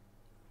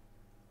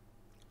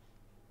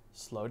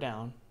 slow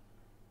down.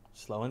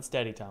 Slow and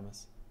steady,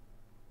 Thomas.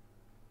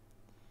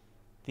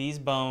 These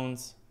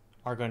bones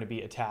are going to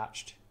be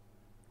attached.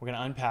 We're going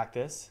to unpack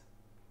this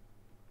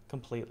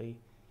completely,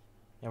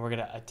 and we're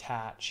going to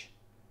attach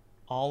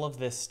all of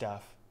this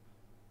stuff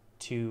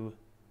to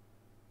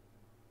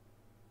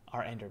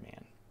our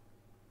Enderman.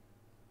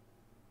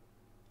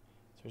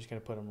 So we're just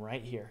going to put them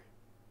right here.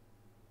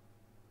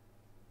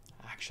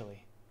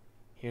 Actually,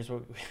 here's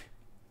what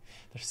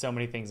there's so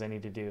many things I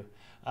need to do.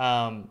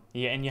 Yeah,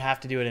 and you have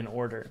to do it in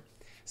order.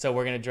 So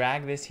we're going to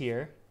drag this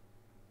here,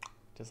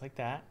 just like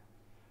that.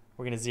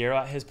 We're going to zero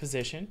out his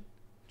position,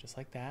 just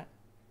like that.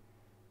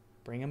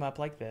 Bring him up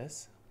like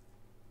this.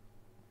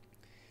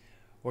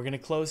 We're going to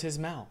close his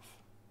mouth.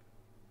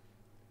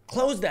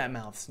 Close that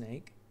mouth,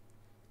 snake.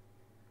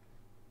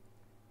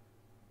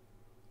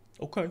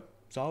 Okay,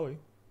 sorry.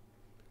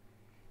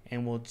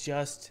 And we'll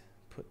just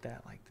put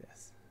that like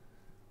this.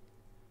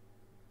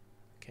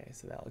 Okay,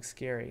 so that looks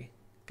scary.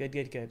 Good,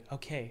 good, good.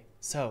 Okay,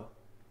 so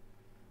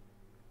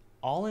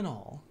all in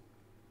all,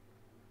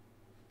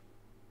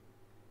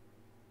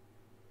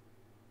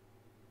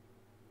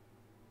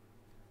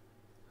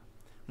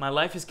 my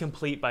life is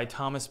complete by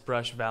Thomas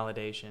Brush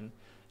validation.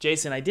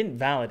 Jason, I didn't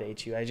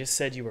validate you. I just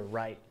said you were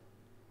right.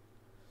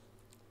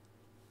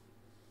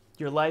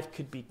 Your life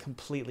could be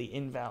completely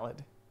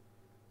invalid,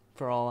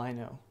 for all I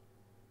know.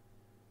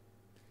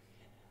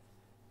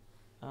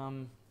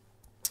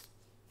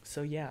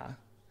 So yeah,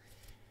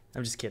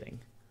 I'm just kidding.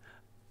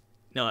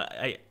 No,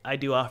 I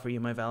do offer you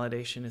my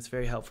validation. It's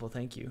very helpful.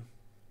 Thank you.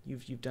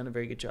 You've done a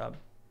very good job.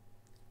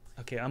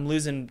 Okay, I'm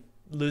losing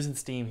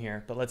steam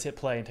here, but let's hit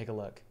play and take a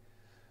look.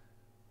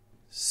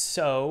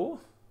 So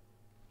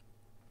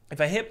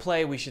if I hit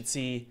play, we should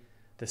see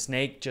the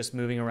snake just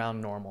moving around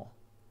normal.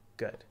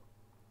 Good.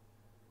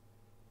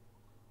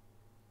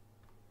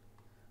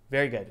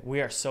 Very good.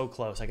 We are so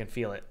close. I can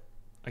feel it.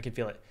 I can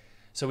feel it.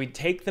 So we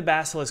take the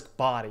basilisk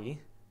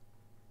body.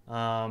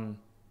 Oh,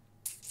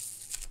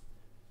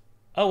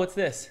 what's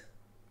this?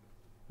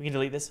 We can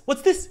delete this.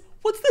 What's this?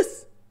 What's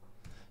this?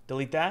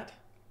 Delete that.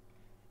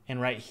 And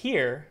right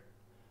here,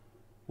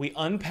 we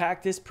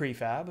unpack this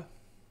prefab.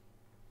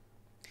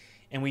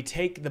 And we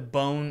take the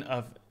bone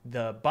of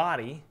the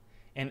body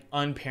and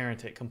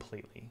unparent it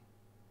completely.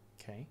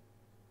 Okay.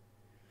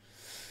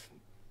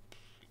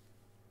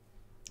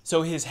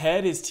 So his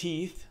head, his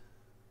teeth,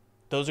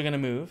 those are going to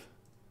move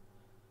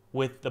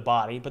with the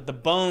body, but the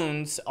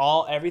bones,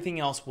 everything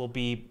else will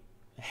be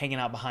hanging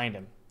out behind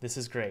him. This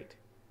is great.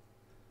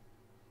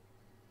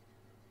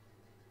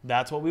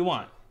 That's what we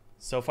want.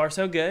 So far,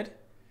 so good.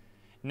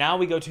 Now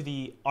we go to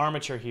the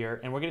armature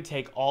here, and we're going to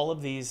take all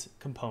of these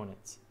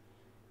components,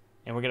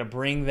 and we're going to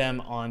bring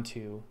them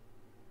onto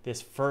this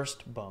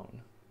first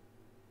bone.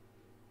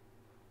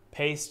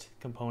 Paste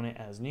component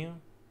as new.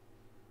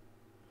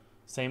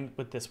 Same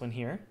with this one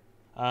here.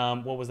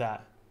 What was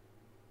that?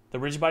 The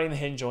rigid body and the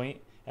hinge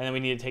joint. And then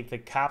we need to take the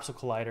capsule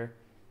collider.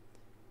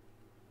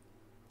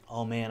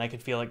 Oh man, I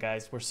could feel it,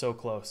 guys. We're so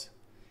close.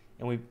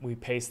 And we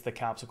paste the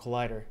capsule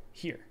collider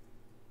here.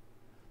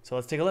 So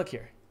let's take a look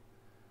here.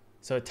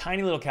 So a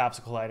tiny little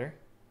capsule collider.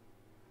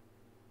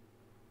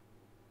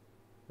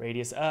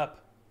 Radius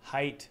up,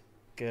 height,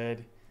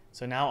 good.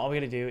 So now all we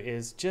gotta do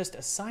is just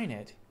assign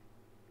it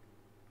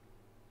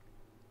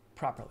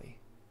properly.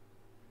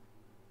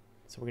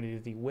 So we're gonna do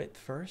the width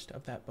first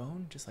of that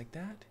bone, just like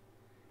that.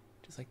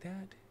 Just like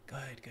that.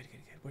 Good, good,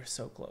 good, good. We're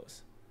so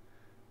close.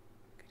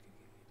 Good, good,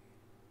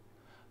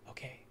 good.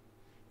 Okay.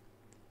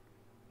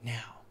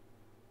 Now,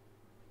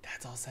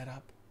 that's all set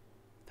up.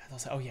 That's all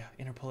set. Oh yeah,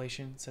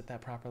 interpolation. Set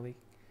that properly.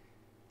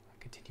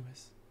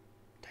 Continuous,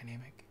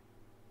 dynamic.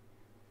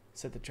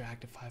 Set the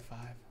drag to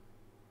 5.5.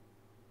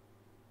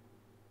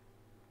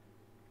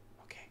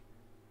 Okay.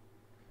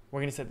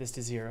 We're gonna set this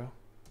to 0,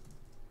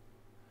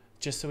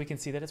 just so we can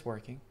see that it's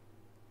working.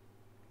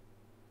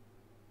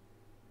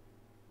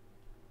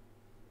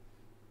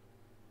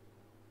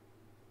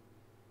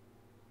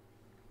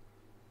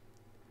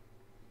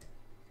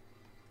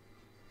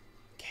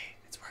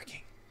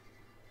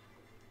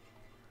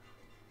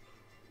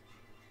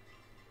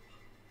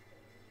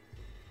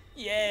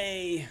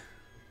 Yay!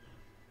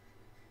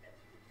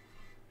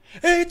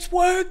 It's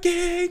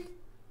working!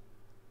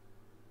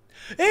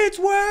 It's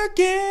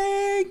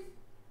working!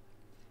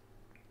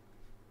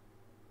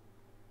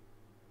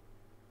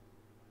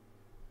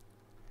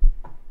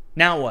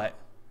 Now what?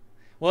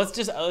 Well,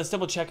 let's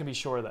double check and be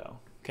sure though,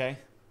 okay?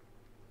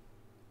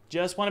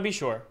 Just want to be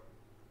sure.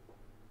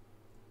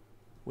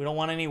 We don't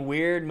want any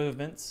weird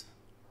movements.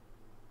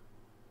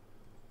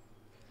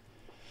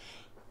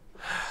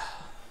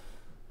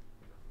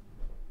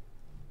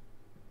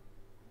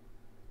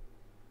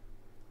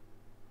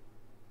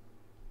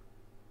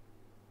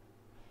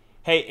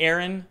 Hey,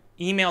 Aaron,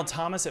 email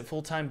Thomas at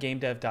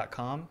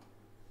fulltimegamedev.com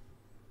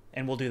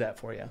and we'll do that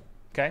for you,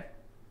 okay?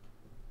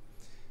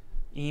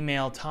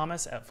 Email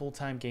Thomas at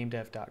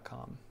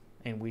fulltimegamedev.com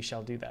and we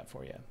shall do that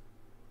for you.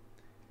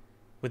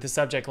 With the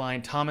subject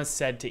line, Thomas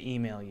said to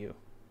email you.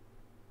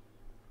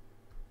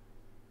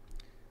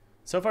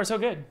 So far, so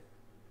good.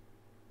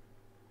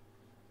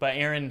 But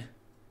Aaron,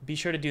 be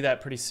sure to do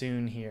that pretty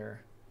soon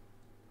here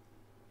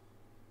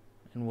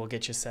and we'll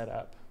get you set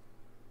up.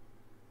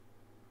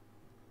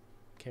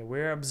 Okay,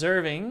 we're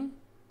observing.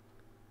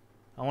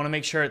 I want to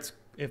make sure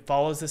it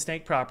follows the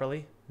snake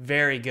properly.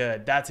 Very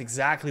good. That's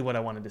exactly what I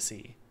wanted to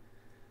see.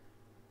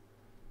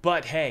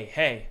 But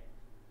hey,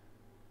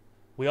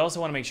 we also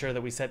want to make sure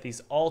that we set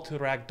these all to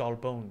ragdoll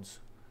bones.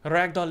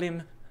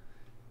 Ragdollim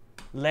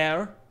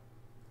lair.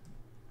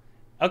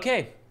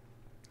 Okay,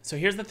 so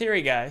here's the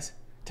theory, guys.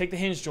 Take the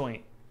hinge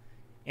joint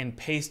and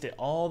paste it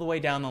all the way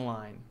down the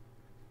line.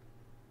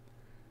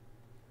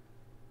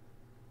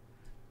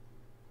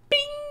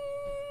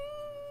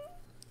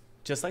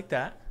 Just like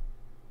that.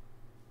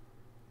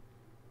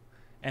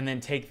 And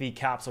then take the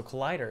capsule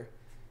collider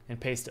and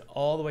paste it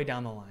all the way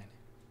down the line.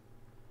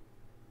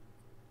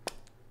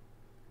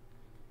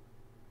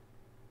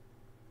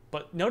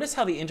 But notice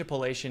how the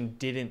interpolation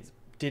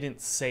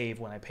didn't save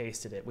when I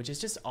pasted it, which is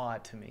just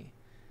odd to me.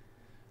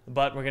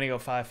 But we're going to go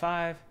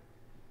 5.5,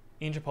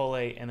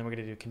 interpolate, and then we're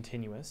going to do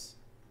continuous.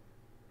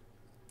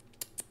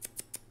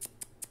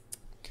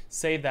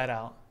 Save that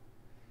out.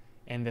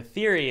 And the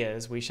theory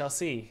is, we shall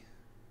see.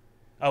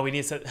 Oh, we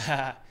need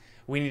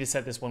to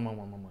set this 1, 1,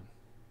 1, 1, 1.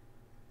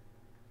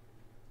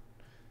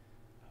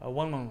 1,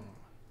 1, 1, 1.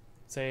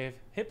 Save.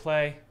 Hit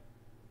play.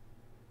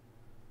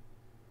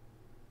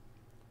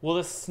 Will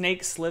the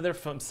snake slither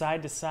from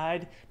side to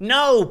side?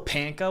 No,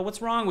 Panka.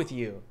 What's wrong with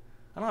you?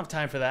 I don't have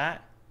time for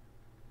that.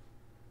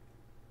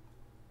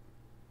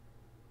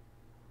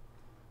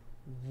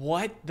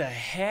 What the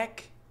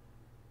heck?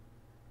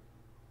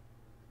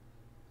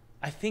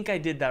 I think I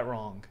did that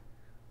wrong.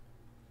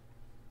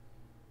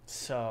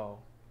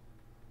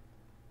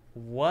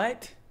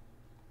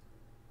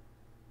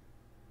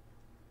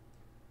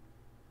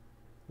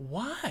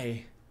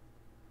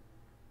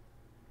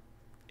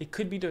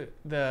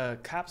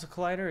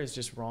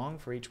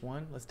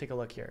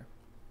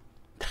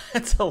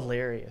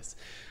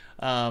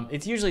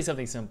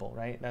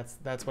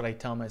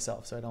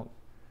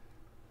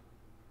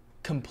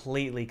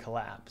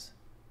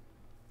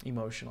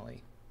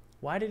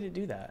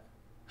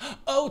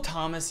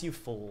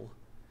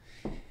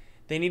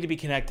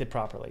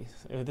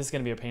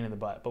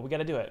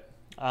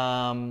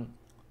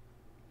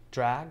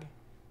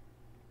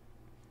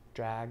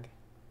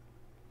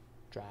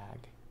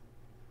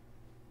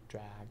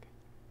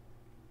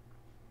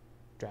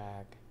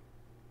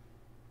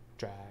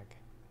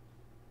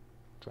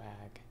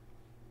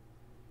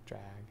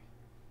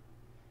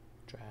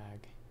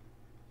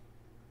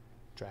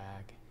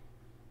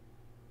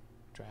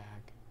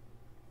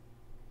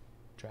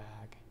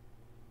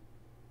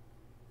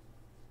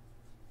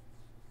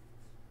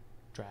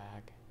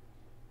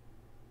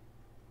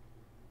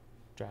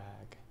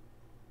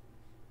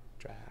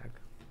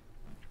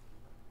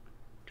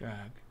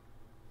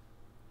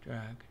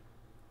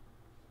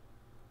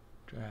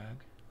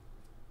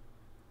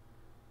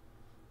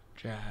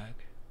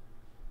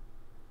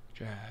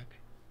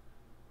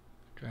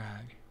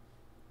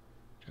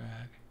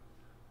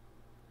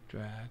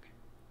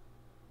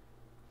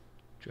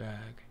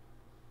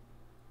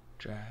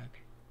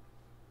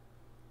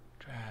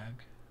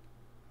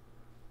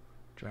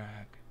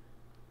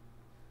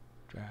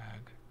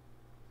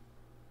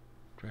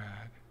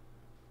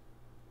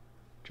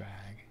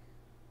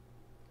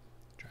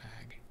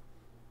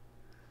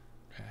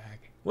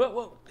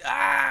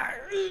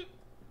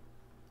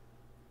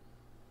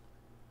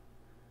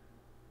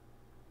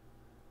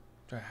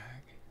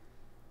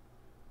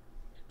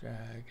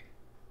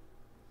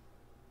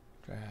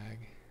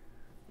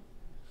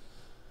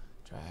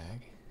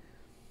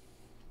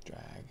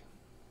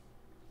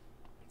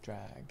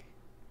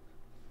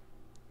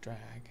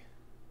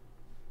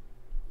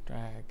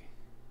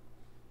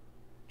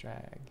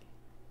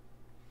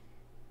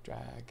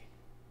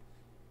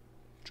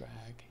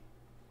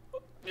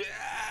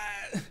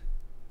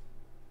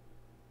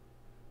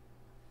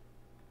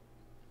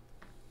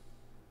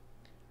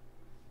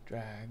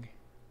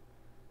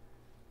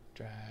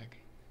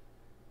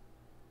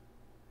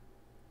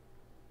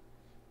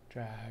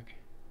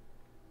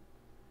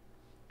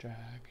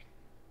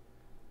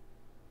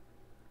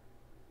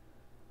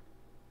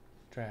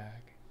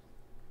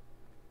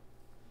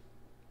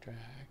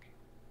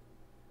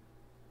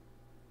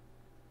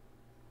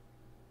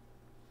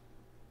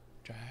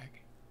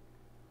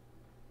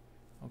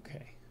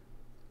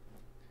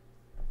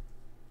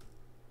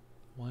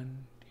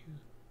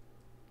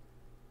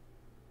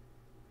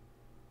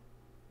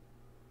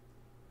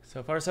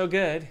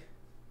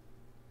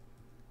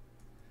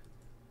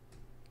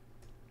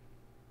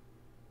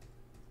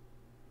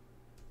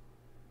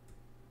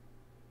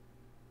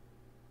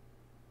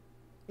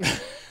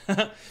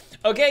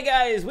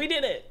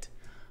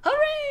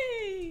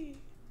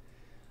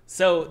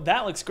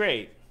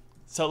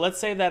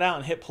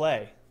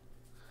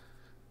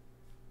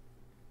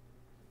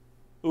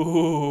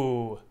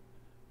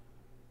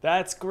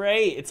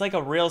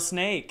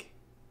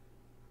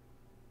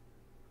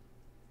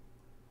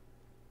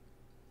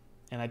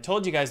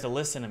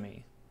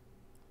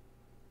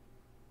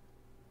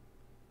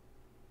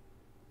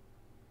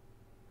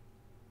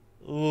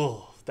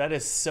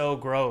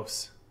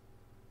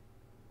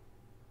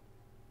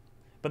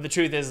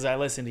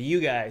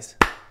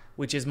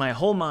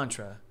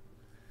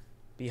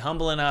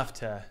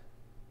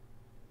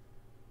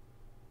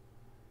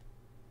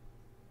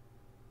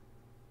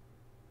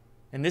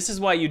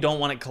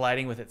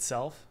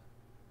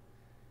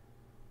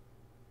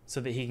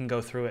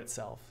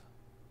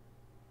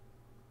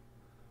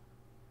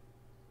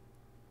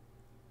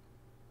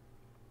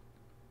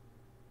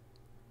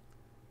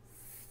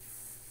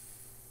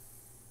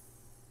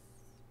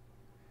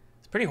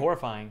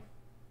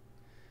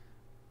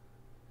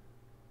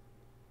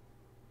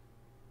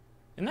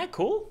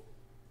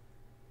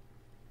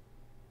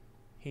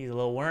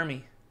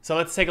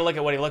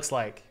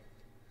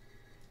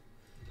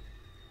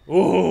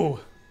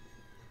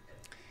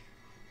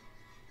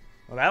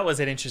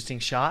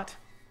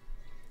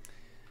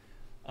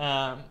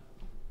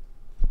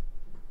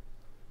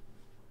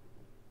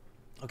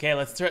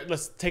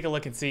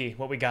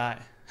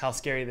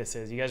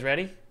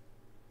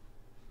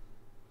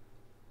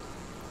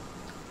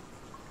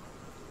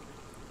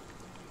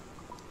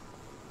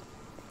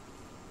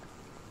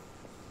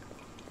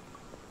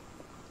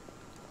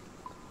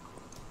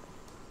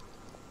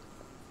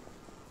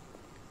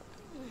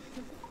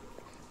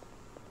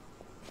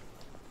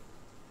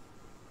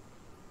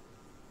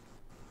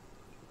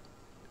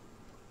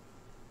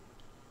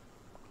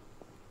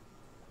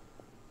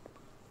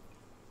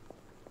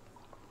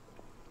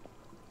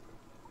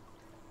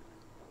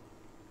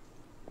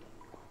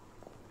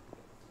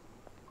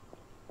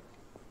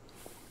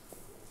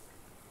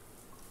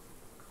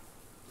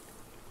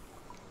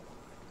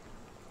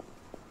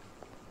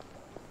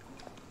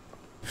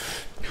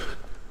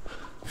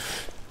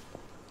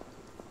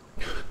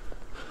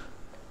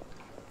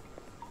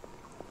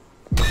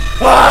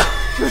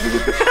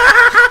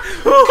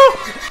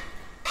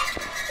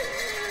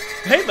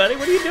 Hey, buddy,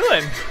 what are you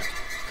doing?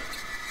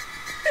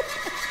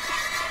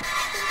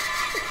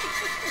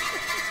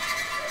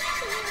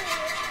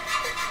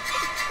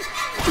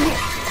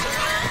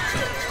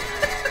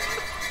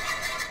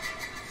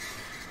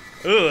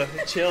 Ooh,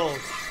 chills.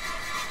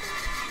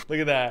 Look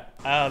at that.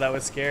 Oh, that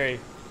was scary.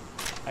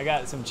 I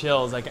got some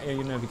chills. I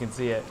don't know if you can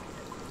see it.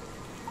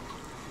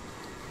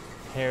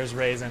 Hair's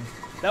raising.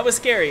 That was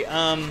scary.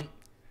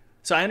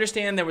 So I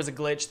understand there was a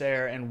glitch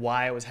there and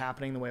why it was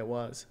happening the way it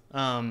was.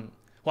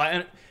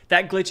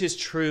 That glitch is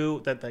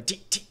true. That the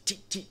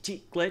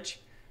T glitch,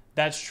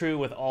 that's true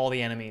with all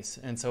the enemies,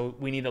 and so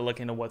we need to look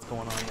into what's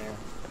going on there.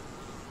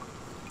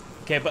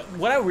 Okay, but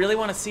what I really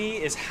want to see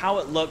is how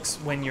it looks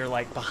when you're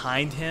like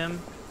behind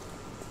him.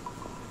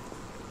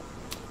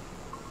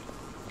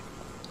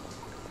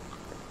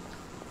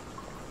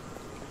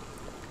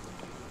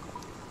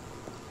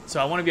 So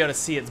I want to be able to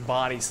see its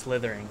body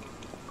slithering.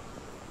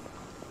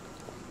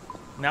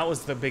 And that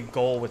was the big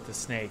goal with the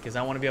snake, is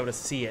I want to be able to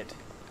see it.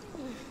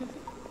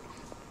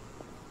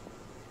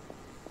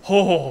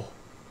 Oh!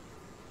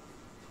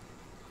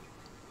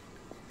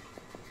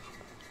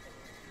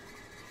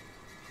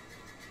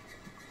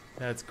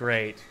 That's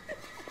great.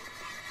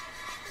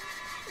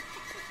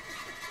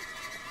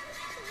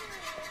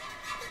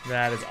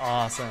 That is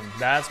awesome.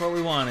 That's what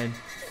we wanted.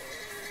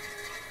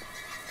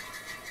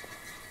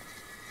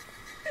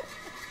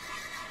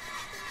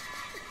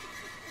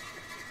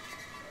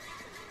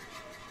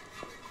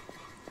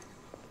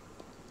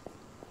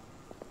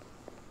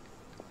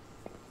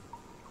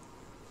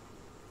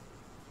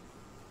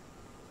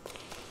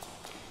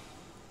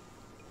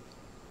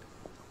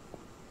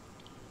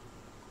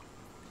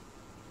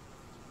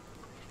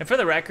 And for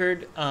the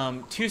record,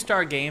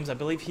 2-Star Games, I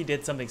believe he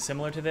did something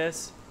similar to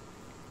this.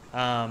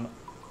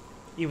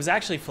 It was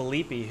actually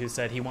Felipe who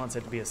said he wants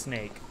it to be a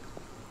snake.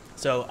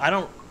 So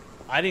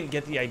I didn't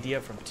get the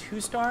idea from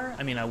 2-Star.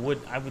 I mean, I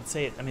would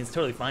say it. I mean, it's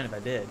totally fine if I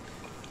did.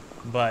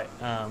 But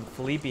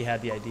Felipe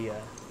had the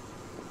idea.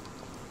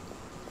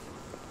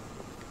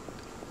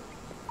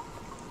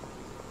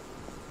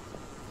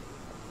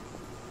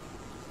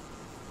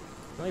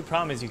 The only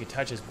problem is you could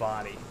touch his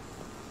body.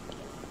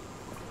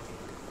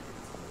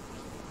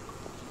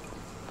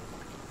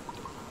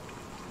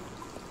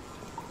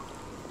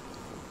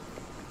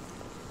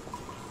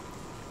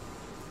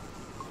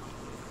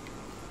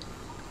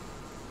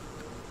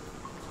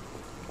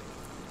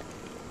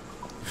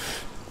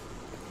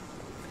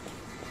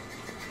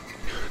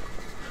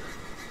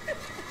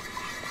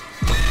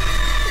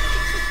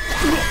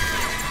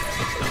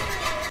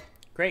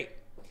 Great.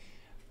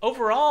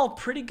 Overall,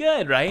 pretty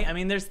good, right? I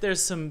mean,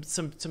 there's some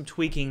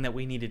tweaking that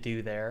we need to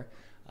do there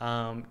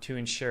to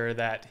ensure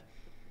that,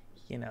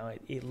 you know,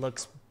 it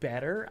looks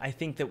better. I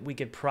think that we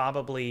could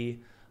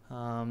probably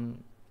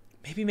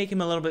maybe make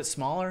him a little bit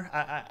smaller.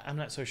 I'm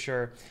not so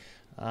sure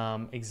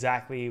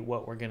exactly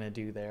what we're gonna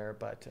do there,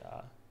 but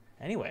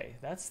anyway,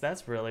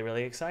 that's really,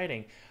 really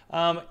exciting.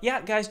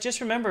 Yeah, guys, just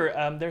remember,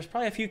 there's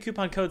probably a few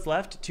coupon codes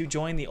left to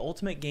join the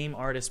Ultimate Game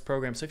Artist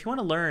program. So if you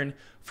want to learn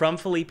from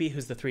Felipe,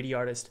 who's the 3D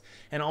artist,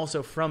 and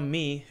also from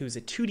me, who's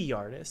a 2D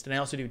artist, and I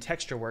also do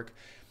texture work,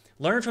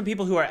 learn from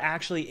people who are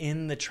actually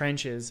in the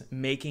trenches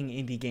making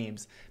indie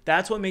games.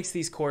 That's what makes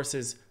these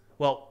courses,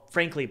 well,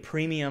 frankly,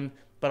 premium,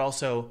 but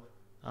also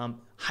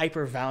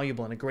hyper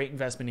valuable and a great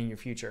investment in your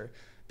future.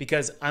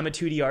 Because I'm a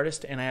 2D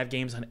artist and I have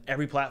games on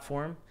every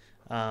platform.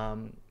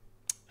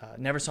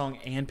 Neversong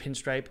and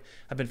Pinstripe.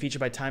 I've been featured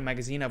by Time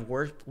Magazine. I've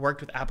worked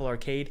with Apple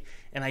Arcade,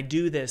 and I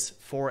do this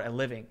for a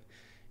living.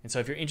 And so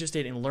if you're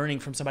interested in learning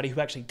from somebody who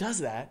actually does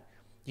that,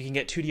 you can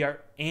get 2D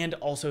Art and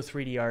also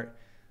 3D Art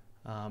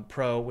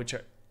Pro, which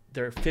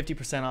they're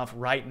 50% off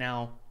right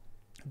now,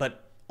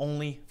 but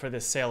only for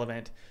this sale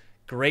event.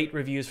 Great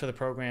reviews for the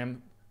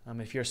program.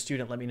 If you're a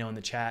student, let me know in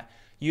the chat.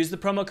 Use the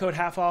promo code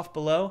half-off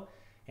below,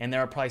 and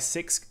there are probably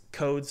 6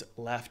 codes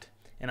left,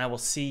 and I will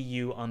see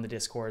you on the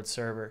Discord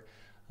server.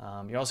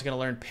 You're also going to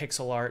learn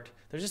pixel art.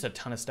 There's just a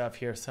ton of stuff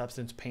here.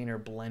 Substance Painter,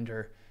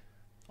 Blender,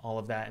 all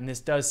of that. And this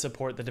does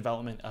support the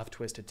development of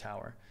Twisted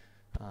Tower.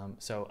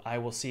 So I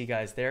will see you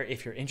guys there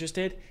if you're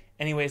interested.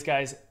 Anyways,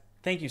 guys,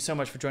 thank you so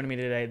much for joining me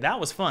today. That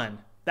was fun.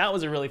 That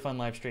was a really fun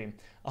live stream.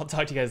 I'll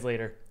talk to you guys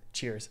later.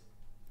 Cheers.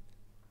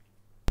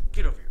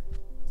 Get over here.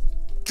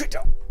 Get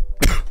down.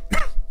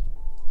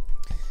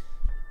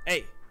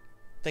 Hey,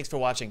 thanks for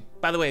watching.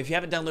 By the way, if you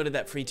haven't downloaded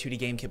that free 2D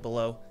game kit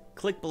below,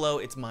 click below.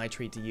 It's my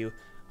treat to you.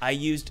 I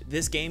used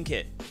this game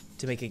kit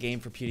to make a game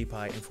for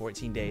PewDiePie in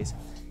 14 days,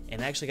 and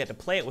I actually got to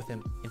play it with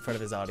him in front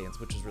of his audience,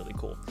 which was really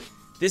cool.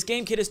 This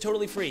game kit is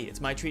totally free.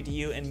 It's my treat to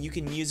you, and you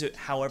can use it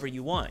however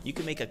you want. You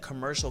can make a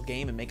commercial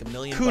game and make $1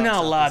 million bucks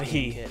off this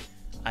game kit.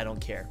 I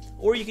don't care.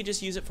 Or you could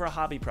just use it for a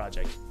hobby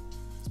project.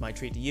 It's my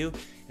treat to you.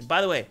 And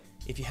by the way,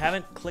 if you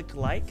haven't clicked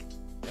like,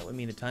 that would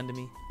mean a ton to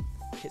me.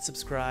 Hit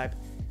subscribe,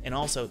 and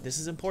also, this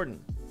is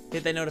important,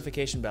 hit that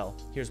notification bell.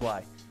 Here's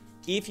why.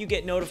 If you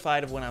get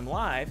notified of when I'm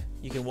live,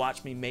 you can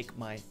watch me make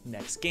my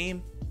next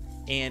game,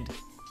 and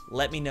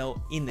let me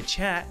know in the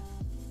chat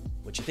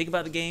what you think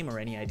about the game or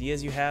any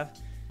ideas you have.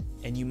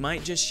 and you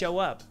might just show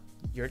up.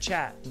 Your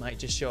chat might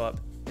just show up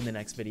in the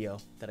next video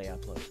that I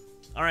upload.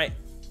 All right.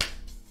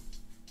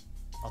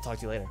 I'll talk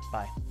to you later.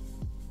 Bye.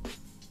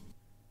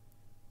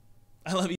 I love you.